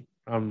great.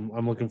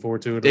 I'm looking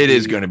forward to it. It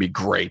is gonna be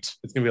great.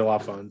 It's gonna be a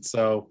lot of fun.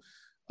 So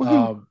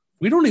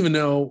we don't even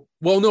know.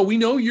 Well, no, we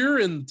know you're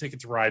in the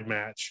Ticket to Ride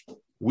match.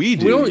 We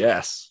do,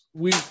 yes.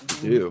 We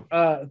do.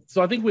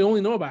 So I think we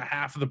only know about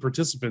half of the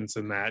participants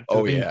in that.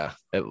 Oh, yeah.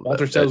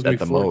 Walter says it's going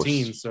to be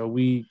 14. Most. So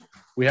we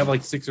have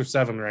like 6 or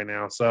 7 right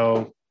now.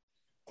 So,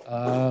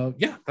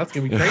 yeah, that's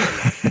going to be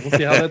crazy. We'll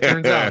see how that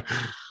turns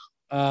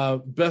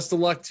out. Best of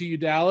luck to you,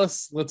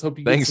 Dallas. Let's hope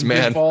you get some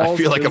man. Falls. I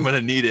feel like I'm going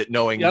to need it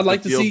knowing I'd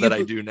like the to field see that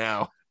I do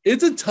now.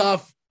 It's a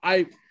tough –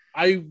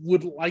 I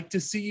would like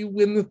to see you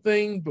win the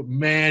thing, but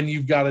man,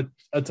 you've got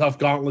a tough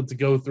gauntlet to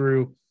go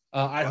through.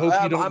 I hope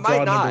you don't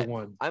draw number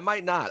 1. I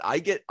might not.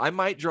 I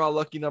might draw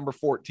lucky number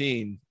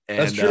 14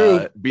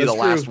 and be the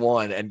last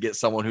one and get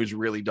someone who's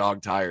really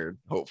dog tired,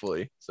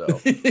 hopefully. So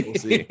we'll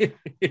see.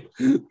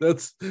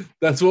 That's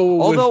what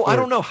we'll Although I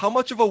don't know how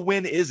much of a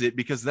win is it,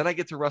 because then I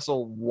get to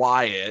wrestle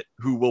Wyatt,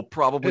 who will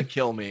probably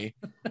kill me.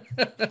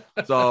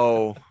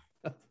 So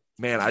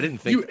man, I didn't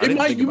think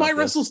you might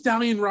wrestle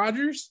Stallion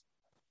Rogers.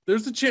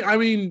 There's a chance. I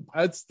mean,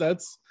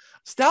 that's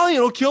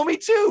Stallion will kill me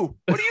too.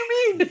 What do you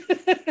mean?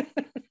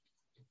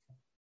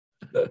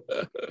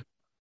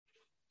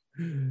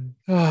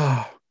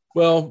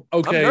 Well,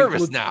 okay. I'm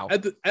nervous now.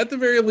 At the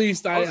very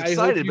least, I was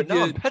excited, but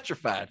now I'm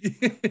petrified.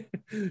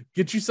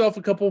 Get yourself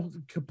a couple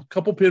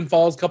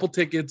pinfalls, couple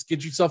tickets.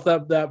 Get yourself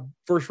that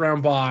first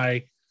round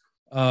bye.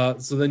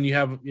 So then you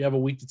have a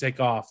week to take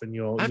off, and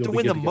you'll have to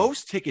win the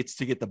most tickets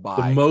to get the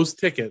bye. The most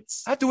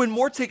tickets. I have to win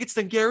more tickets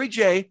than Gary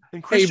J,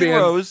 than Christian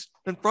Rose,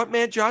 than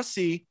frontman Josh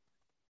C,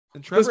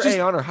 than Trevor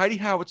Aon or Heidi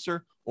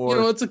Howitzer.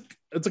 Or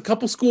it's a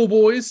couple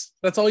schoolboys.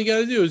 That's all you got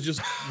to do is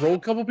just roll a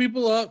couple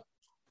people up,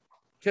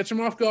 catch them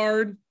off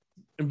guard,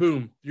 and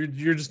boom,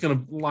 you're just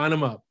gonna line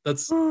them up.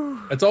 That's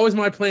always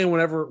my plan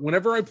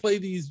whenever I play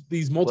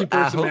these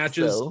multi-person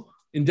matches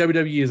in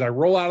WWE. Is I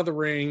roll out of the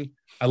ring,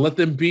 I let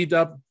them beat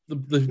up the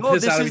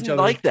piss out of each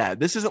other. Like that.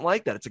 This isn't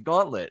like that. It's a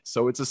gauntlet,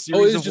 so it's a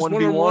series of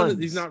 1v1.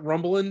 He's not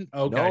rumbling.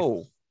 Okay.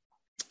 No.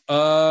 It's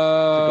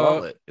a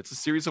gauntlet. It's a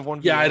series of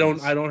 1v1. Yeah, I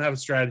don't have a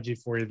strategy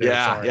for you there.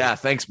 Yeah, sorry. yeah.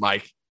 Thanks,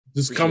 Mike.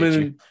 Just come in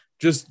and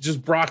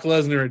just Brock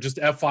Lesnar, just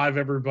F5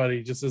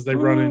 everybody, just as they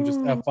run in, just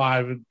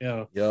F5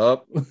 and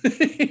Yup.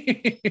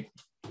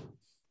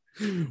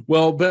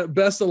 Well,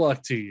 best of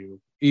luck to you.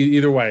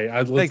 Either way,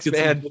 let's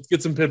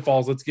get some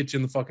pitfalls. Let's get you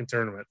in the fucking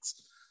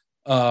tournaments.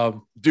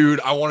 Dude,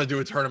 I want to do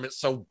a tournament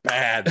so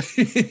bad.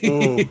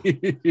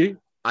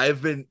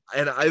 I've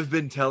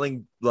been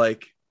telling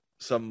like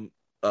some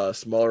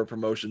smaller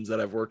promotions that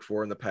I've worked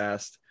for in the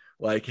past.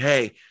 Like,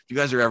 hey, if you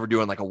guys are ever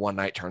doing like a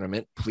one-night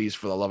tournament, please,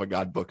 for the love of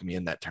God, book me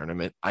in that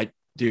tournament.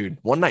 Dude,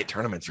 one-night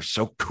tournaments are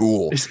so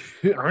cool.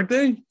 Aren't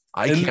they?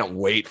 I can't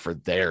wait for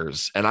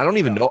theirs. And I don't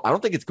even know. I don't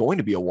think it's going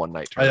to be a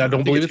one-night tournament. I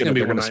don't believe it's going to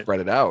be one night.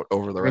 Spread it out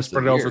over the rest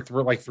of the year. Spread it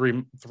over like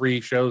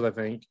three shows, I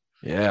think.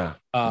 Yeah.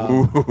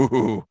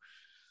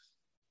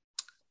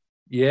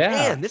 Yeah.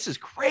 Man, this is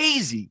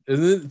crazy.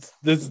 We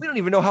don't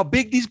even know how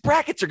big these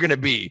brackets are going to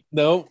be.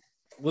 No.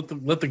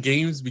 Let the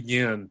games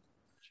begin.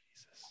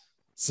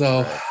 So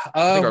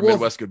I think our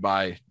Midwest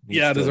goodbye.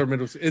 Yeah, it is our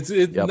Midwest. It's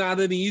not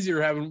any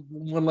easier having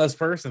one less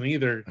person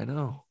either. I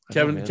know.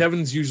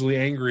 Kevin's usually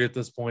angry at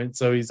this point,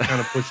 so he's kind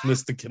of pushing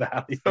us to get out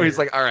of here. So he's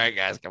like, all right,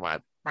 guys, come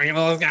on.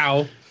 Let's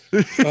go.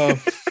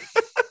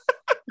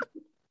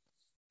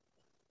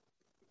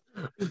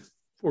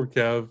 Poor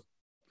Kev.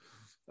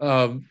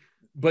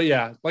 But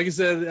yeah, like I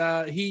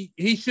said,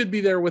 he should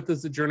be there with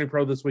us at Journey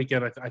Pro this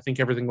weekend. I think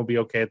everything will be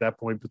okay at that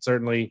point, but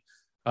certainly,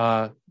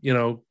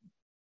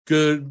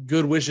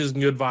 good wishes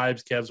and good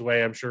vibes Kev's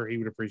way. I'm sure he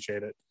would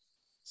appreciate it.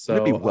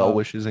 So maybe well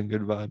wishes and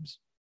good vibes.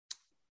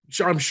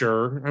 I'm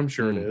sure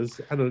it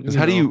is. I don't.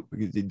 How do you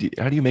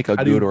make a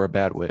good or a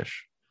bad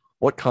wish?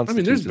 What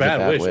constitutes there's a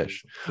bad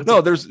wish?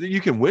 No,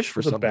 you can wish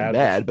for something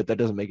bad, but that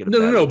doesn't make it a bad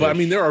wish. But I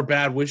mean, there are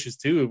bad wishes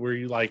too, where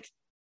you like,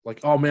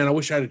 oh man, I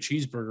wish I had a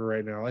cheeseburger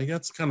right now. Like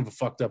that's kind of a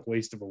fucked up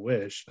waste of a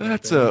wish.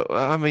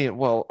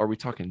 Well, are we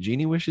talking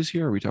genie wishes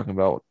here? Or are we talking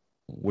about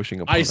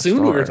wishing upon a star? I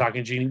assumed we were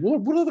talking genie.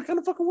 What other kind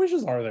of fucking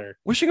wishes are there?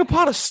 Wishing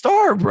upon a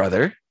star,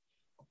 brother.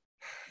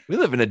 We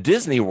live in a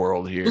Disney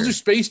world here. Those are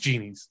space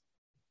genies.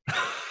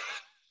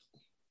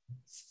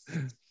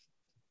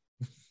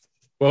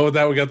 Well, with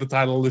that, we got the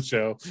title of the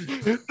show.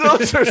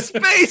 Those are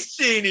space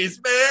genies,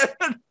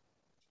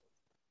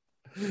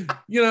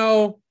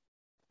 man.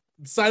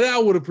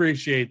 Sidel would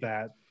appreciate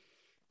that.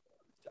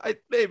 I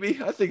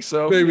think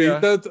so. Maybe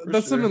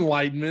that's some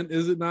enlightenment,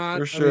 is it not?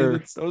 For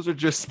sure. Those are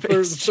just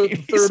space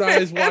genies. Third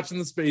eyes watching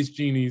the space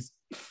genies.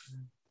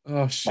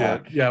 Oh shit!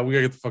 Fuck. Yeah, we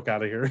gotta get the fuck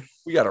out of here.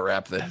 We gotta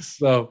wrap this.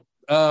 So,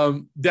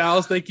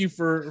 Dallas, thank you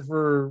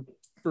for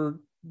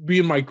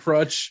being my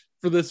crutch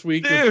for this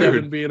week. Dude, with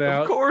Kevin being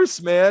out. Of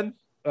course, man.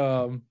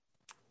 Thanks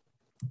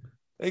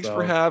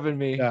for having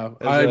me. Yeah,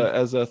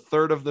 as a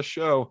third of the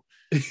show.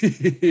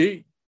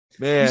 Man,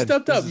 you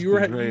stepped up. You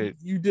were great.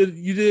 You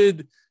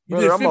did.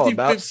 Brother, I'm all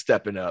about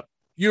stepping up.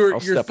 You're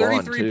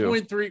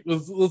 33.3.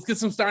 Let's get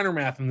some Steiner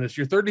math in this.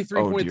 You're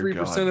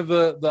 33.3% of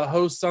the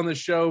hosts on the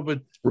show, but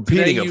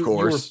repeating, of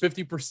course, you were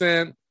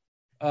 50%.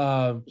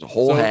 A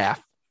whole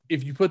half.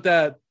 If you put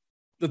that's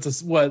a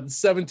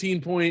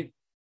 17%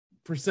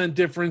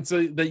 difference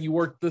that you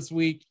worked this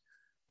week.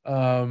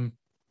 I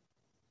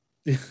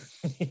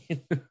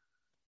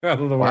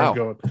don't know where I'm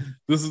going.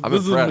 This is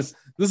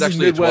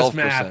Midwest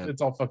math.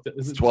 It's all fucked up.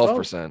 Is it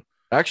 12%?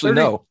 Actually,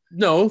 no.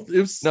 No,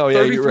 it was 33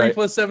 yeah, you're right.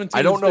 plus 17.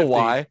 I don't know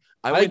why.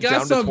 I went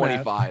down to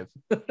 25.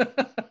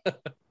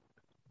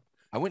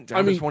 I went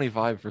down to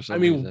 25 for some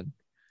reason.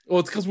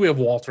 Well, it's because we have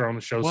Walter on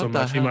the show so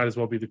much. He might as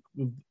well be the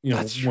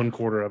one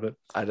quarter of it.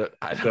 I don't.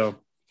 So,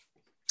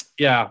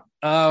 yeah.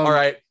 All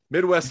right.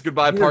 Midwest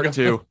goodbye part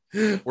 2.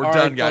 We're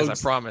done, guys.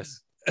 Folks. I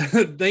promise.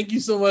 Thank you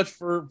so much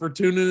for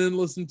tuning in,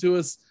 listening to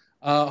us.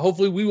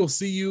 Hopefully we will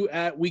see you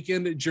at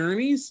Weekend at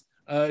Journeys.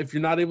 If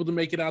you're not able to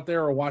make it out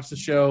there or watch the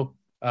show,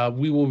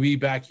 we will be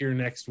back here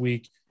next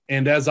week.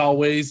 And as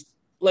always,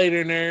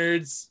 later,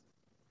 nerds.